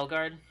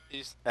 Edelgard.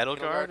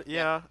 Edelgard?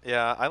 Yeah,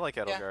 I like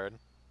Edelgard.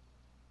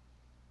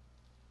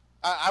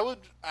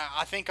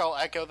 I think I'll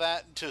echo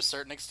that to a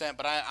certain extent,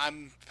 but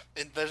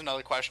there's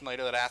another question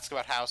later that asks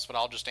about house, but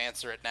I'll just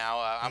answer it now.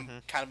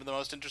 I'm kind of the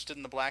most interested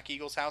in the Black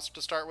Eagles house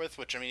to start with,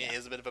 which I mean it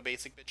is a bit of a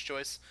basic bitch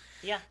choice.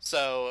 Yeah.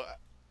 So,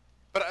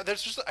 but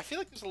I feel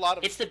like there's a lot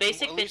of It's the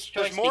basic at bitch least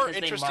choice there's more because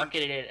they interesting.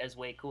 marketed it as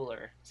way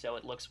cooler, so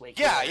it looks way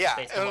cooler. Yeah.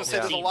 based I on was what say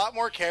we've there's a seen. lot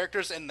more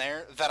characters in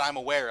there that I'm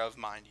aware of,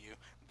 mind you,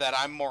 that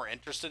I'm more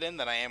interested in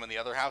than I am in the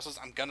other houses.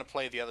 I'm gonna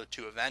play the other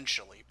two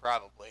eventually,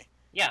 probably.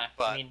 Yeah,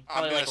 but I mean, I'm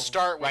probably gonna like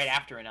start with- right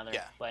after another.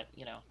 yeah. But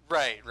you know,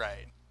 Right.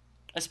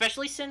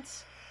 especially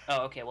since.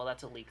 Oh, okay. Well,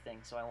 that's a leak thing,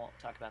 so I won't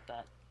talk about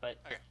that. But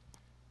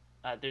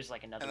Okay. there's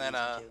like another And then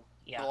reason too.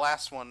 Yeah. the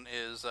last one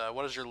is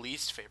what is your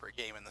least favorite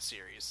game in the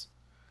series?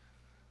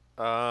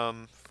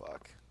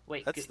 Fuck.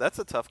 Wait, That's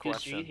a tough Goose,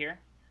 question. are you here?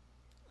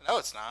 No,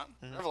 it's not.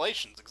 Mhm.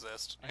 Revelations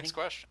exist. I Next think-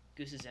 question.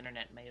 Goose's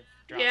internet may have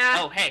dropped. Yeah.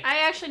 Oh, hey. I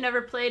actually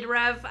never played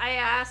Rev. I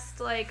asked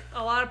like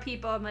a lot of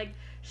people. I'm like,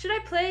 should I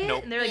play it?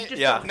 Nope. And they're like, just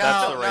Yeah, don't.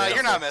 that's the No, right you're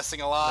answer. not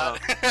missing a lot.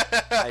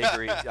 I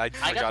agree. I I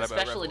forgot got the about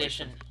special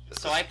Revelation. edition,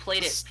 so I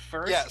played it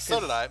first. Yeah, so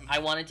 'cause did I. I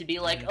wanted to be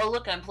like, oh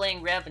look, I'm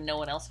playing Rev and no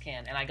one else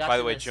can, and I got By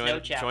to the way, snow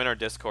chapter. join our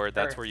Discord.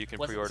 That's Or where you can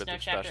was it the pre-order snow the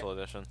chapter? special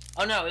edition.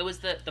 Oh no, it was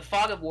the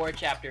Fog of War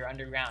chapter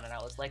underground, and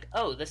I was like,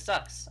 oh, this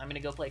sucks. I'm gonna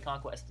go play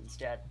Conquest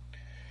instead.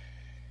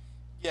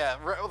 Yeah,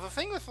 well, the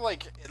thing with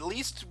like at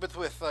least with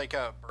like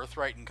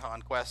Birthright and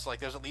Conquest, like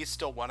there's at least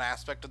still one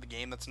aspect of the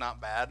game that's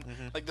not bad.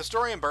 Like the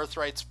story in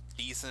Birthright's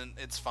decent,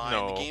 it's fine.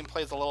 No. The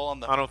gameplay's a little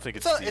on the. I don't think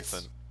it's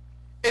decent.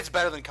 It's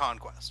better than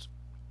Conquest.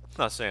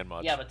 Not saying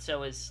much. Yeah, but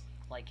so is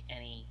like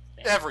anything.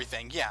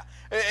 Everything, yeah.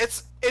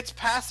 It's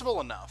passable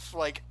enough.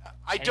 Like,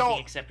 I Anything don't...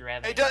 except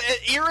Revan.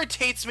 It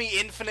irritates me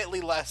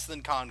infinitely less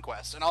than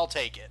Conquest, and I'll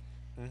take it.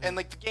 Mm-hmm. And,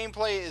 like, the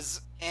gameplay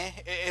is,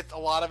 a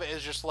lot of it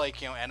is just,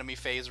 like, enemy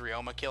phase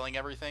Ryoma killing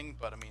everything,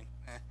 but, I mean,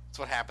 it's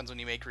what happens when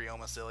you make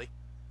Ryoma silly.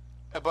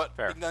 But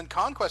Fair. then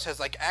Conquest has,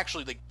 like,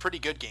 actually, like, pretty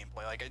good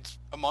gameplay. Like, it's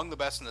among the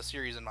best in the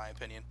series, in my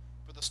opinion.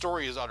 But the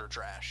story is utter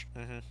trash.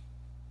 Mm-hmm.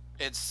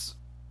 It's...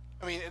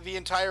 I mean, the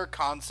entire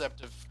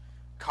concept of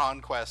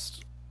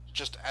Conquest,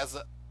 just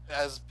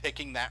as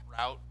picking that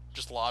route,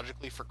 just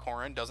logically for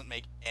Corrin, doesn't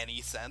make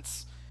any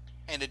sense.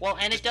 And it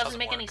it doesn't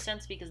make any work.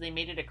 sense because they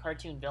made it a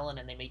cartoon villain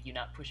and they made you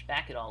not push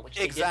back at all, which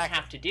they didn't Exactly.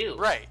 have to do.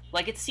 Right.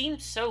 Like, it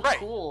seemed so Right.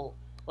 cool.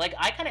 Like,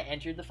 I kind of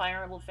entered the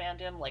Fire Emblem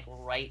fandom, like,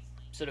 right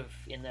sort of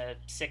in the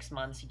 6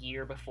 months,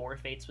 year before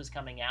Fates was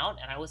coming out,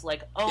 and I was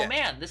like, oh Yeah.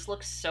 man, this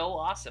looks so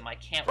awesome. I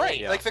can't Right.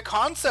 wait. Yeah. Like, the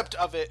concept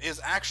of it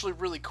is actually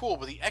really cool,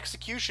 but the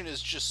execution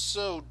is just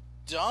so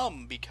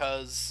dumb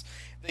because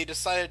they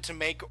decided to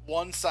make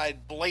one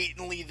side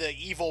blatantly the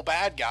evil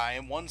bad guy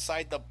and one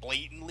side the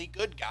blatantly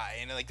good guy,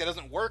 and like that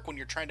doesn't work when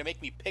you're trying to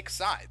make me pick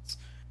sides.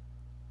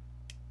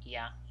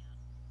 Yeah.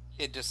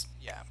 It just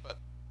but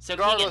So,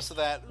 regardless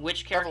Keegan, of that,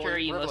 which character are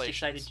you most Revelations.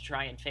 excited to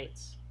try in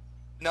Fates?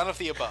 None of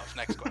the above.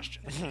 Next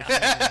question.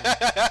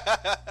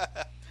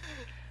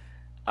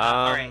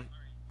 Alright.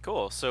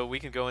 Cool. So we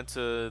can go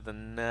into the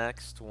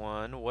next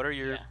one. What are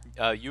your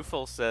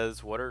Ufil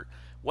says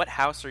what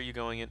house are you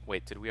going in?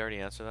 Wait, did we already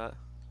answer that?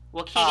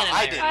 Well, Keegan and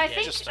I I did. already I did.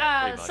 think Just,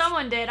 pretty much.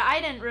 someone did. I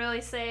didn't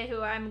really say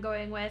who I'm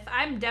going with.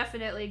 I'm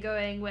definitely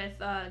going with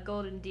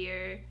Golden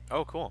Deer.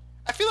 Oh, cool.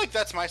 I feel like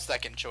that's my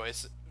second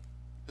choice.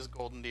 Is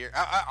Golden Deer.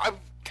 I'm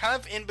kind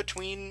of in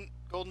between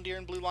Golden Deer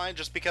and Blue Lion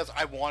just because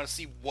I want to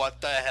see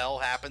what the hell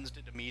happens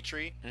to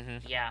Dimitri.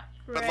 Mm-hmm. Yeah.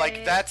 But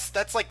like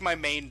that's like my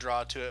main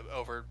draw to it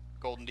over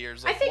Golden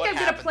Deer's. Like, I think what I'm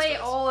gonna happens play to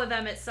us. all of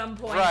them at some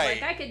point. Right,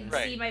 Like I could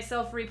right. see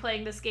myself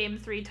replaying this game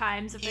 3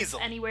 times if Easily.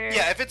 it's anywhere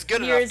Yeah, if it's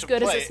good near enough as to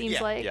good play, as it seems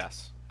yeah. like.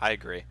 Yes, I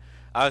agree.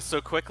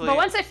 So quickly. But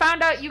once I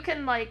found out you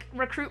can like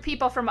recruit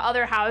people from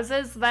other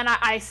houses, then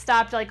I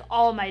stopped like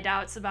all my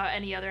doubts about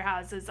any other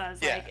houses. I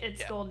was Yeah, like,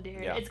 it's yeah. Golden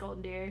Deer. Yeah. It's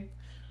Golden Deer.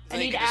 I Then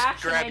you need can just Ash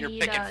and grab I your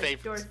need pick and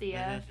favorites.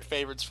 Dorothea. Your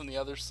favorites from the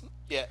others.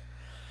 Yeah.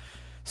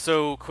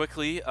 So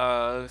quickly,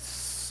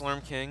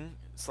 Slurm King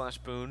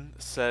 / Boone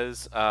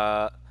says,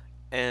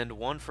 and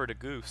one for the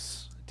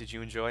goose. Did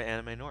you enjoy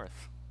Anime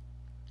North?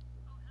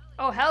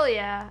 Oh hell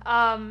yeah!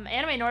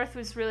 Anime North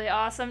was really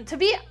awesome.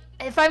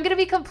 If I'm gonna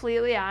be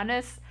completely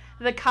honest,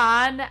 the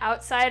con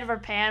outside of our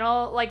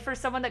panel, like for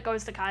someone that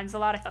goes to cons a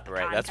lot, I thought the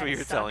Right, con that's what kinda you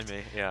were sucked. telling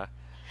me. Yeah.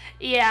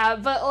 Yeah,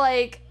 but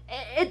like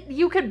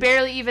you could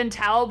barely even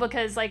tell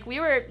because like we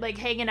were like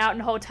hanging out in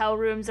hotel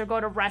rooms or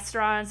going to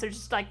restaurants or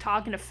just like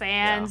talking to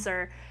fans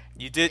or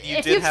You did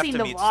If have you've to seen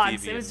the meet vlogs,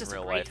 Stevie it was in just a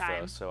real great life though,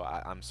 time. so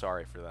I'm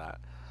sorry for that.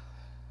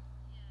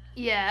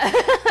 yeah.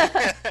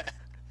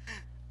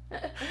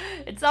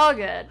 It's all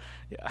good.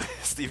 Yeah,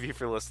 Stevie, if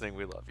you're listening,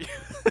 we love you.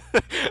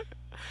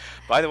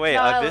 By the way,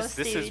 No, I this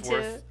love is Stevie,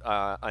 worth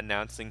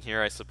announcing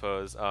here, I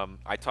suppose.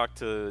 I talked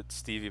to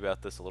Stevie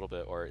about this a little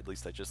bit, or at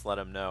least I just let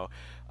him know,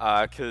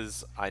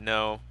 because I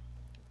know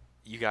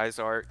you guys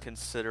are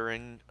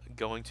considering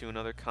going to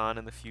another con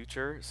in the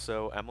future,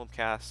 so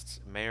Emblemcast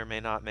may or may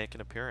not make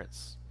an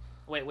appearance.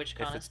 Wait, which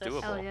con If is it's this?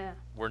 doable. Hell yeah.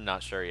 We're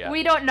not sure yet.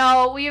 We don't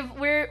know.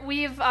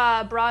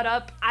 I've brought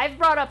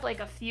up like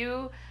a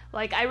few.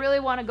 Like I really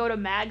want to go to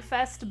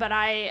Magfest, but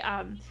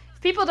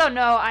if people don't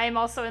know, I am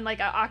also in like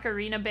a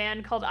ocarina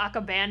band called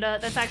Akabanda.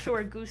 That's actually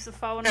where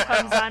Goosephone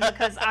comes on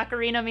because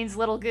ocarina means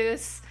little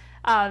goose.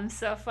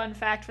 So fun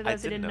fact for I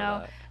those who didn't didn't know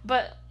know. that.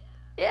 But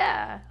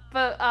yeah,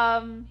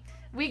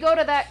 we go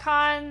to that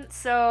con,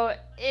 so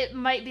it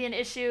might be an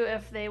issue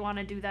if they want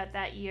to do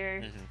that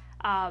year.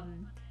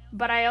 Mm-hmm.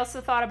 But I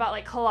also thought about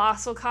like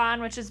Colossal Con,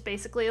 which is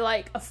basically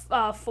like a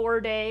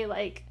 4-day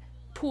like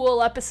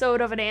pool episode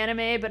of an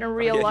anime, but in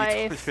real Oh,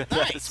 yeah, you life. told me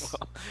that Nice. as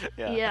well.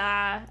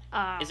 Yeah.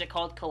 Yeah. Is it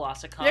called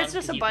Colossicon? There's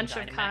just 'Cause a you can bunch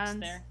of Dynamax cons.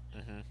 there?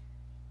 Mm-hmm.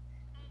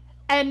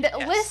 And I'm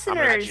gonna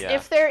listeners, yeah.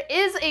 if there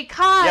is a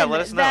con Yeah, let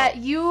us know. that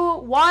you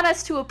want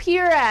us to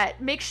appear at,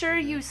 make sure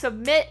you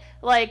submit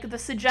like the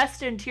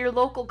suggestion to your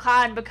local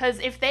con, because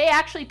if they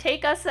actually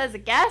take us as a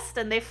guest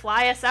and they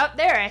fly us out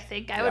there, I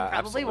think I would Yeah,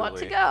 probably want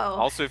to absolutely.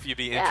 go. Also, if you'd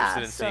be Yeah,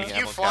 interested in so- seeing If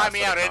you Emblemcast fly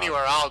me at out a con.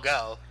 anywhere, I'll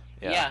go.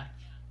 Yeah.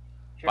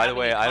 If you're By the having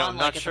way, a I'm con,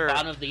 not like sure- at the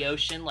bottom of the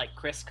ocean, like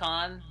Chris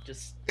Con,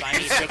 just buy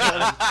me a ticket.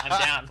 I'm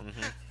down.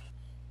 Mhm.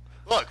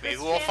 Look, maybe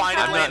It's we'll find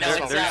fantastic. Atlantis I'm when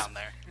not- we're there's- down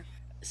there.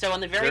 So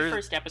on the very There's-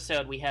 first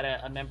episode, we had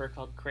a member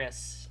called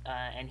Chris,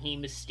 and he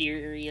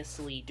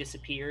mysteriously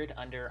disappeared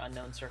under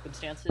unknown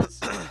circumstances.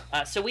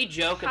 So we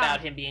joke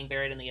about him being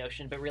buried in the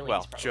ocean, but really Well,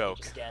 he's probably joke.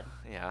 just dead.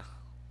 Yeah.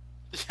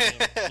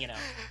 You know.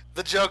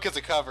 The joke is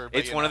a cover. But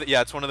It's you one know. of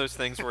it's one of those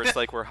things where it's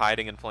like we're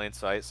hiding in plain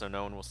sight, so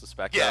no one will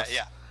suspect Yeah, us.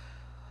 yeah.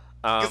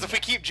 Um, Because if we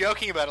keep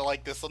joking about it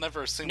like this, they'll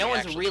never assume. No we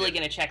one's actually really did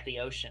going to check the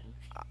ocean.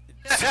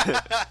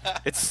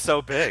 it's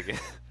so big.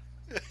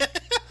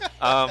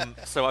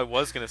 So I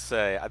was gonna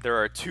say there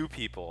are two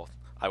people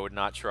I would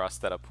not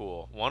trust at a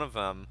pool. One of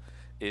them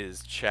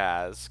is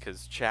Chaz,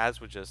 because Chaz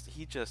would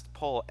just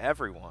pull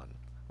everyone.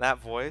 That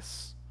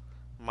voice,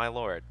 my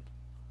lord,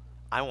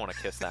 I want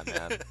to kiss that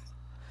man.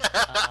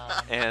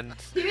 And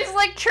He was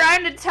like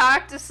trying to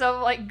talk to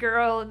some like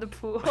girl in the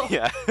pool.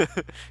 yeah, it's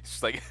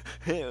just like,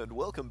 and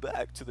welcome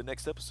back to the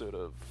next episode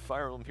of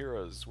Fire Emblem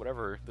Heroes,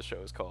 whatever the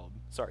show is called.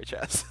 Sorry,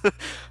 Chaz.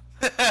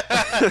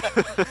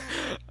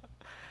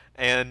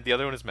 And the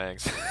other one is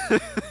Mangs.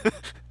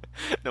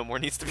 No more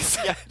needs to be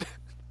said.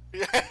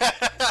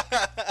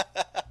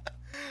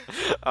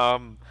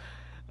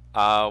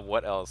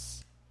 What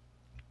else?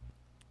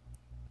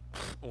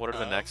 What are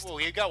the next? Well,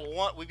 we've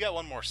got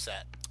one more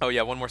set. Oh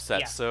yeah, one more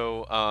set. Yeah.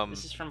 So,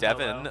 This is from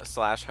Devin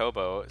Hobo. /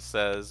 Hobo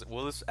says,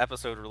 "Will this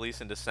episode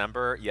release in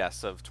December?"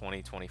 Yes, of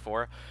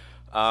 2024.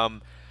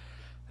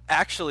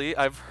 Actually,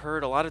 I've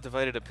heard a lot of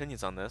divided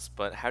opinions on this,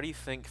 but how do you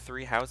think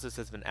Three Houses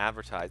has been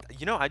advertised?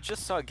 You know, I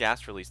just saw a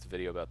Gas released a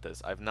video about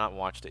this. I've not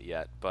watched it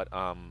yet, but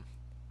I'm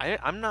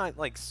not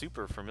like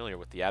super familiar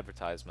with the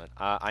advertisement.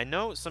 I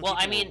know some Well,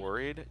 people I mean, were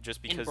worried just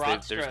In because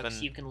broad there's strokes,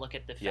 been you can look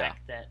at the Yeah.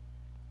 fact that.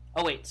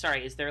 Oh wait,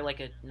 sorry. Is there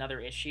like another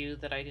issue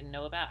that I didn't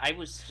know about? I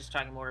was just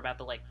talking more about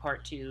the like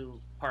part 2,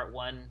 part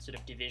 1 sort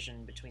of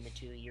division between the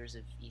 2 years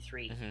of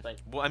E3. Mhm.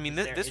 But Well, I mean,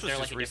 is there- this is was there, just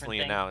like, a different recently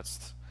thing?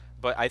 announced.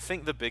 But I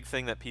think the big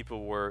thing that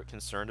people were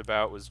concerned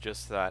about was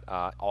just that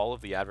all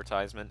of the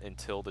advertisement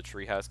until the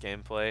Treehouse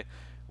gameplay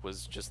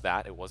was just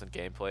that. It wasn't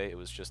gameplay. It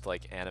was just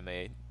like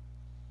anime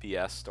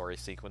BS story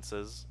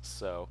sequences.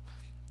 So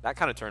that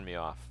kind of turned me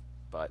off.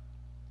 But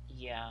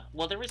yeah,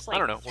 well, there was like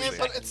don't know, we'll 3 see.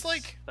 but it's seconds,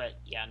 like- but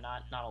yeah,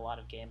 not a lot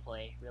of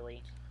gameplay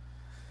really.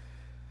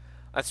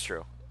 that's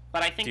true.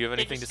 But I think Do you have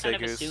they anything just to say,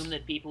 kind of Goose? assume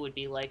that people would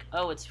be like,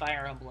 "Oh, it's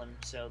Fire Emblem,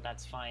 so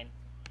that's fine,"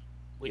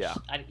 which Yeah.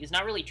 is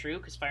not really true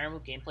because Fire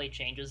Emblem gameplay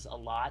changes a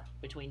lot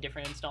between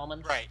different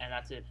installments, Right. and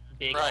that's a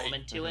big Right.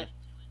 element to Mhm. it.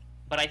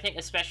 But I think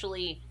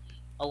especially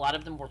a lot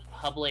of them were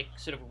public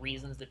sort of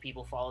reasons that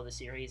people follow the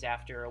series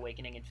after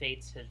Awakening and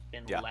Fates have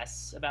been Yeah.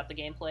 less about the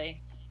gameplay.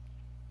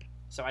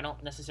 So I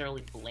don't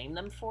necessarily blame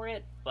them for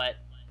it, but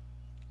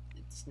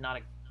it's not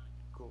a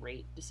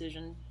great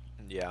decision.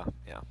 Yeah,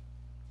 yeah.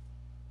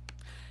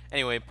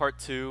 Anyway, part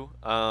 2.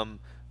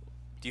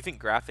 Do you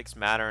think graphics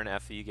matter in an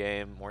FE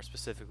game? More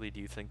specifically, do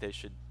you think they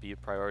should be a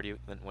priority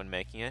when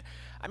making it?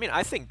 I mean,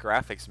 I think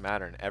graphics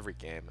matter in every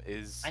game.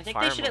 I think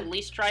Fire they should at Emblem-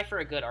 least try for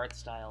a good art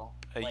style.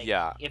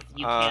 yeah. If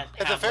you Uh,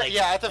 can't At have, the like,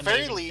 at the very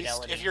amazing least,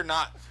 fidelity. if you're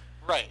not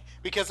right,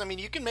 because I mean,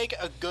 you can make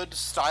a good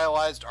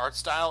stylized art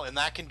style, and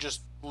that can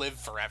just live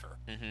forever.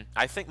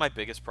 I think my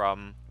biggest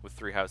problem with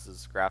Three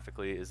Houses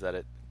graphically is that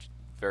it's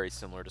very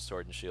similar to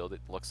Sword and Shield.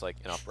 It looks like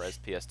an up-res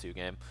PS2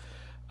 game.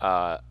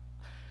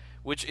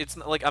 Which it's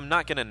like I'm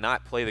not gonna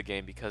not play the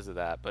game because of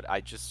that, but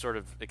I just sort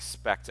of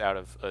expect out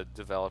of a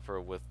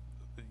developer with,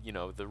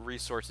 the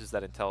resources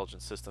that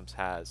Intelligent Systems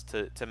has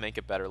to make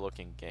a better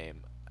looking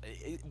game.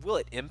 Will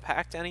it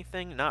impact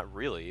anything? Not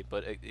really,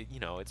 but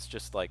it's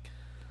just like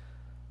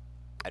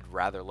I'd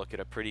rather look at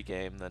a pretty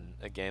game than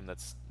a game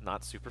that's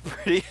not super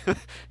pretty.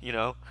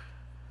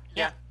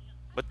 Yeah.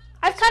 But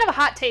I have kind of a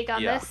hot take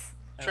on Yeah. this.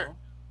 Sure. Oh.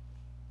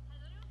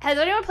 Has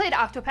anyone played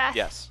Octopath?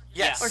 yes.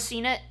 Yes. Or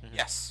seen it?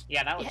 Yes.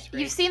 Yeah, that looks great.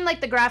 You've seen like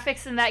the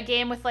graphics in that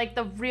game with like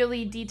the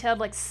really detailed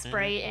like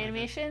spray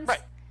animations.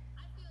 Right.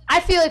 I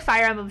feel like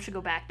Fire Emblem should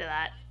go back to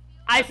that.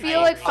 I feel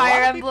I like agree.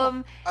 Fire A lot of people-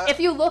 Emblem. If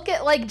you look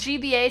at like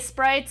GBA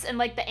sprites and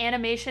like the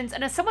animations,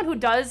 and as someone who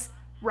does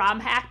ROM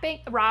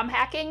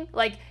hacking,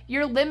 like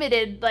you're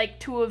limited like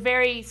to a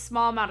very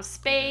small amount of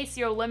space.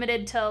 You're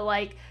limited to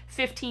like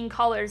 15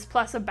 colors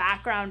plus a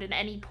background in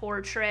any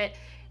portrait.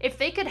 If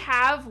they could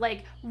have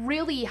like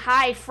really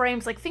high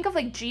frames, like think of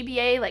like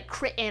GBA like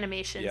crit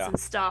animations Yeah. and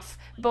stuff,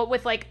 but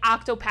with like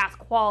Octopath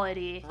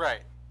quality,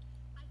 Right.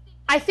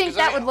 I think 'Cause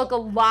that I- would look a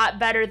lot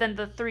better than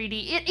the 3D.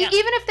 Yeah.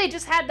 Even if they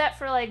just had that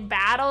for like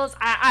battles,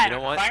 I You know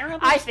don't what? Fire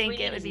Emblem I think 3D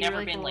it would has be never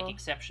really been like cool.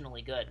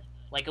 exceptionally good.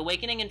 Like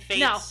Awakening and Fates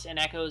No. and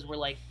Echoes were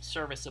like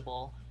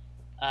serviceable.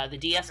 The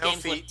DS No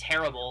games feat. looked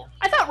terrible.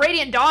 I thought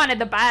Radiant Dawn had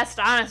the best,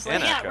 honestly.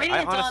 And yeah, Echo.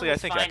 Radiant Dawn Honestly, I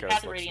was think fine. Echoes Path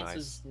of looks Radiance nice.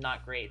 was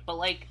not great, but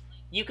like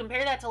you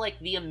compare that to like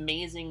the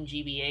amazing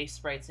GBA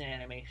sprites and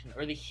animation,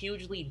 or the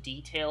hugely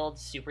detailed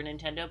Super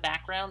Nintendo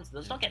backgrounds.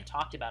 Those don't get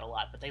talked about a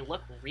lot, but they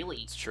look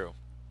really It's true.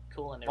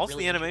 cool and they're Also,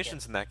 really the intricate.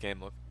 animations in that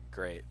game look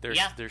great.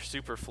 They're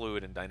super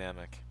fluid and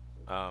dynamic.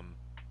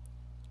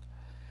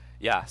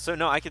 Yeah, so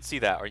no, I could see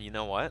that. Or you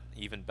know what?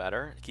 Even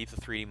better, keep the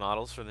 3D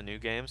models for the new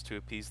games to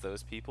appease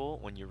those people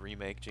when you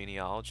remake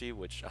Genealogy,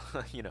 which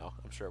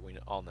I'm sure we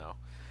all know.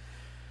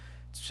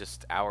 It's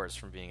just hours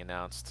from being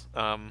announced.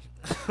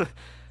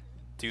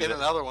 Do In that.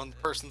 another one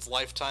person's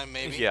lifetime,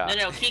 maybe. Yeah.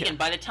 No, Keegan.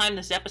 By the time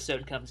this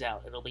episode comes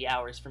out, it'll be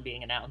hours from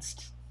being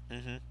announced.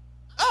 Mm-hmm.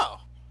 Oh,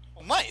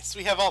 well, nice.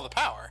 We have all the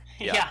power.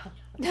 Yeah.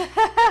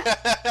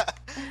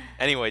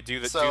 Anyway, do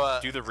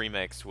the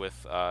remakes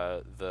with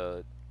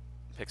the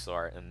pixel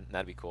art, and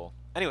that'd be cool.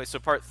 Anyway, so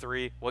part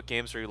 3, what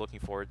games are you looking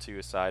forward to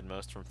aside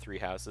most from Three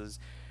Houses?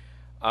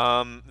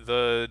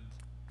 The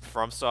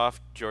FromSoft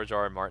George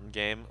R. R. Martin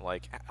game,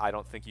 like, I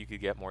don't think you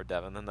could get more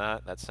Devon than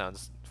that. That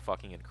sounds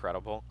fucking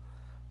incredible.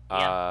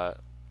 Yeah.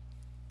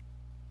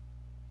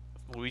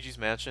 Luigi's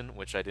Mansion,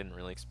 which I didn't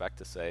really expect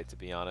to say, to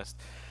be honest.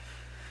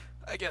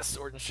 I guess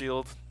Sword and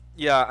Shield.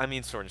 Yeah, I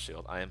mean Sword and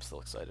Shield. I am still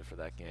excited for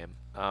that game.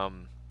 I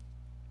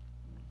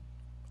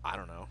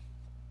don't know.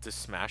 Does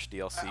Smash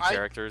DLC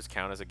characters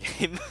count as a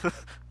game?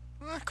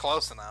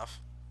 Close enough.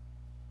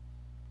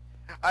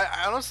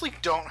 I honestly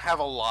don't have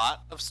a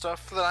lot of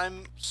stuff that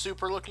I'm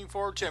super looking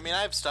forward to. I mean,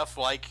 I have stuff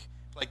like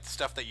the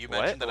stuff that you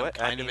mentioned that I'm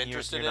kind of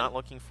interested in. You're not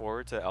looking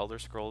forward to Elder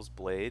Scrolls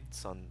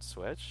Blades on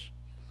Switch?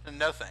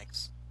 No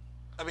thanks.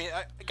 I mean,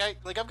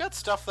 I've got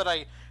stuff that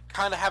I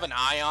kind of have an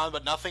eye on,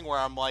 but nothing where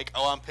I'm like,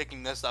 oh, I'm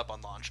picking this up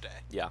on launch day.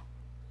 Yeah.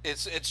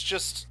 It's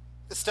just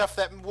stuff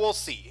that we'll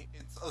see.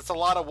 It's a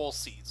lot of we'll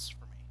sees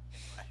for me.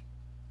 Anyway.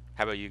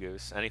 How about you,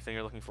 Goose? Anything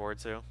you're looking forward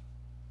to?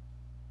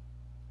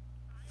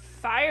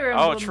 Fire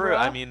Emblem. Oh, true.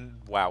 I mean,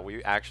 wow,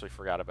 we actually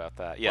forgot about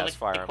that. Yes,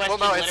 Fire Emblem. Well,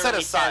 no, it said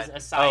aside.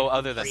 Oh,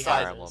 other than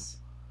Fire Emblem.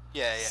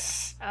 Yeah.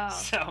 Oh.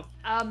 So.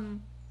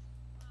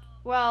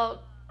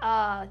 Well.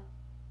 Yeah,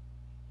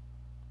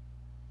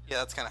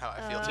 that's kind of how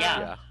I feel too.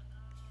 Yeah.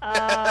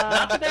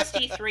 Not the best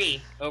E3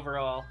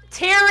 overall.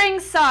 Tearing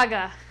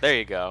Saga. There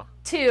you go.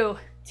 2.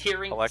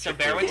 Tearing.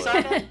 Electric So Bearwick Boogaloo.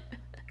 Saga.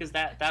 Because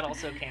that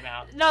also came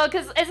out. No,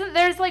 because isn't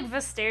there's like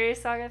Visteria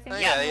Saga? I think. Oh,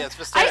 yeah, it's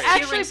Visteria. I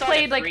actually Tearing Saga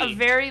played like 3. a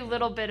very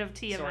little bit of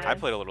TMS. Sorry. I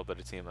played a little bit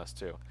of TMS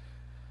too.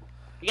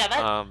 Yeah,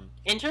 that.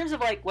 In terms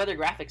of like whether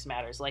graphics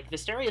matters, like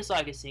Visteria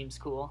Saga seems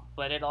cool,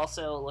 but it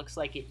also looks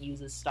like it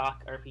uses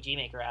stock RPG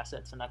Maker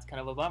assets, and that's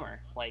kind of a bummer.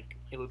 Like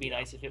it would be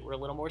nice if it were a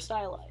little more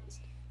stylized.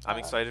 I'm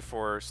excited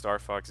for Star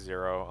Fox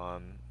Zero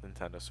on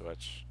Nintendo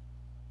Switch.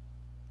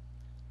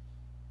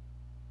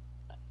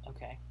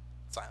 Okay.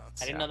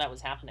 Silence. I didn't know that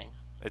was happening.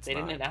 They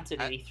didn't announce it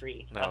at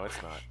E3. No, it's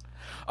not.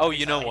 Oh,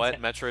 you know what?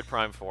 Excited. Metroid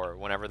Prime 4,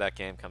 whenever that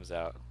game comes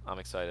out. I'm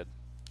excited.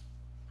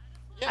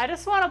 I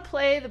just want to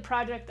play the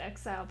Project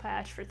Exile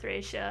patch for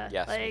Thracia.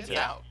 Yes, me like, too.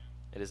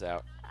 It is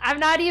out. I'm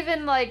not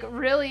even like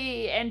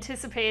really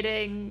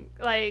anticipating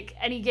like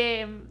any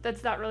game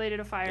that's not related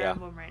to Fire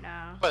Emblem right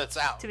now. But it's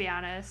out. To be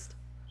honest.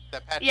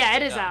 That patch Yeah,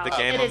 it is done. out. The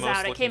game it I'm is most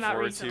out. It looking came out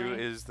forward recently.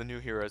 to is the new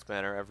Heroes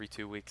banner every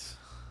 2 weeks.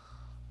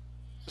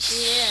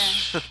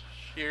 Yeah.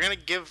 You're gonna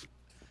give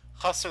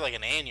Hustler like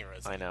an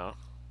aneurysm. I know.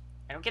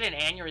 I don't get an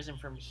aneurysm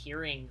from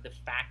hearing the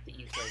fact that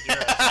you play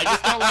Heroes. I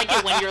just don't like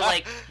it when you're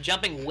like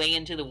jumping way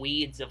into the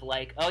weeds of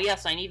like, oh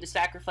yes, I need to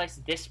sacrifice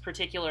this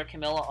particular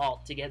Camilla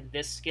alt to get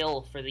this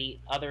skill for the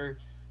other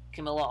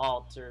Camilla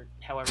alt or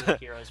however the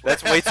heroes work.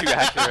 That's way too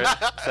accurate,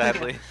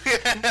 sadly.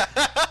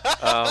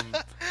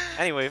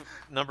 Anyway,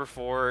 number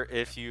 4.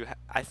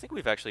 I think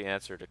we've actually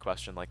answered a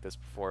question like this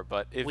before,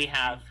 but if We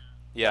have.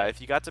 Yeah,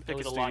 if you got to pick a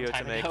was a long studio to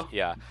time make,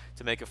 ago.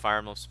 to make a Fire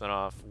Emblem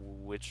spinoff,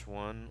 which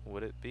one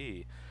would it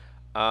be?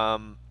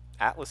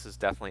 Atlas is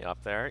definitely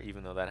up there,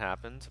 even though that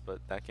happened, but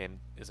that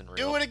game isn't real.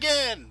 Do it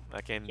again!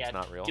 That game's Yeah,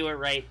 not real. do it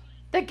right.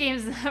 That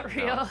game's not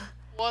real.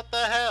 What the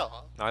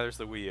hell? Neither's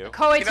the Wii U.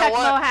 Koei You know Tecmo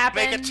what?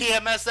 happened. Make a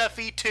TMS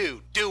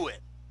FE2. Do it.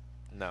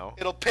 No.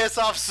 It'll piss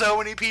off so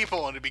many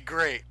people and it'll be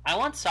great. I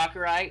want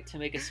Sakurai to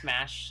make a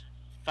Smash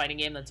fighting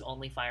game that's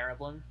only Fire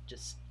Emblem,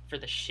 just for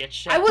the shit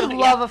show. I would Yeah.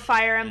 love a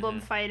Fire Emblem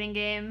fighting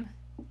game.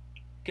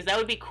 Because that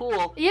would be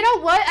cool. You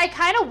know what? I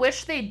kind of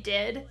wish they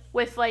did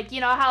with like,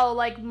 you know how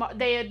like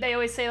they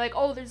always say like,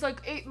 oh, there's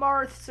like 8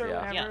 Marths or Yeah.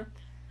 whatever. Yeah.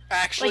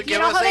 Actually, Like, you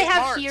give know us how they 8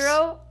 have marks.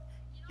 Hero?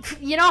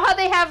 You know how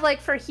they have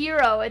like for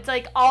Hero, it's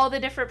like all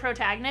the different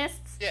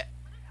protagonists? Yeah.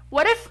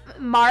 What if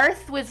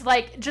Marth was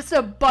like just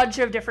a bunch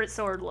of different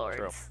sword lords,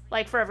 True.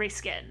 like for every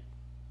skin?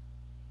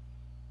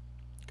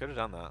 Could have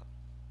done that.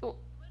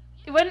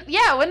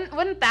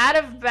 Wouldn't that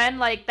have been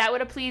like that would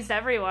have pleased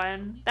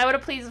everyone? That would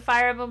have pleased the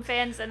Fire Emblem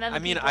fans, and then the I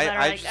mean, people that are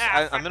like,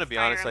 I'm fuck going to be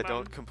Fire honest, I Emblem."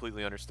 don't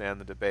completely understand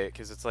the debate,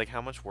 because it's like,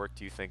 how much work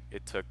do you think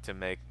it took to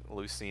make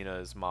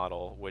Lucina's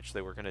model, which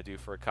they were going to do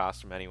for a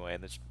costume anyway,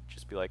 and then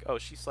just be like, oh,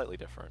 she's slightly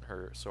different.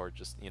 Her sword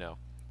just, no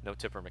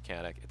tipper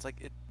mechanic. It's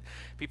like,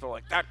 people are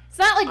like, that. It's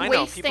not like I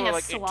know, wasting people are a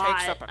like, slot. it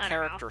takes up a I don't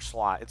character know.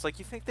 slot. It's like,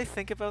 you think they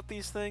think about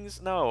these things?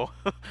 No.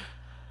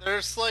 They're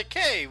just like,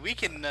 hey, we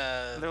can.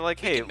 They're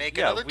like, we hey, can make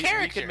yeah, another we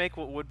character. could make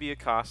what would be a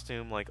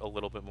costume like a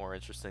little bit more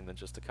interesting than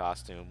just a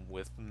costume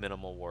with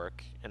minimal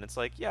work. And it's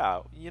like, yeah,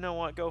 you know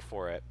what? Go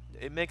for it.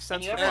 It makes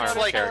sense And for you ever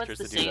Fire Fire Emblem notice characters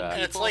how to it's do the same that.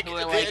 And it's people like, who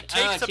are it like, takes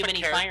oh, up too a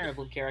many character. Fire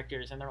Emblem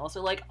characters, and they're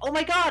also like, oh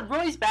my god,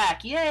 Roy's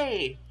back,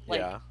 yay!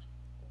 Like, Yeah.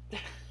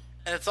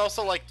 And it's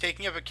also like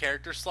taking up a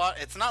character slot.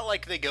 It's not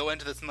like they go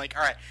into this and like,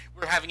 all right,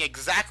 we're having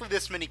exactly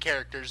this many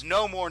characters,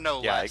 no more, no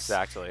less. Yeah,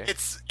 exactly.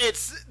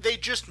 It's they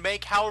just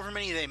make however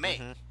many they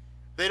make. Mhm.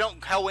 They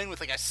don't go in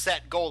with like a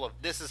set goal of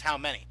this is how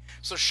many.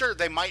 So sure,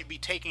 they might be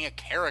taking a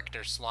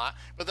character slot,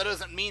 but that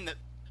doesn't mean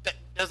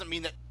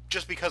that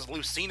just because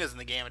Lucina's in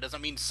the game, it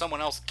doesn't mean someone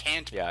else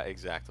can't. Yeah,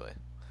 exactly.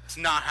 It's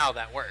not how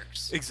that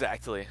works.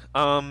 Exactly.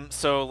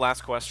 So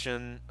last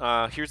question.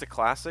 Here's a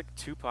classic: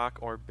 Tupac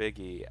or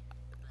Biggie?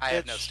 I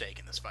have no Bitch. stake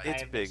in this fight.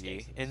 It's have no Biggie,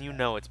 stakes in and this you fight.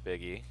 know it's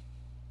Biggie.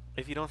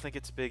 If you don't think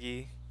it's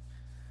Biggie,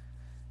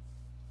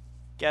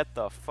 get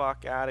the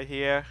fuck out of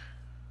here.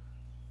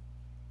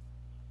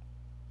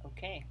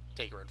 okay.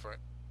 Take your word for it.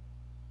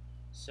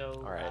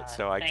 So, All right.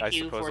 So I thank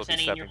you suppose for I'll be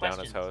sending in your stepping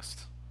down as questions. host.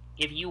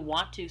 if you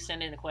want to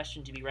send in a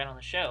question to be read on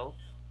the show,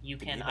 you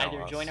can Email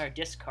either us. join our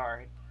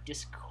Discord.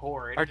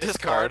 Our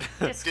Discard.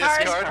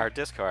 Discard. Our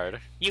Discard.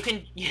 You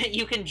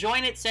can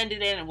join it, send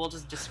it in, and we'll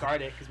just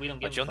discard it because we don't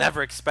give. But a you'll fuck.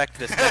 never expect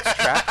this next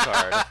trap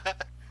card.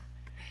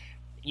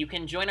 You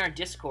can join our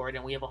Discord,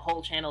 and we have a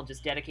whole channel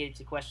just dedicated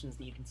to questions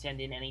that you can send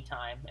in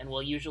anytime. And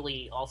we'll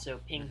usually also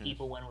ping Mhm.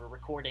 people when we're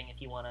recording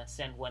if you want to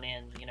send one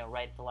in,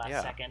 right at the last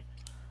Yeah. second.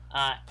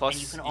 Plus,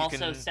 and you can you also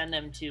can- send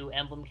them to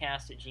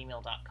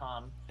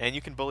emblemcast@gmail.com. And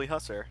you can bully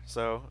Husser,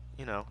 so,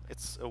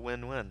 it's a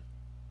win-win.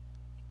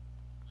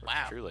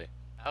 Wow. Truly.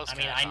 That was I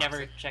mean, kinda I never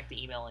toxic. check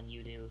the email, and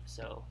you do,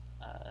 so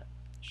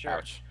sure.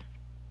 Ouch.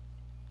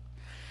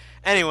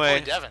 Anyway,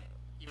 Boy, Devin,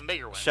 even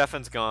bigger win.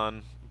 Sheffen's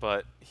gone,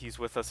 but he's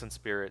with us in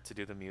spirit to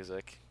do the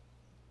music.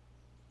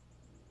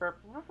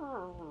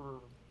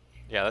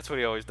 Yeah, that's what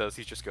he always does.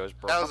 He just goes.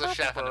 That was a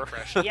Sheffen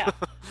impression. Yeah.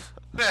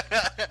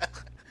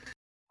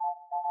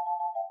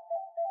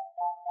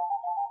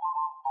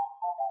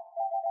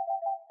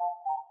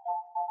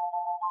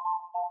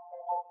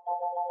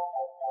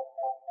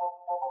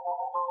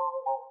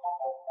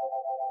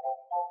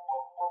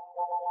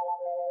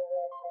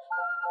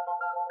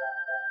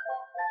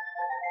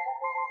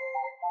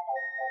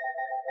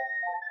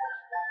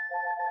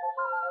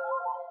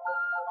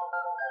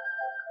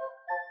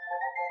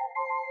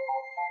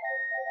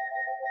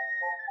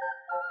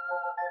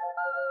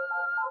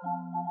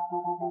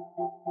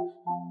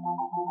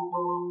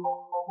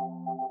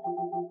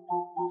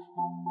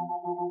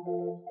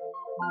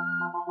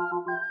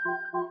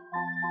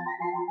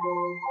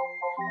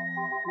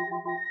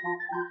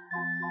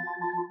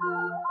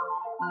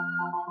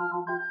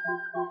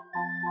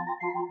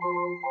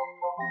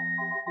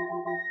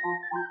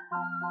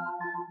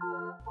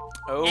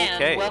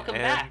 Okay. And welcome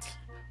back.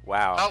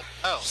 Wow.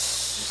 Oh.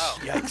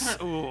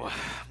 Yikes. Ooh.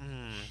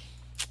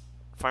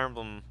 Fire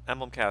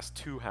Emblem Cast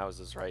 2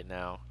 houses right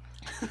now.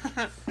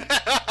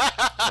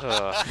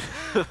 Ugh.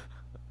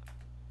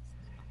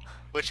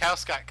 Which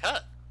house got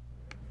cut?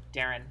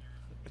 Darren.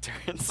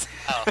 Terrence.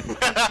 Oh.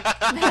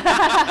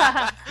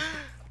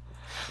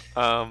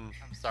 I'm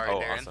sorry,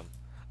 Darren. Awesome.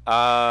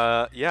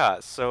 Yeah,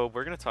 so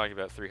we're going to talk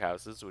about Three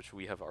Houses, which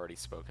we have already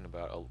spoken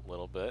about a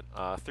little bit.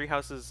 Three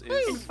Houses In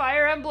is...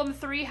 Fire Emblem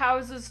 3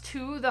 Houses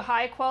 2, the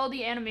high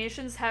quality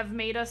animations have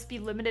made us be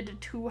limited to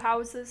 2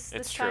 houses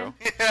this It's time.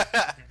 true.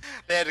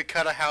 They had to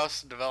cut a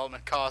house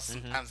development costs.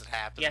 Mhm. Sometimes it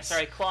happens. Yeah,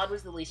 sorry, Claude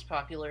was the least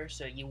popular,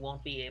 so you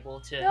won't be able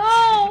to...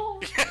 No!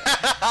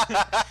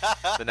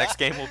 The next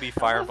game will be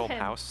Fire love Emblem him.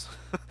 House.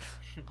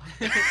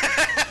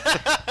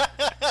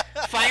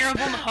 Fire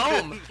Emblem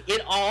Home!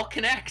 It all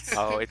connects!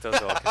 Oh, it does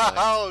all connect.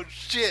 Oh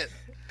shit!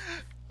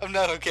 I'm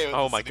not okay with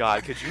Oh this my anymore.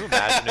 god, could you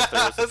imagine if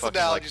there was a This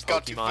fucking analogy's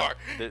gone too Pokemon...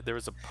 far. There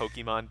was a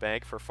Pokemon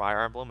bag for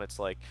Fire Emblem? It's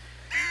like...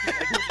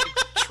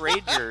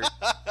 trade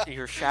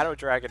your Shadow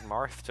Dragon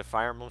Marth to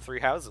Fire Emblem Three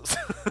Houses.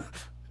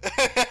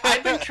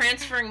 I've been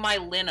transferring my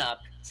Lin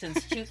up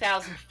since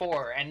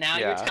 2004, and now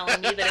Yeah. you're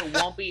telling me that it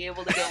won't be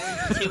able to go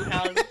into 2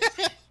 houses?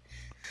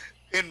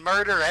 And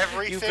murder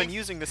everything. You've been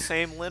using the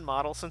same Lin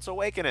model since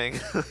Awakening.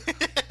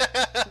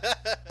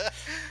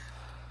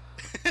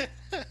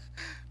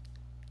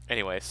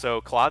 Anyway, so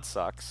Claude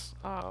sucks.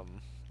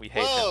 We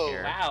hate Whoa. him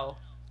here. Wow.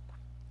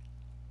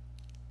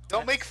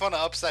 Don't make fun of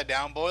Upside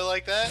Down Boy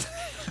like that.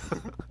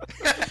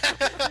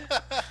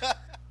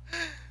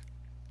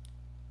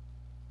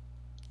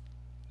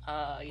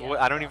 Yeah, Well,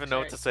 I don't even know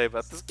what to sorry. say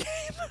about this game.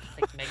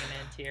 Like Mega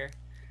Man tier.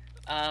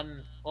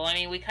 Well, I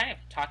mean, we kind of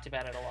talked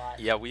about it a lot.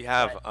 Yeah, we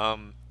have. But-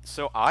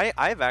 So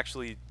I've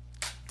actually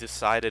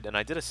decided, and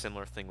I did a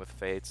similar thing with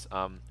Fates.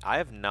 I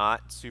have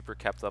not super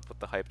kept up with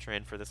the hype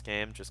train for this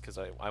game, just because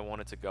I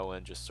wanted to go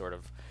in just sort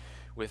of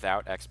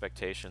without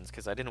expectations,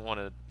 because I didn't want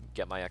to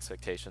get my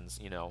expectations,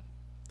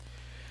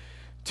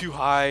 too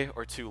high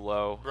or too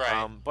low.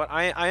 Right. But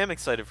I am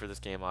excited for this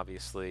game,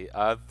 obviously.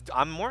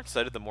 I'm more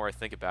excited the more I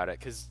think about it,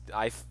 because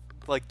I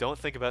don't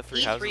think about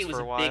Three E3 Houses was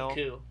for a a while.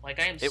 big coup. Like,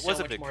 I am It so was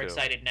a much big more coup.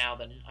 excited now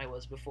than I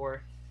was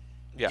before.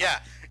 Yeah.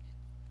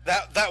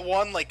 That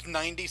one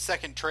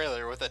 90-second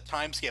trailer with a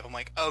time skip. I'm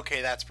like,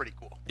 okay, that's pretty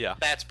cool. Yeah.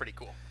 That's pretty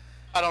cool.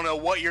 I don't know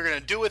what you're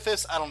gonna do with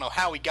this. I don't know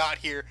how we got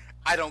here.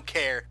 I don't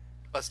care.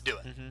 Let's do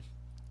it. Mm-hmm.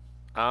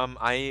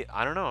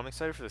 I don't know. I'm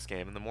excited for this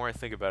game, and the more I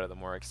think about it, the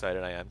more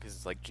excited I am, because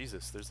it's like,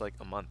 Jesus, there's like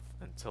a month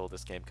until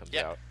this game comes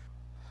Yep.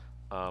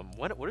 out.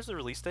 What is the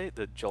release date?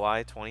 The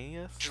July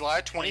 20th?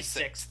 July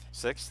 26th.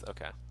 6th?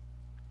 Okay.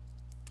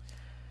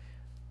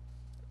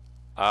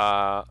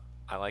 I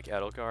like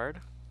Edelgard.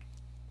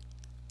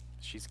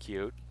 She's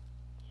cute.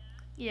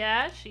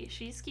 Yeah,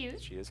 she's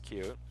cute. She is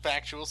cute.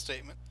 Factual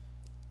statement.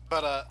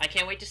 But I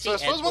can't wait to see so I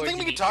suppose one Edward thing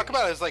we could talk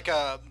Dimitri. about is like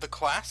the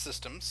class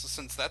systems,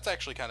 since that's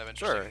actually kind of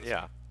interesting. Sure,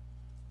 yeah.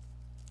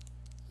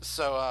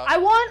 So I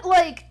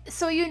want,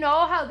 so you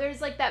know how there's,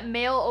 that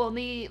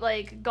male-only,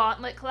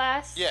 gauntlet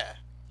class? yeah,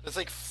 it's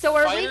like So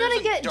are we fighters gonna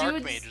and get dark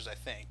dudes- mages, I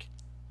think.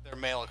 They're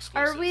male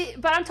exclusive. Are we...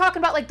 But I'm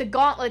talking about, the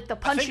gauntlet, the I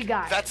punchy think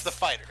guys. that's the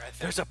fighter, I think.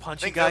 There's a I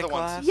punchy think guy they're the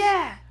ones- class?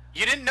 Yeah!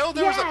 You didn't know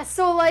there was a...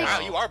 so like Wow,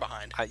 you are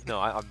behind. I told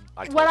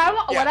what I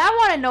you.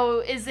 want to know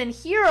is in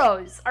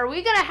Heroes, are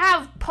we gonna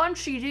have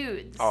punchy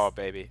dudes? Oh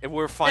baby, and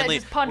we're finally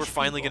just punch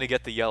people. gonna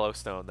get the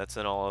Yellowstone. That's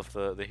in all of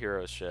the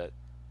Heroes shit.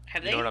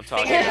 Have You they know what I'm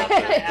talking figured out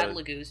about? how to add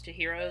Lagoos to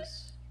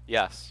Heroes?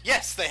 Yes.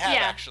 Yes, they have,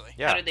 Yeah. actually.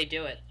 Yeah. How did they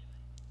do it?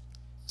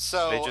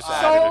 So, They just So-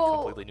 added a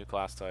completely new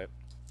class type.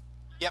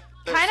 Yep.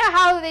 Kind of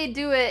how they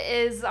do it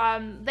is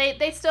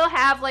they still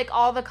have like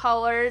all the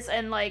colors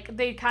and like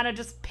they kind of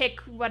just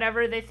pick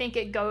whatever they think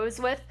it goes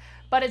with,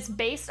 but it's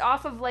based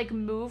off of like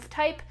move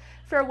type.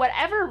 For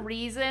whatever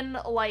reason,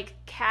 like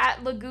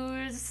Cat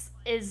Lagoos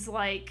is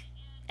like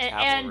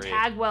and Cavalry.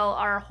 Tagwell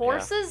are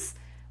horses,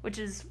 which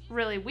is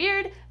really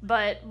weird,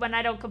 but when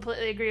I don't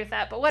completely agree with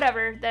that, but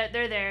whatever,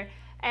 they're there.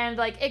 And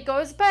like it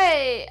goes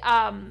by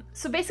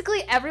so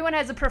basically everyone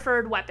has a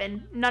preferred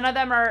weapon. None of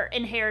them are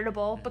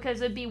inheritable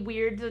because it'd be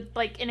weird to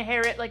like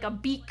inherit like a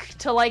beak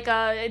to like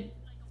a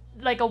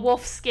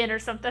wolf skin or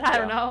something. I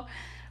don't Yeah. know.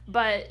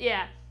 But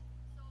yeah.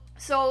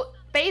 So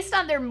based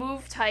on their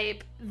move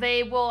type,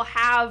 they will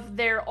have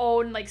their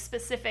own like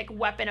specific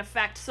weapon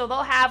effect. So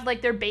they'll have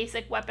like their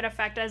basic weapon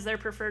effect as their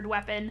preferred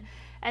weapon.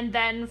 And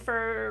then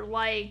for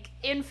like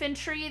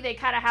infantry, they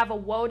kind of have a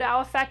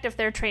Wodow effect if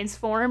they're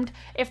transformed.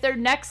 If they're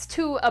next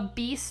to a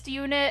beast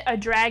unit, a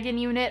dragon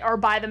unit, or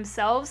by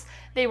themselves,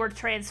 they were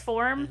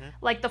transformed.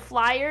 Like the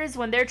flyers,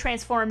 when they're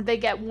transformed, they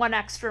get one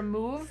extra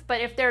move.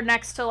 But if they're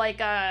next to like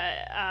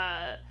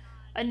a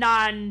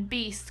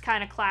non-beast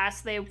kind of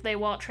class, they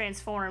won't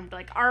transform.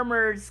 Like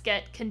armors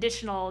get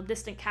conditional,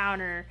 distant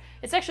counter.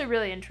 It's actually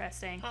really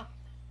interesting. Huh.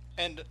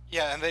 And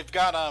yeah, and they've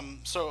got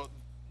so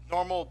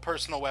normal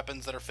personal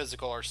weapons that are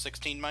physical are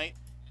 16 might,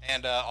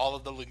 and all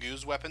of the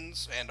Lagoos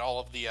weapons and all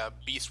of the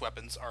beast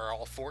weapons are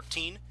all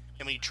 14.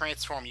 And when you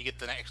transform, you get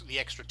the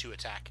extra 2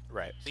 attack.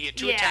 Right. So you get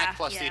 2 Yeah, attack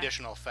plus the yeah.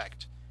 additional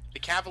effect. The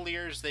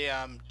Cavaliers, they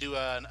do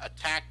an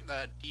attack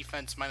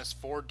defense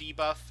 -4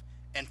 debuff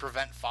and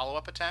prevent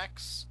follow-up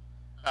attacks.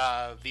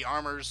 The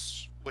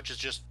armors, which is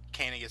just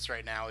Canagus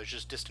right now, is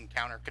just distant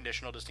counter,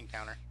 conditional distant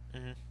counter.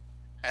 Mhm.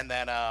 And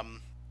then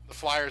the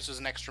Flyers is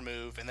an extra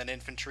move, and then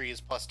infantry is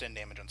 +10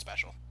 damage on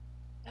special.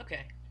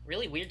 Okay.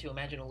 Really weird to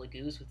imagine a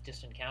Lagoos with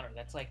distant counter.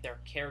 That's like their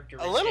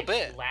characteristic A little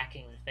bit.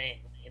 lacking thing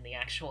in the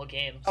actual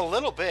game. A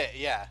little bit,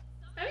 yeah.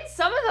 I mean,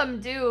 some of them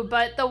do,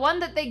 but the one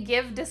that they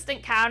give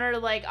distant counter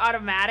like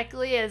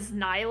automatically is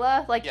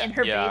Nyla, like in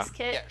her Yeah. base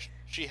kit Yeah,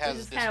 she has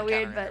is distant kinda counter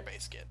weird, in her but-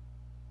 base kit.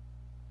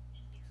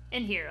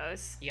 in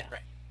Heroes. Yeah.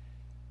 Right.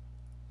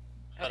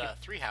 But Okay.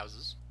 3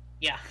 houses.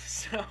 Yeah.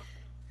 So.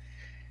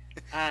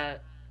 Uh.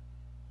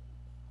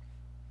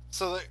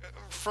 So,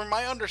 from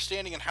my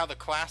understanding on how the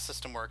class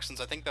system works,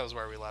 since I think that was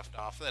where we left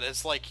off, that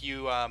it's like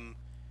you,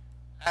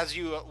 as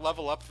you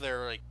level up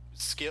their like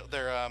skill,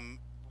 their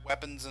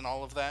weapons and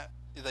all of that,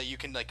 that you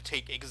can like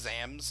take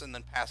exams, and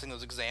then passing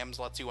those exams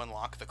lets you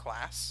unlock the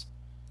class.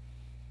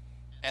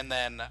 And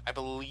then I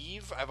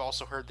believe I've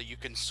also heard that you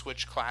can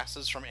switch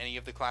classes from any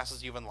of the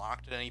classes you've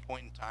unlocked at any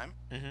point in time.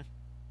 Mhm.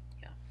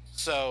 Yeah.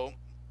 So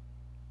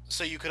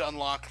you could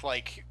unlock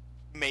like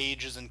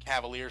mages and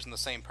cavaliers in the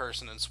same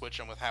person and switch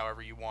them with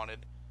however you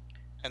wanted.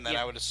 And then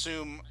Yeah. I would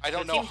assume, I So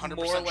don't it know seems 100%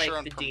 more like sure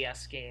on the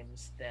DS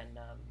games than.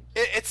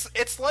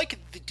 it's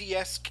like the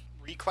DS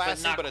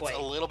reclassing, not but it's quite a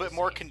little bit the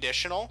more same.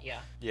 conditional. Yeah.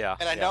 Yeah.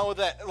 And I yeah. know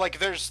that like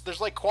there's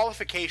like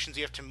qualifications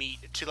you have to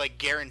meet to like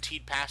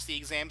guaranteed pass the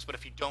exams, but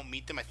if you don't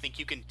meet them, I think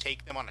you can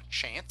take them on a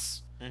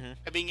chance Mhm.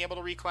 of being able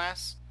to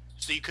reclass.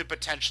 So you could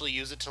potentially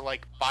use it to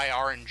like buy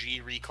RNG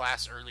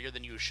reclass earlier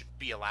than you should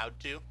be allowed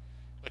to,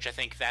 which I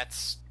think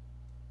that's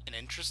an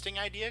interesting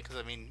idea because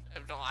I mean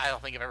I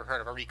don't think I've ever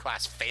heard of a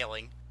reclass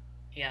failing.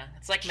 Yeah.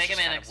 It's like It's Mega just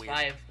Man kind of weird.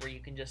 X5, where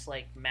you can just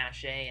like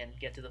mash A and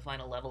get to the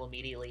final level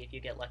immediately if you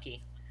get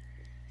lucky.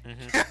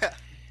 Mhm.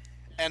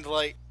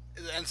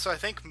 and so I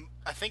think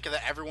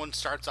that everyone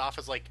starts off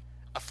as like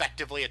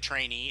effectively a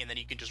trainee, and then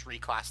you can just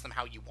reclass them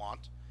how you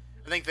want.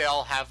 I think they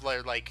all have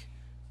their like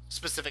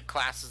specific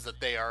classes that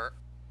they are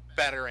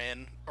better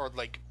in, or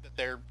like that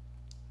they're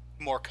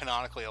more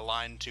canonically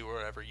aligned to, or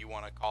whatever you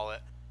want to call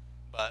it.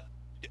 But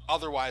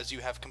otherwise, you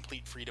have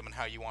complete freedom in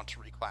how you want to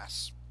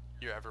reclass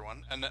your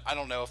everyone. And I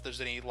don't know if there's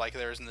any like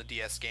there is in the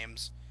DS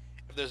games,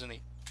 if there's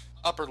any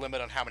upper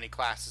limit on how many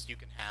classes you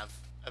can have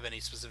of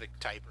any specific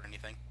type or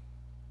anything.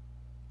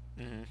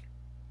 Mhm.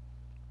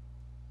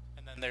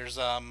 And then there's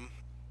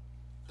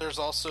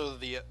also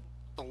the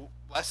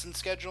lesson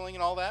scheduling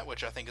and all that,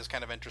 which I think is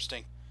kind of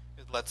interesting.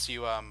 It lets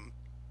you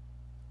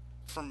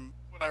from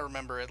what I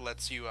remember, it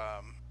lets you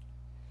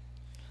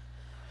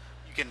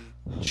you can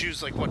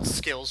choose like what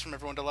skills from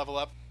everyone to level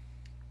up.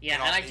 Yeah,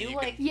 And and I also do you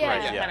like can- Yeah. when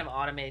you Yeah. kind of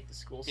automate the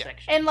school Yeah.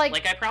 section. And,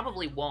 like, I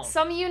probably won't.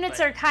 Some units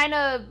but- are kind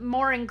of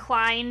more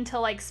inclined to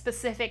like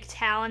specific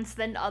talents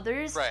than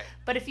others. Right.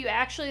 But if you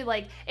actually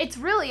like, it's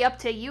really up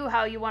to you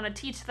how you want to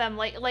teach them.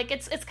 Like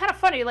it's kind of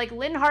funny. Like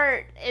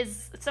Linhardt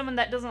is someone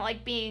that doesn't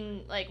like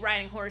being like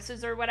riding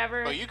horses or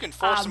whatever. Well, you can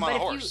force them on but a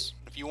if you- horse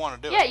if you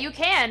want to do Yeah, it. you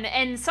can,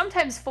 and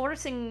sometimes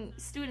forcing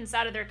students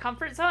out of their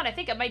comfort zone, I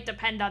think it might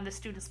depend on the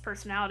student's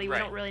personality, we Right.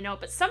 don't really know,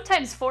 but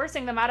sometimes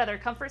forcing them out of their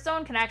comfort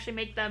zone can actually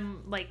make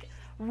them, like,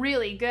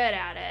 really good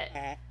at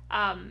it,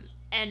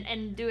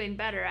 and doing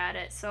better at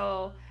it,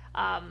 so,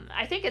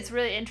 I think it's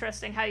really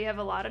interesting how you have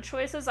a lot of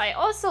choices. I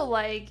also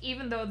like,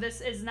 even though this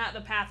is not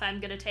the path I'm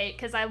gonna take,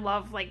 because I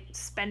love, like,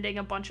 spending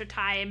a bunch of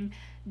time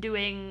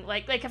doing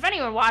like if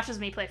anyone watches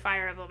me play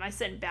Fire Emblem, I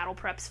sit in battle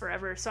preps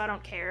forever, so I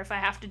don't care if I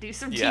have to do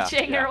some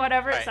teaching or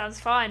whatever. Right. It sounds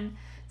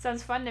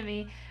fun to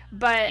me,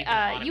 but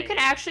you can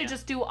actually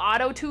just do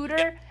auto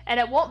tutor, and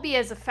it won't be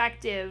as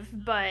effective,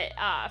 but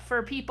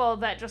for people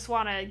that just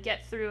want to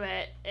get through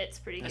it, it's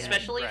pretty good.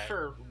 Especially Right.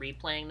 for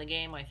replaying the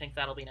game, I think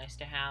that'll be nice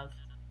to have.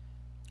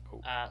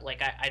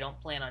 Like, I don't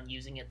plan on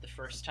using it the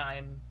first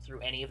time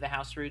through any of the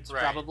house routes,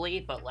 Right. probably,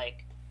 but,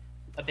 like,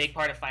 a big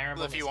part of Fire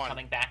Emblem if is you want-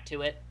 coming back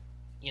to it,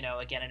 you know,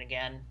 again and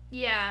again.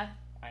 Yeah,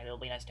 It'll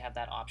be nice to have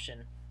that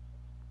option.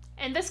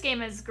 and this game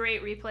has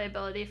great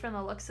replayability from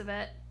the looks of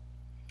it.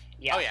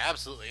 Yeah. Oh yeah,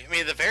 absolutely. I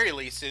mean, at the very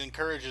least, it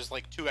encourages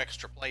like 2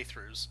 extra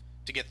playthroughs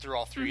to get through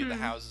all 3 of the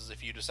houses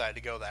if you decide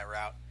to go that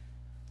route.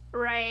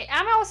 Right.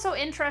 I'm also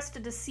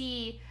interested to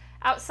see,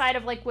 outside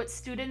of like what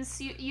students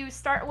you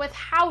start with,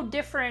 how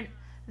different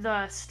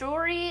the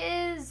story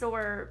is,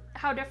 or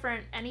how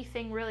different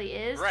anything really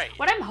is. Right.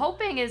 What I'm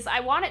hoping is, I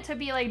want it to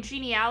be like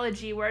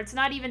Genealogy, where it's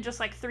not even just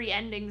like 3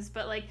 endings,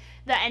 but like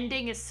the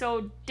ending is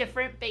so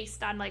different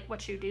based on like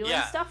what you do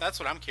Yeah, and stuff. that's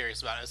what I'm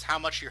curious about, is how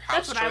much your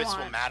That's house what I choice will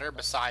want. matter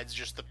besides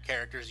just the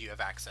characters you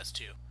have access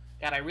to.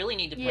 God, I really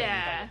need to play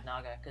Yeah. Infected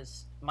Naga,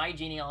 because my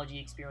genealogy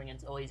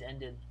experience always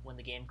ended when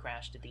the game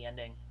crashed at the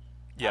ending.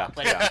 Yeah.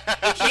 But Yeah.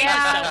 it changes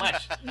Yeah. so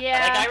much.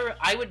 Yeah. Like,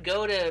 I would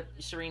go to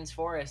Serene's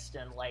Forest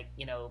and, like,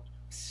 you know,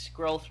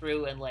 scroll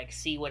through and, like,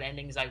 see what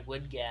endings I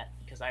would get,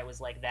 because I was,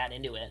 like, that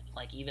into it,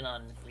 like, even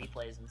on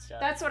replays and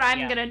stuff. That's what I'm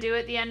Yeah. gonna do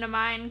at the end of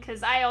mine,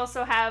 because I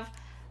also have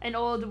an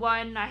old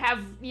one. I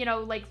have, you know,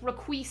 like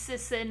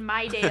Rayquaza and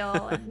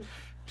Mydale, and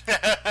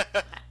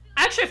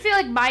actually, I feel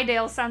like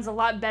Mydale sounds a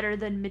lot better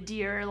than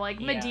Medeer.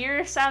 Like, Yeah.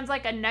 Medeer sounds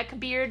like a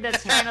neckbeard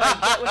that's trying to,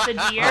 like, get with the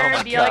deer Oh my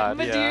and be God,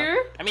 like, yeah. Medeer?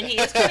 I mean, he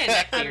is kind of I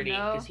neckbeardy, don't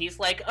know. because he's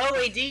like, "Oh,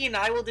 Aideen,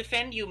 I will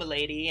defend you,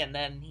 milady," and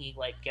then he,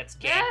 like, gets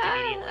ganked Yeah,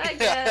 immediately. I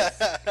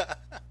guess.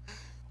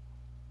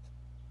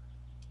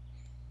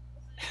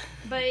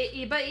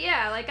 But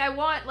yeah, like, I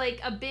want,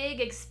 like, a big,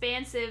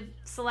 expansive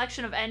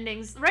selection of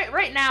endings.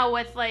 Right now,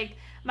 with, like,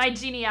 my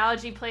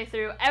genealogy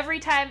playthrough, every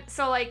time,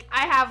 so, like,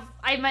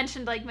 I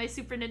mentioned, like, my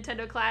Super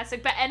Nintendo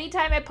Classic, but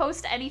anytime I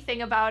post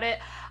anything about it,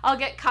 I'll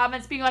get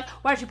comments being like,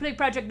 "Why aren't you playing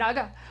Project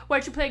Naga? Why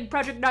aren't you playing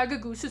Project Naga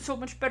Goose? It's so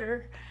much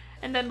better."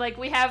 And then, like,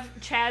 we have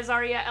Chaz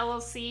Aria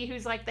LLC,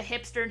 who's, like, the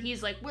hipster, and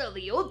he's like, "Well,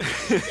 the old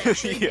is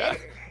actually Yeah.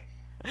 better."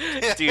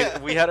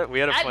 Dude, we had a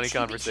I'd funny chew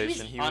conversation.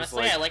 cheesy. He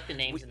Honestly, was I like, like the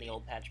names in the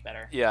old patch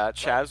better. yeah,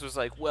 Chaz was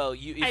like, well, I if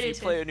do you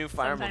too, play a new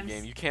Fire Emblem sometimes.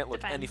 game, you can't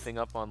look Depends. anything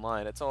up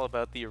online. It's all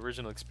about the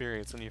original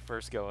experience when you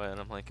first go in.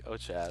 I'm like, oh,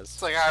 It's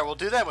Chaz. like, alright, we'll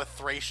do that with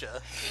Thracia.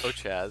 Oh,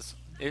 Chaz.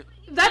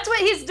 That's what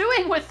he's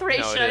doing with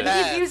Thracia. No,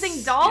 it He's is.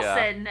 using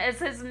Dawson as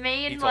his He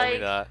main, told me like,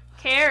 that.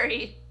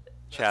 carry.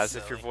 Chaz, That's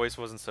if your silly. voice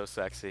wasn't so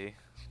sexy,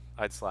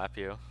 I'd slap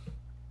you.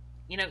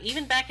 You know,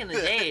 even back in the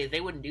day,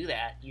 they wouldn't do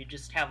that. You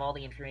just have all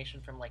the information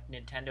from, like,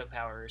 Nintendo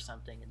Power or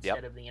something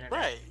instead of the internet.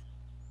 Right.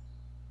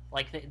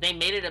 Like, they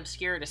made it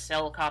obscure to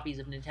sell copies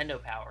of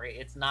Nintendo Power.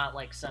 It's not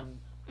like some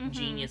Mhm.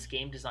 genius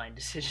game design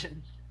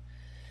decision.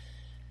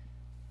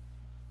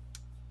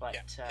 But,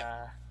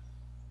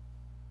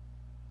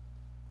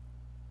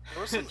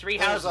 There was some, 3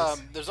 there's,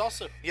 houses.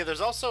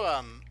 there's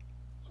also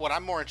what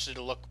I'm more interested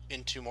to look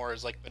into more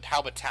is like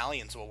how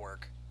battalions will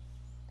work,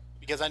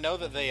 because I know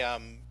that they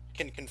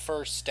can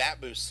confer stat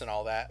boosts and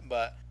all that,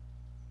 but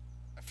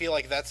I feel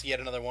like that's yet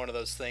another one of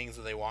those things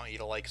that they want you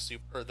to like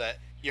super, or that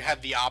you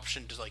have the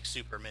option to like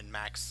super min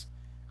max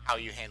how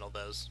you handle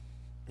those.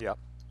 Yep.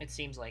 it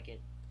seems like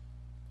it.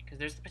 Because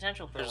there's the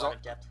potential for There's a lot al-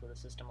 of depth with a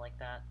system like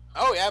that.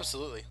 Oh yeah,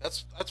 absolutely.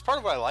 That's part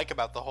of what I like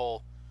about the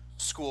whole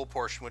school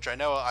portion, which I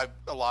know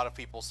a lot of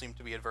people seem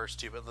to be adverse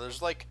to, but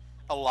there's like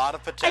a lot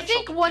of I potential.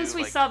 think to once do,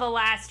 we like- saw the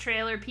last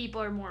trailer,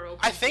 people are more open.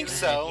 I think to it.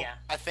 so. Yeah.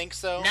 I think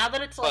so. Now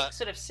that it's like but-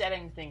 sort of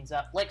setting things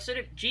up, like sort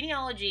of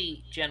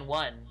Genealogy Gen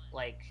 1,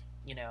 like,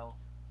 you know,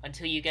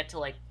 until you get to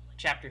like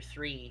Chapter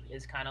 3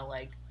 is kind of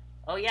like,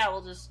 oh yeah,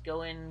 we'll just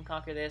go in,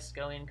 conquer this,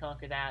 go in,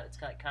 conquer that. It's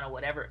kind of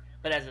whatever.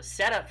 But as a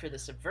setup for the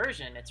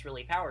subversion, it's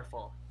really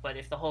powerful. But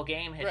if the whole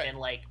game had Right. been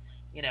like,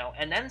 you know,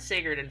 and then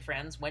Sigurd and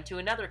friends went to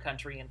another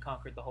country and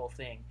conquered the whole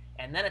thing.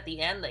 And then at the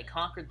end, they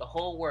conquered the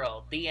whole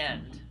world. The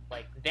end.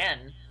 Like,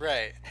 then,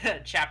 Right.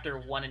 Chapter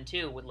 1 and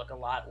 2 would look a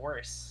lot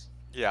worse.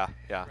 Yeah,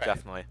 Right.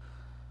 definitely.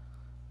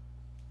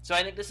 So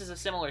I think this is a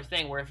similar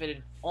thing, where if it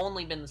had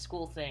only been the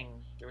school thing,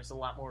 there was a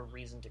lot more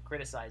reason to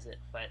criticize it.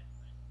 But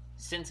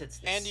since it's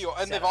this And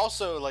they've setup-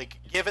 also like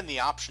given the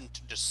option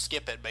to just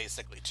skip it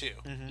basically too.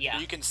 Mm-hmm. yeah,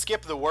 You can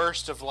skip the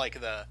worst of like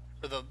the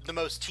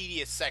most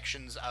tedious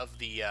sections of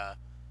the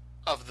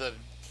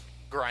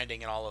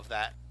grinding and all of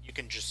that. You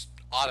can just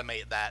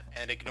automate that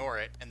and ignore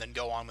it, and then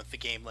go on with the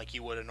game like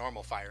you would a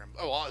normal Fire Emblem.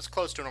 Oh, well, as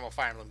close to a normal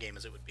Fire Emblem game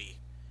as it would be.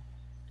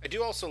 I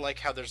do also like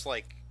how there's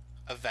like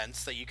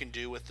events that you can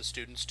do with the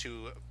students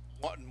to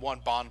one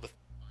bond with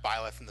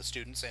Byleth and the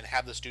students, and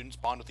have the students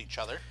bond with each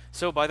other.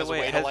 So, by the As way,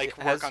 a way to like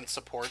work on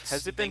supports.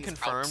 has it been things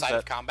confirmed outside that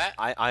of combat?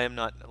 I am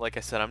not, like I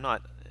said, I'm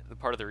not,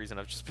 part of the reason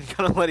I've just been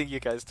kind of letting you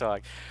guys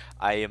talk,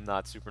 I am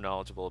not super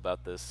knowledgeable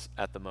about this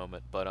at the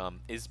moment, but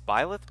is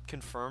Byleth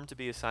confirmed to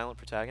be a silent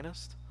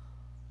protagonist?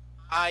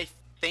 I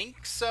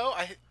think so.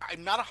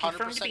 I'm not 100%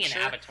 Confirmed to be an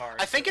sure. avatar.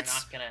 I think so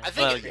it's. they're not I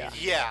gonna... think Well,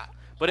 yeah.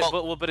 But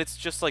Well, but it's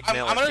just like I'm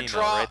male gonna or female,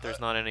 draw right? There's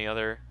not any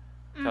other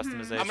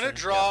customization. I'm gonna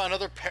draw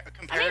another I think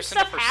comparison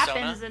stuff to Persona.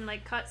 happens in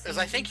like cutscenes. Because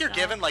I think and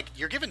stuff.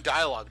 you're given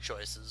dialogue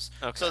choices.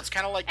 Okay. So it's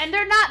kind of like And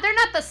they're not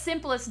the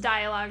simplest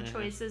dialogue Mm-hmm.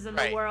 choices in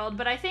Right. the world,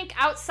 but I think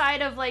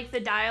outside of like the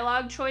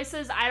dialogue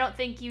choices, I don't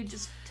think you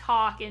just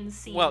talk in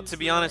scenes. Well, to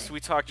be honest, really. we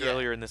talked Yeah.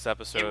 earlier in this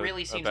episode It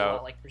really seems a about.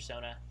 lot like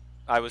Persona.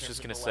 I was in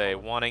just terms gonna of the say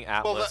level. wanting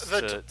Atlas to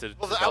I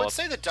develop. would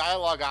say the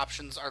dialogue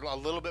options are a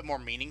little bit more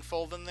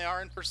meaningful than they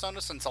are in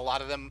Persona, since a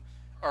lot of them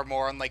are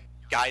more on like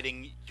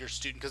guiding your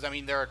student. Because I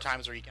mean, there are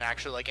times where you can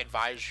actually like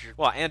advise your.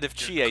 Well, and if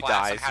your Chie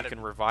class on dies, how you to-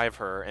 can revive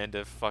her, and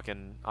if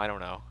fucking I don't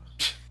know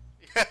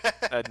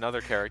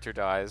another character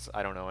dies,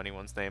 I don't know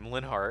anyone's name,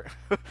 Linhart,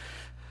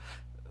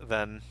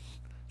 then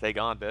they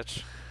gone,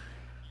 bitch.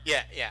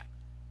 Yeah.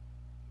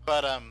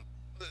 But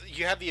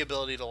you have the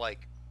ability to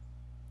like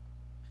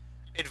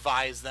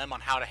advise them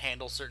on how to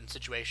handle certain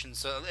situations.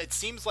 So it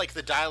seems like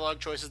the dialogue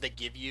choices they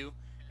give you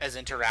as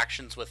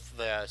interactions with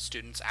the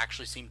students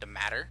actually seem to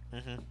matter,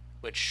 Mm-hmm.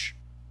 which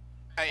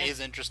is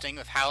interesting.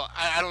 With how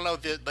I don't know,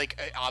 I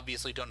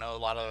obviously don't know a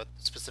lot of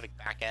the specific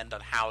back end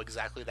on how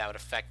exactly that would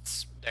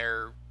affect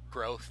their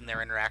growth and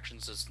their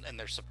interactions and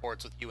their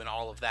supports with you and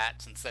all of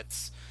that, since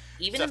that's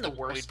Even stuff in the that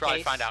worst we'd probably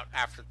case, find out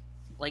after.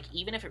 like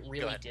even if it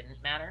really ahead.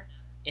 didn't matter,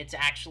 it's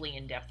actually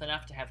in depth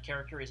enough to have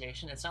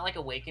characterization. It's not like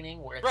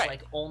Awakening where it's Right.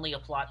 like only a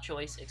plot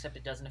choice, except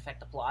it doesn't affect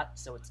the plot,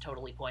 so it's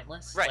totally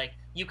pointless. Right. Like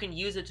you can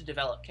use it to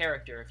develop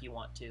character if you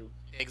want to,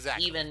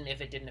 Exactly. even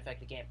if it didn't affect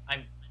the game.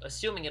 I'm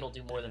assuming it'll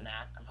do more than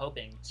that. I'm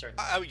hoping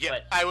certainly. Yeah,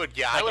 but I would.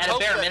 Yeah, like, I would at a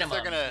hope bare that minimum,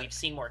 if they're gonna. we've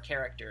seen more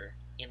character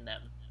in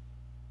them,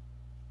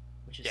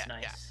 which is Yeah,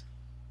 nice. yeah.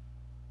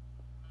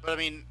 But I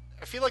mean,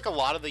 I feel like a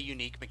lot of the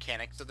unique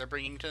mechanics that they're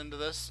bringing into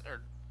this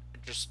are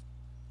just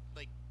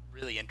like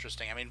really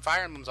interesting. I mean,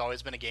 Fire Emblem's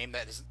always been a game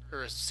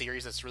or a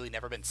series that's really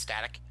never been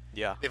static.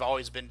 Yeah. They've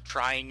always been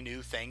trying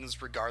new things,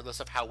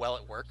 regardless of how well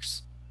it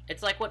works.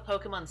 It's like what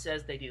Pokemon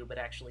says they do, but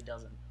actually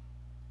doesn't.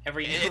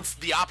 Every new It's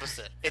the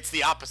opposite. It's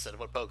the opposite of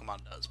what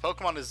Pokemon does.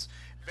 Pokemon is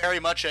very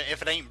much a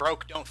if it ain't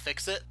broke, don't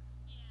fix it.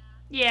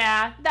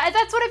 Yeah,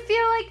 that's what I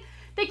feel like.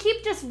 They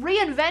keep just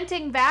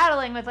reinventing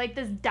battling with like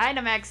this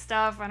Dynamax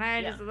stuff, and I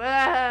Yeah.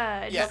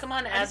 just Yeah.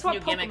 Pokemon I adds just want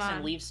new gimmicks Pokemon.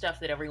 and leaves stuff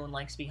that everyone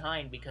likes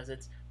behind because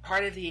it's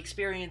part of the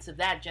experience of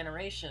that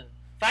generation.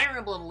 Fire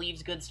Emblem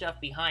leaves good stuff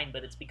behind,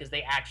 but it's because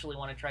they actually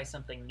want to try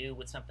something new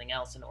with something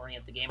else and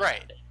orient the game Right.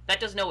 around it. That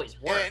doesn't always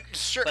work,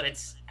 Sure. but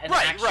it's an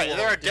Right. actual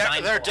There are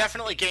design there are philosophy.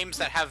 definitely games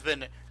that have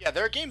been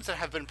there are games that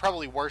have been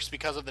probably worse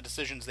because of the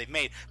decisions they've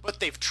made, but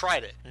they've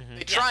tried it. Mhm.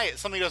 They try it,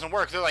 something doesn't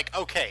work. They're like,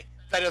 okay,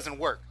 that doesn't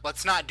work.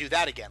 Let's not do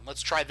that again.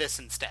 Let's try this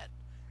instead.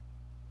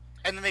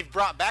 And then they've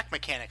brought back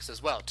mechanics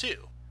as well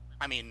too.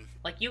 I mean,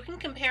 Like, you can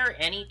compare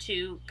any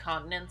two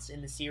continents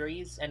in the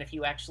series, and if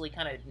you actually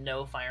kind of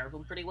know Fire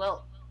Emblem pretty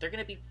well, they're going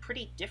to be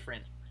pretty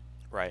different.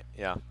 Right.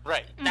 Yeah.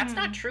 right. That's Mhm.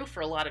 not true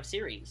for a lot of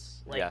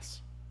series. Like,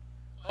 Yes.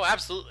 Oh,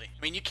 absolutely.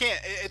 I mean, you can't.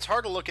 It's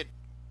hard to look at.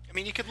 I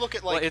mean, you could look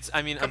at like well, it's.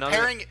 I mean,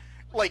 comparing,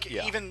 like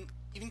Yeah. even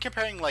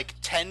comparing like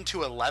 10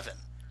 to 11.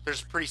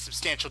 There's pretty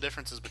substantial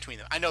differences between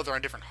them. I know they're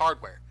on different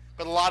hardware,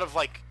 but a lot of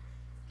like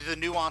the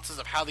nuances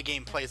of how the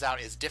game plays out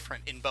is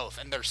different in both,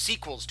 and they're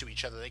sequels to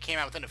each other. They came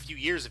out within a few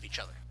years of each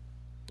other.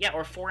 yeah,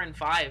 or 4 and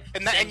 5.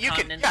 And that- same and you can-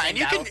 continents, yeah, same and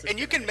you can- battle and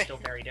you system, can they're make- still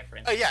very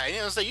different. Oh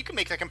yeah, so you can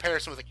make that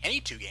comparison with like any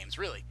two games,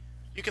 really.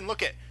 You can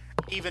look at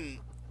even.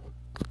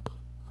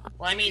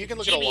 Well, I mean, you can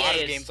look at GBA a lot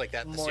of is games like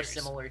that in the more series.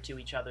 similar to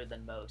each other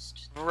than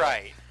most.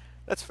 Right.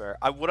 That's fair.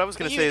 What I was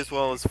going But to say you- as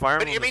well is Fire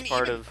but, Emblem I mean, is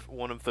part even- of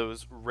one of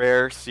those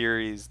rare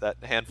series, that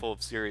handful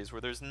of series,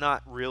 where there's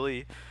not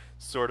really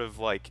sort of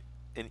like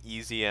an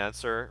easy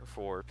answer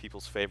for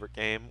people's favorite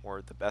game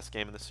or the best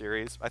game in the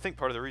series. I think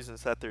part of the reason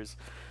is that there's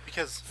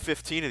Because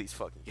 15 of these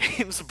fucking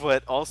games,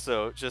 but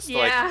also just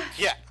like yeah.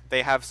 yeah,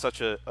 they have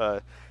such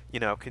a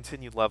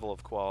continued level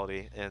of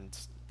quality and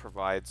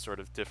provide sort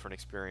of different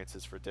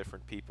experiences for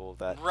different people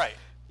that right.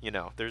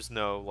 there's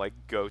no like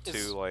go-to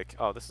It's- like,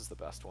 oh, this is the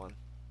best one.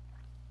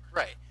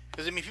 Right.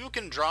 Because, I mean, people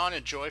can draw and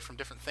enjoy from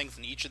different things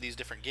in each of these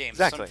different games.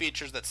 Exactly. Some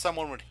features that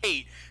someone would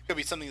hate could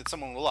be something that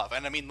someone will love.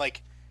 And, I mean,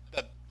 like,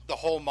 the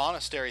whole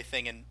monastery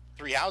thing in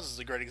Three Houses is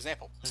a great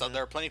example. So Mhm.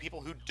 there are plenty of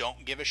people who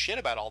don't give a shit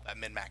about all that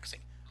min-maxing.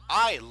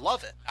 I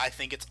love it. I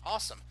think it's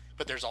awesome.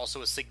 But there's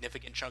also a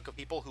significant chunk of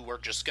people who are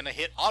just going to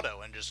hit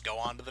auto and just go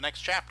on to the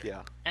next chapter.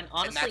 Yeah. And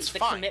honestly, that's the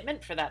fine.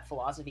 commitment for that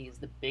philosophy is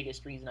the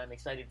biggest reason I'm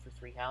excited for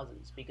Three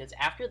Houses. Because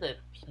after the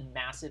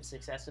massive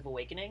success of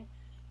Awakening,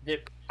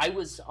 I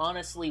was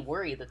honestly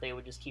worried that they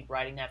would just keep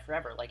writing that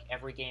forever. Like,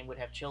 every game would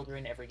have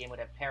children, every game would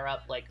have pair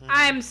up. Like,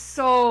 I'm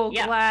so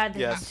Yeah. glad they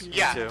Yes. didn't do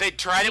Yeah, that. too. they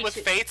tried Me it with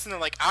too. Fates, and they're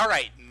like, all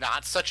right,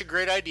 not such a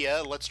great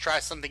idea. Let's try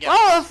something else.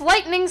 Oh, if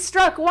lightning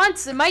struck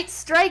once, it might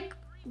strike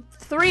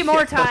 3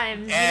 more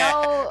times, you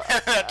know?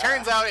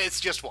 Turns out it's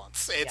just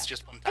once. It's Yeah.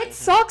 just one time. It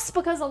sucks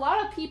because a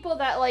lot of people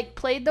that like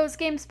played those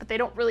games but they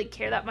don't really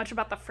care that much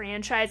about the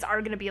franchise are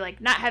going to be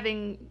like, not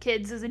having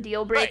kids is a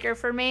deal breaker Right.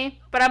 for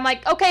me. But I'm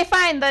like, okay,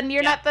 fine, then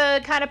you're Yeah. not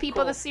the kind of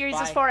people Cool. the series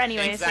is Bye. for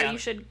anyway, so Exactly. you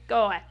should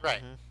go away.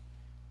 Right.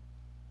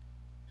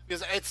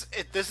 Because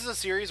this is a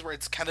series where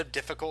it's kind of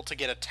difficult to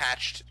get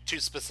attached to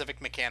specific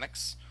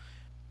mechanics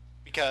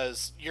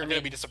because you're going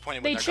to be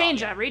disappointed when They they're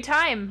change gone. every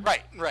time.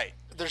 Right.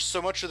 There's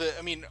so much of the.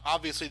 I mean,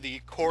 obviously the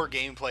core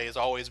gameplay has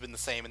always been the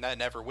same, and that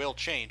never will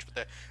change.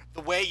 But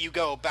the way you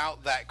go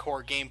about that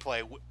core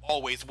gameplay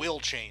always will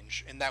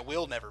change, and that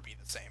will never be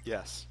the same.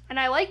 Yes. And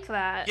I like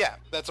that. Yeah,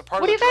 that's a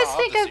part What do of you the guys draw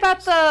think of the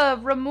about series.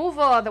 the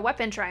removal of the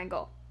weapon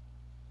triangle?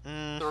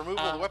 The removal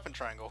of the weapon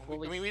triangle?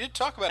 well, I mean, we did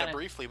talk about it kinda-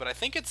 briefly, but I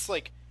think it's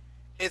like,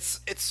 it's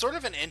sort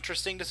of an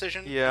interesting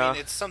decision. Yeah. I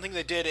mean, it's something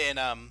they did in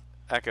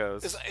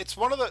Echoes. It's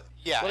one of the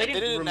Well, they they did it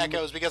didn't in remo-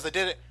 Echoes because they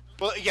did it.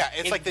 Well, yeah,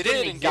 it's It like they did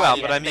it in didn't Well, Yeah,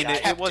 Guardian. but I and mean, they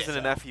it kept wasn't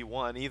it. an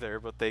FE1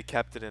 either, but they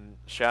kept it in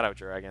Shadow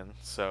Dragon,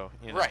 so,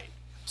 you know. Right.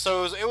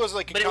 So it was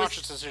like a But it was-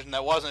 conscious decision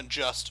that wasn't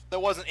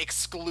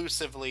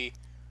exclusively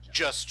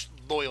just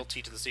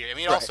loyalty to the series. I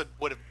mean, it Right. also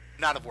would have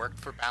not have worked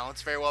for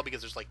balance very well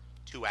because there's like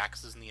 2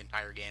 axes in the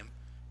entire game,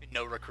 and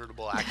no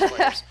recruitable axe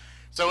players.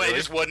 So it Really?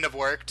 just wouldn't have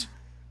worked.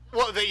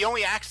 Well, the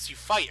only axes you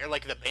fight are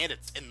like the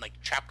bandits in like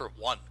chapter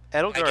 1.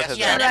 Edelgard I guess has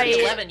Yeah, Right. in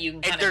Right. 11 you can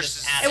And kind of there's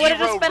just add It would have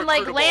Zero just been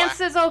like recruitable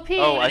Lance's OP.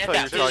 Oh, I And thought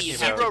you were FF2 talking you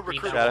about have Zero to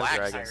read the recruitable Shadow whole axes.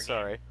 Dragon, entire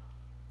sorry. game.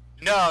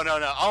 No.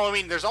 Oh, I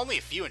mean, there's only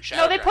a few in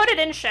Shadow No, they Dragon. put it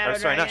in Shadow Or,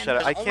 sorry, not Dragon. Shadow.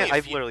 There's I only can't. a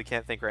I few. literally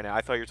can't think right now. I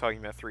thought you were talking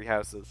about 3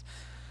 houses.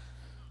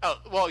 Oh,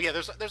 well, yeah,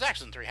 there's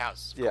axes in 3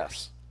 houses. Of Yes.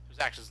 course. There's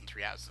axes in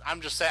 3 houses. I'm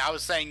just saying. I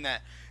was saying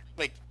that,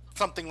 like,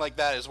 something like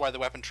that is why the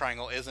weapon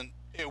triangle isn't.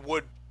 It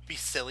would be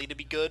silly to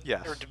be good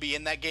Yes. or to be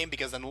in that game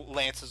because then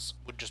lances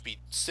would just be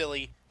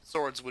silly.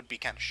 Swords would be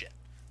kind of shit.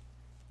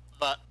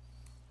 But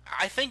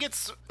I think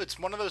it's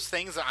one of those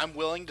things that I'm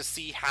willing to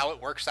see how it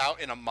works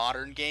out in a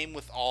modern game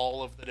with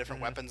all of the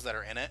different weapons that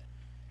are in it.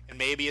 And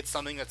maybe it's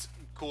something that's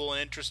cool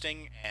and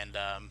interesting, and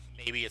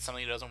maybe it's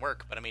something that doesn't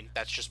work. But I mean,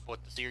 that's just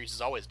what the series has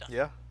always done.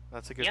 Yeah,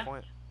 that's a good Yeah.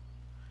 point.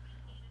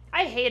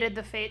 I hated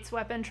the Fates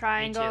weapon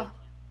triangle. too.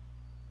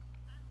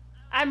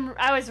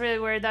 I was really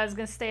worried that I was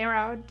gonna stay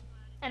around,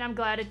 and I'm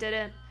glad it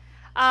didn't.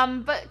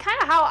 But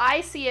kind of how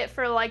I see it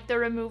for like the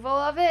removal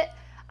of it.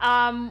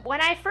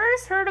 When I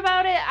first heard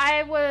about it,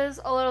 I was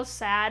a little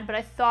sad, but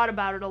I thought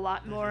about it a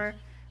lot more.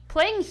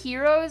 Playing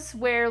Heroes,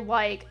 where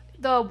like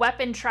the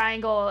weapon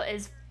triangle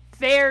is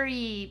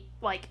very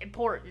like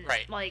important,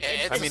 Right. Like It's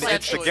it's I just mean, like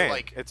it's the essentially, game.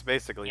 like- It's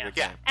basically Yeah. the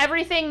Yeah. game.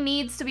 everything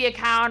needs to be a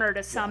counter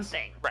to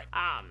something. Right.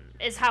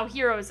 Is how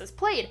Heroes is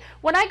played.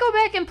 When I go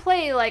back and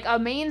play like a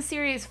main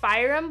series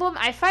Fire Emblem,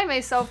 I find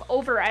myself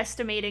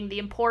overestimating the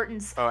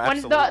importance. Oh, when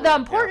absolutely, the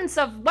importance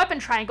of weapon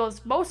triangles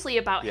is mostly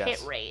about Yes.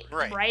 hit rate,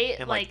 Right.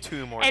 And, like,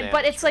 2 more and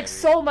but damage, it's like maybe.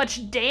 so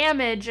much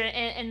damage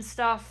and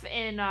stuff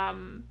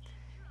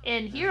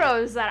in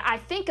Heroes that I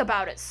think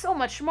about it so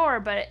much more,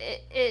 but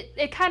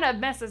it kind of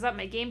messes up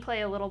my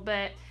gameplay a little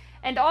bit.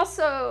 And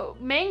also,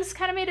 Mangs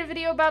kind of made a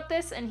video about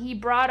this, and he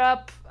brought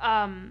up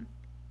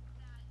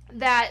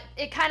that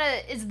it kind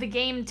of is the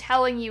game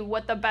telling you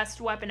what the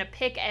best weapon to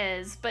pick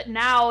is, but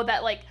now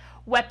that like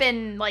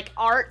weapon like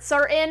arts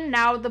are in,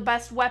 now the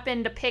best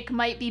weapon to pick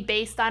might be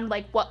based on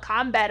like what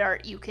combat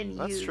art you can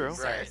That's use true. or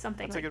Right.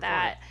 something That's a like good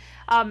that.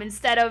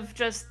 Instead of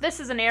just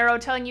this is an arrow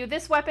telling you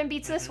this weapon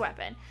beats this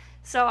weapon.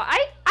 So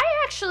I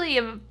actually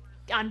am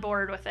on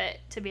board with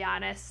it, to be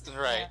honest.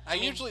 Right. Yeah, I I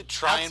mean, usually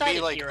try and outside be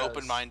of like Heroes-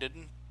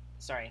 open-minded.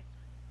 Sorry.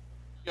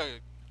 Go ahead.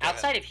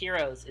 Outside of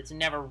Heroes, it's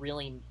never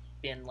really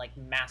been like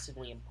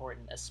massively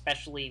important,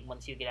 especially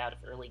once you get out of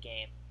early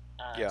game.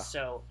 Yeah.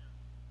 So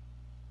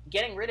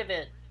getting rid of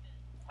it,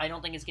 I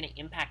don't think is going to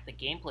impact the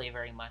gameplay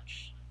very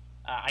much.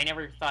 I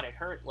never thought it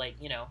hurt. Like,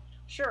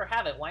 sure,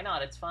 have it. Why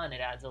not? It's fun.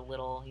 It adds a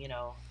little,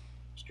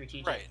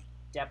 strategic Right.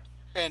 depth.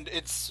 And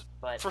it's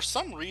But for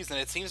some reason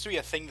it seems to be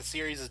a thing the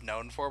series is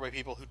known for by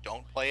people who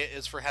don't play it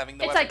is for having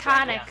the It's weapon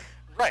triangle. iconic. Yeah.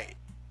 Right.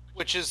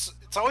 Which is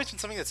it's always been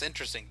something that's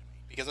interesting to me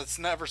because it's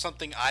never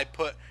something I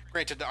put.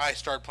 Granted, I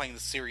started playing the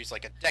series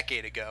like a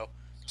decade ago,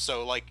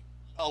 so like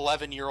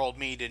 11-year-old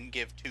me didn't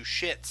give 2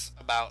 shits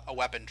about a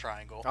weapon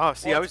triangle. Oh,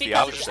 see, Well, I it's was the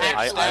because opposite. it's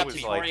opposite. I actually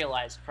was like,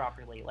 tutorialized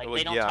properly. Like Well,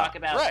 they don't yeah. talk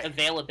about Right.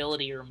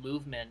 availability or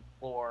movement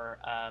or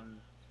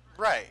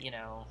Right.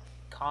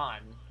 con,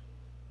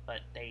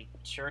 but they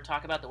sure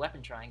talk about the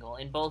weapon triangle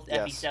in both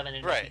Yes. FE7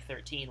 and Right.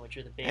 FE13, which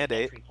are the big And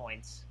 8. entry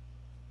points.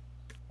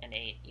 And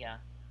 8, yeah.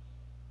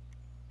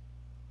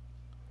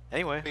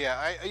 anyway. But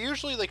yeah, I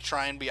usually like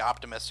try and be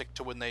optimistic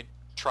to when they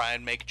try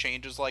and make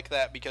changes like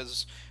that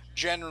because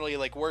generally,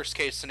 like worst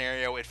case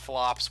scenario, it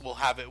flops. We'll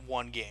have it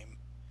one game.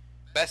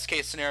 Best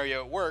case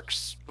scenario, it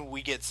works.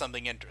 We get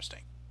something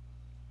interesting.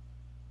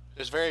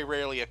 There's very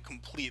rarely a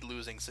complete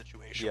losing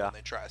situation Yeah. when they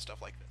try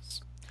stuff like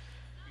this.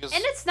 Because,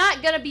 And it's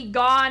not gonna be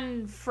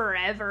gone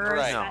forever,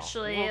 Right. No.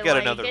 especially. We'll get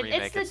like, another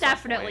remake it's at some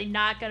definitely point.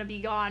 not gonna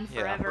be gone Yeah.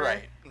 forever.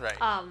 right.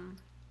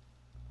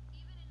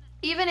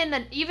 Even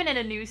in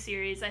a new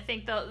series, I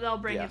think they'll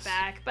bring Yes. it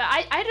back. But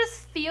I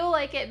just feel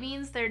like it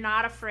means they're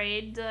not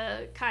afraid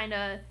to kind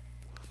of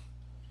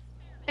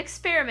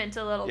experiment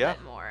a little Yeah.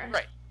 bit more,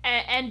 Right.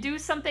 and do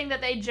something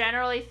that they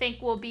generally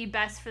think will be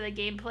best for the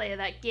gameplay of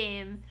that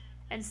game,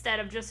 instead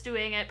of just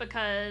doing it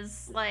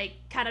because like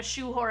kind of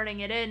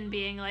shoehorning it in,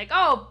 being like,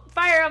 oh,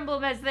 Fire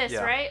Emblem has this,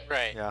 Yeah. right?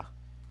 Right. Yeah.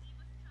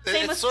 Same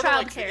It's with sort of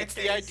child like it's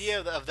the characters.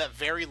 idea of that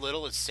very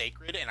little is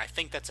sacred, and I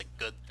think that's a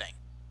good thing.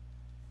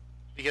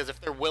 Because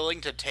if they're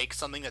willing to take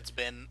something that's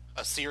been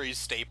a series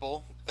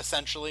staple,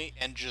 essentially,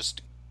 and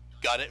just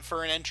gut it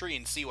for an entry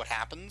and see what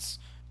happens,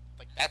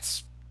 like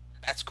that's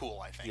cool,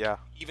 I think. Yeah.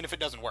 Even if it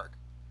doesn't work.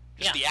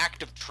 Just Yeah. the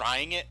act of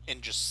trying it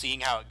and just seeing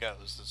how it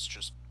goes is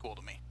just cool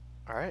to me.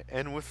 All right,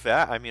 and with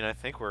that, I mean, I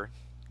think we're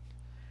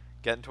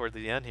getting toward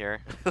the end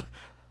here.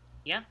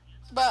 Yeah.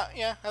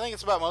 I think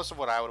it's about most of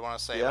what I would want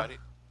to say Yeah. about it.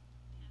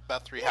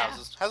 About Three Yeah.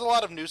 Houses. Has a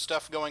lot of new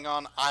stuff going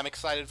on. I'm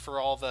excited for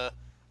all the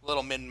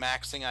little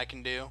min-maxing I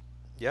can do.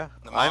 Yeah,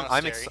 The I'm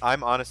monastery.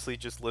 I'm honestly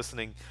just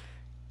listening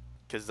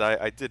because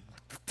I did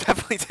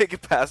definitely take a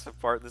passive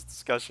part in this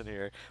discussion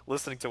here.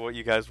 Listening to what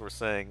you guys were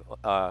saying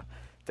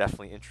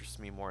definitely interests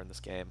me more in this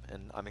game,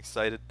 and I'm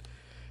excited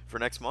for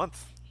next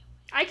month.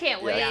 I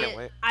can't Yeah, wait. I can't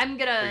wait. I'm Are you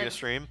gonna gonna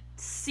stream?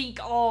 sink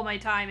all my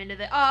time into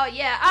the. Oh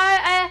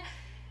yeah,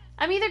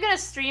 I'm either gonna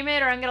stream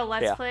it or I'm gonna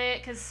let's Yeah. play it,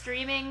 because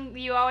streaming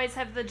you always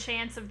have the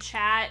chance of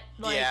chat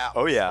like Yeah.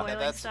 Oh yeah. spoiling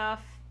that's-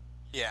 stuff,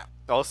 Yeah.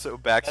 Also,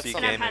 backseat That's and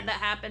something- I've gaming. had that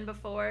happen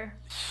before.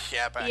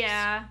 Yeah, back.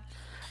 Yeah,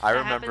 I that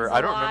remember. happens I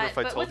a don't remember lot, if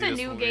I but told with you a this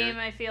new when we game,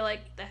 were, I feel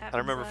like that happens. I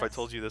don't remember if I less.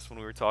 told you this when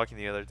we were talking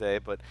the other day,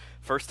 but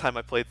first time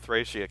I played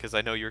Thracia, because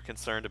I know you're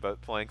concerned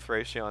about playing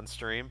Thracia on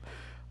stream.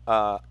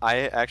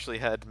 I actually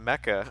had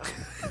Mecha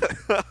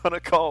on a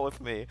call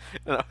with me,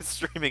 and I was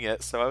streaming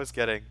it, so I was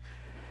getting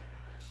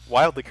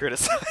wildly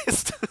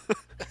criticized.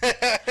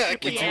 I We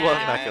can do Yeah. love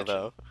imagine. Mecha,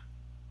 though,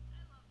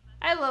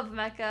 I love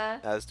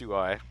Mecha. as do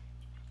I.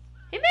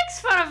 He makes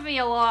fun of me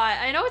a lot.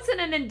 I know it's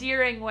in an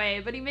endearing way,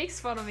 but he makes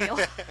fun of me a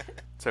lot.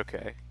 It's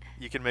okay.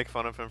 You can make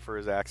fun of him for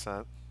his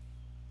accent.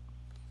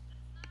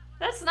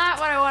 That's not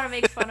what I want to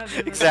make fun of him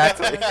about.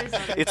 Exactly. There's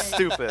other It's things.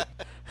 stupid.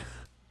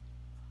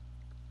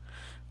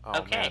 Oh,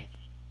 Okay. man.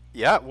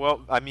 Yeah,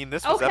 well, I mean,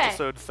 this was Okay.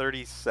 episode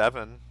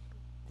 37.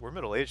 We're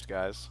middle-aged,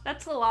 guys.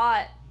 That's a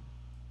lot.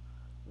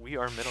 We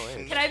are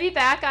middle-aged. Can I be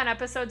back on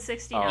episode Oh,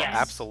 69? Yes.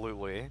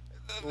 absolutely.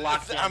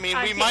 Locked in. I mean,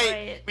 I we can't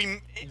might.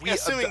 wait.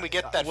 Assuming we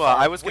get that well,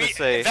 far. I was gonna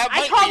say- that I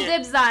might called be,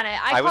 dibs on it.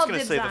 I was called gonna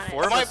dibs say the on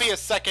four it. It of might us- be a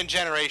second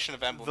generation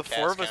of Emblem The Cast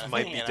four of us kinda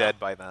might thing, be you know? dead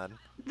by then.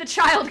 The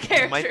child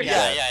characters might be Yeah,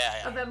 dead.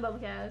 yeah. of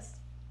Emblemcast.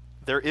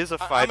 There is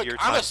a I'm- 5-year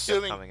I'm time skip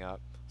assuming- coming up,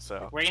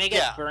 so... We're gonna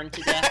get Yeah. burned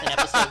to death in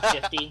episode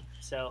 50.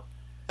 So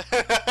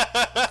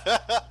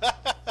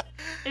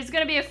There's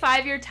gonna be a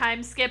 5-year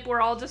time skip. We're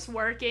all just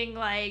working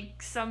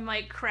like some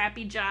like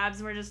crappy jobs,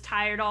 and we're just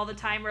tired all the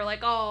time. We're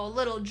like, oh,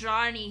 little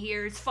Johnny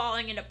here is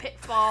falling into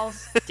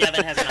pitfalls.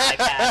 Devin has an eye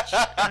patch.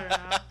 I don't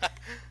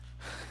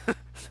know.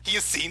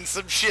 He's seen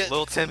some shit.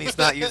 Little Timmy's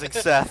not using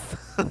Seth.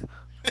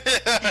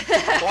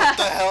 What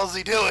the hell's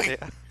he doing?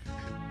 Yeah.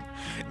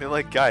 And they're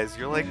like, guys,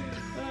 you're like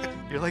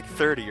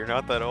 30. You're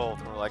not that old.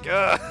 And we're like,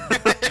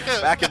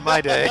 back in my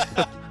day.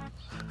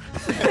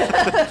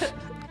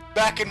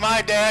 Back in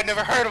my day, I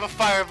never heard of a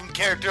Fire Emblem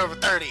character over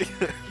 30.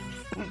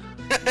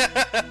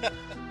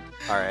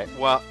 All right.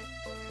 Well,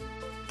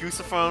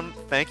 Goosephone,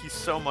 thank you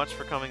so much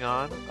for coming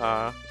on.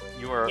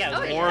 You are Yeah,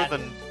 it was more great.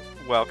 than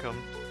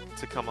welcome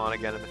to come on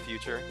again in the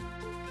future.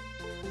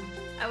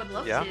 I would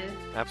love Yeah. to.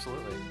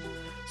 Absolutely.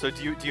 So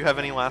do you have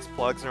any last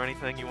plugs or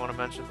anything you want to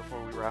mention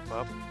before we wrap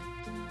up?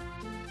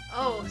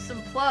 Oh,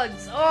 some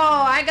plugs. Oh,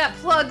 I got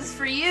plugs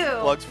for you.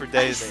 Plugs for I'm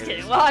days. just Aiden.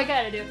 kidding. Well, I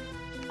gotta do.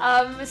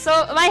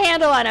 So my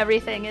handle on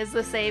everything is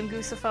the same,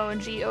 Goosephone,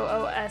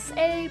 GOOSAPHONE. I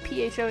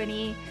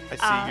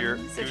see your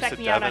so Goose check at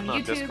me out on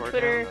Devin YouTube, Discord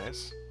Twitter. now.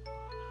 Nice.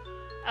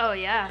 Oh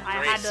yeah, I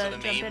had Grace to and a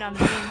jump meme. in on the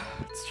meme.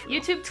 It's true.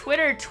 YouTube,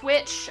 Twitter,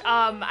 Twitch.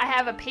 I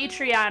have a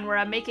Patreon where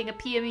I'm making a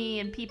PME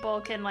and people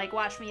can like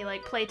watch me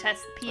like play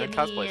test the And PME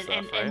cosplay and, stuff,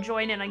 and right?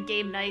 join in on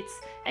game nights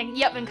and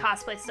and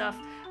cosplay stuff.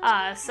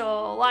 So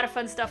a lot of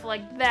fun stuff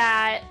like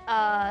that.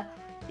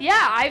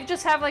 Yeah, I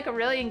just have like a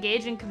really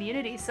engaging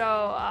community, so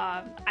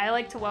I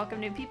like to welcome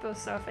new people.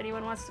 So if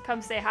anyone wants to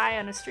come say hi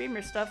on a stream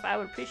or stuff, I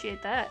would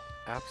appreciate that.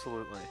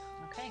 Absolutely.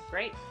 Okay,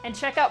 great. And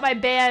check out my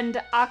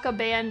band,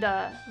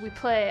 Akabanda. We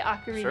play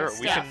Ocarina Sure,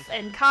 we stuff.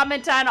 And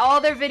comment on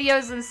all their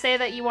videos and say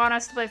that you want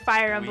us to play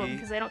Fire Emblem, We-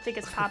 because I don't think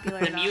it's popular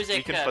The enough.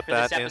 music can for put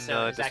this that in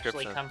episode has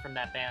actually description. come from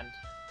that band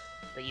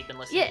that you've been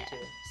listening Yeah. to.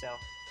 So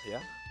Yeah.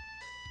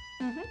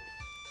 Mhm.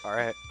 All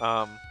right.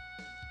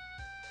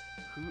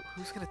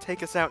 Who's gonna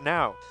take us out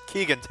now?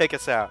 Keegan, take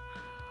us out.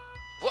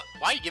 What?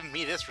 Why are you giving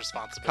me this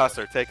responsibility?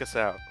 Custer, take us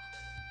out.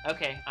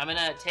 okay, I'm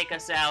gonna take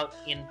us out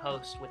in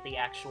post with the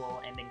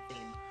actual ending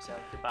theme. So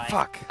goodbye.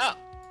 Fuck. Oh.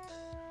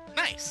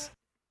 Nice.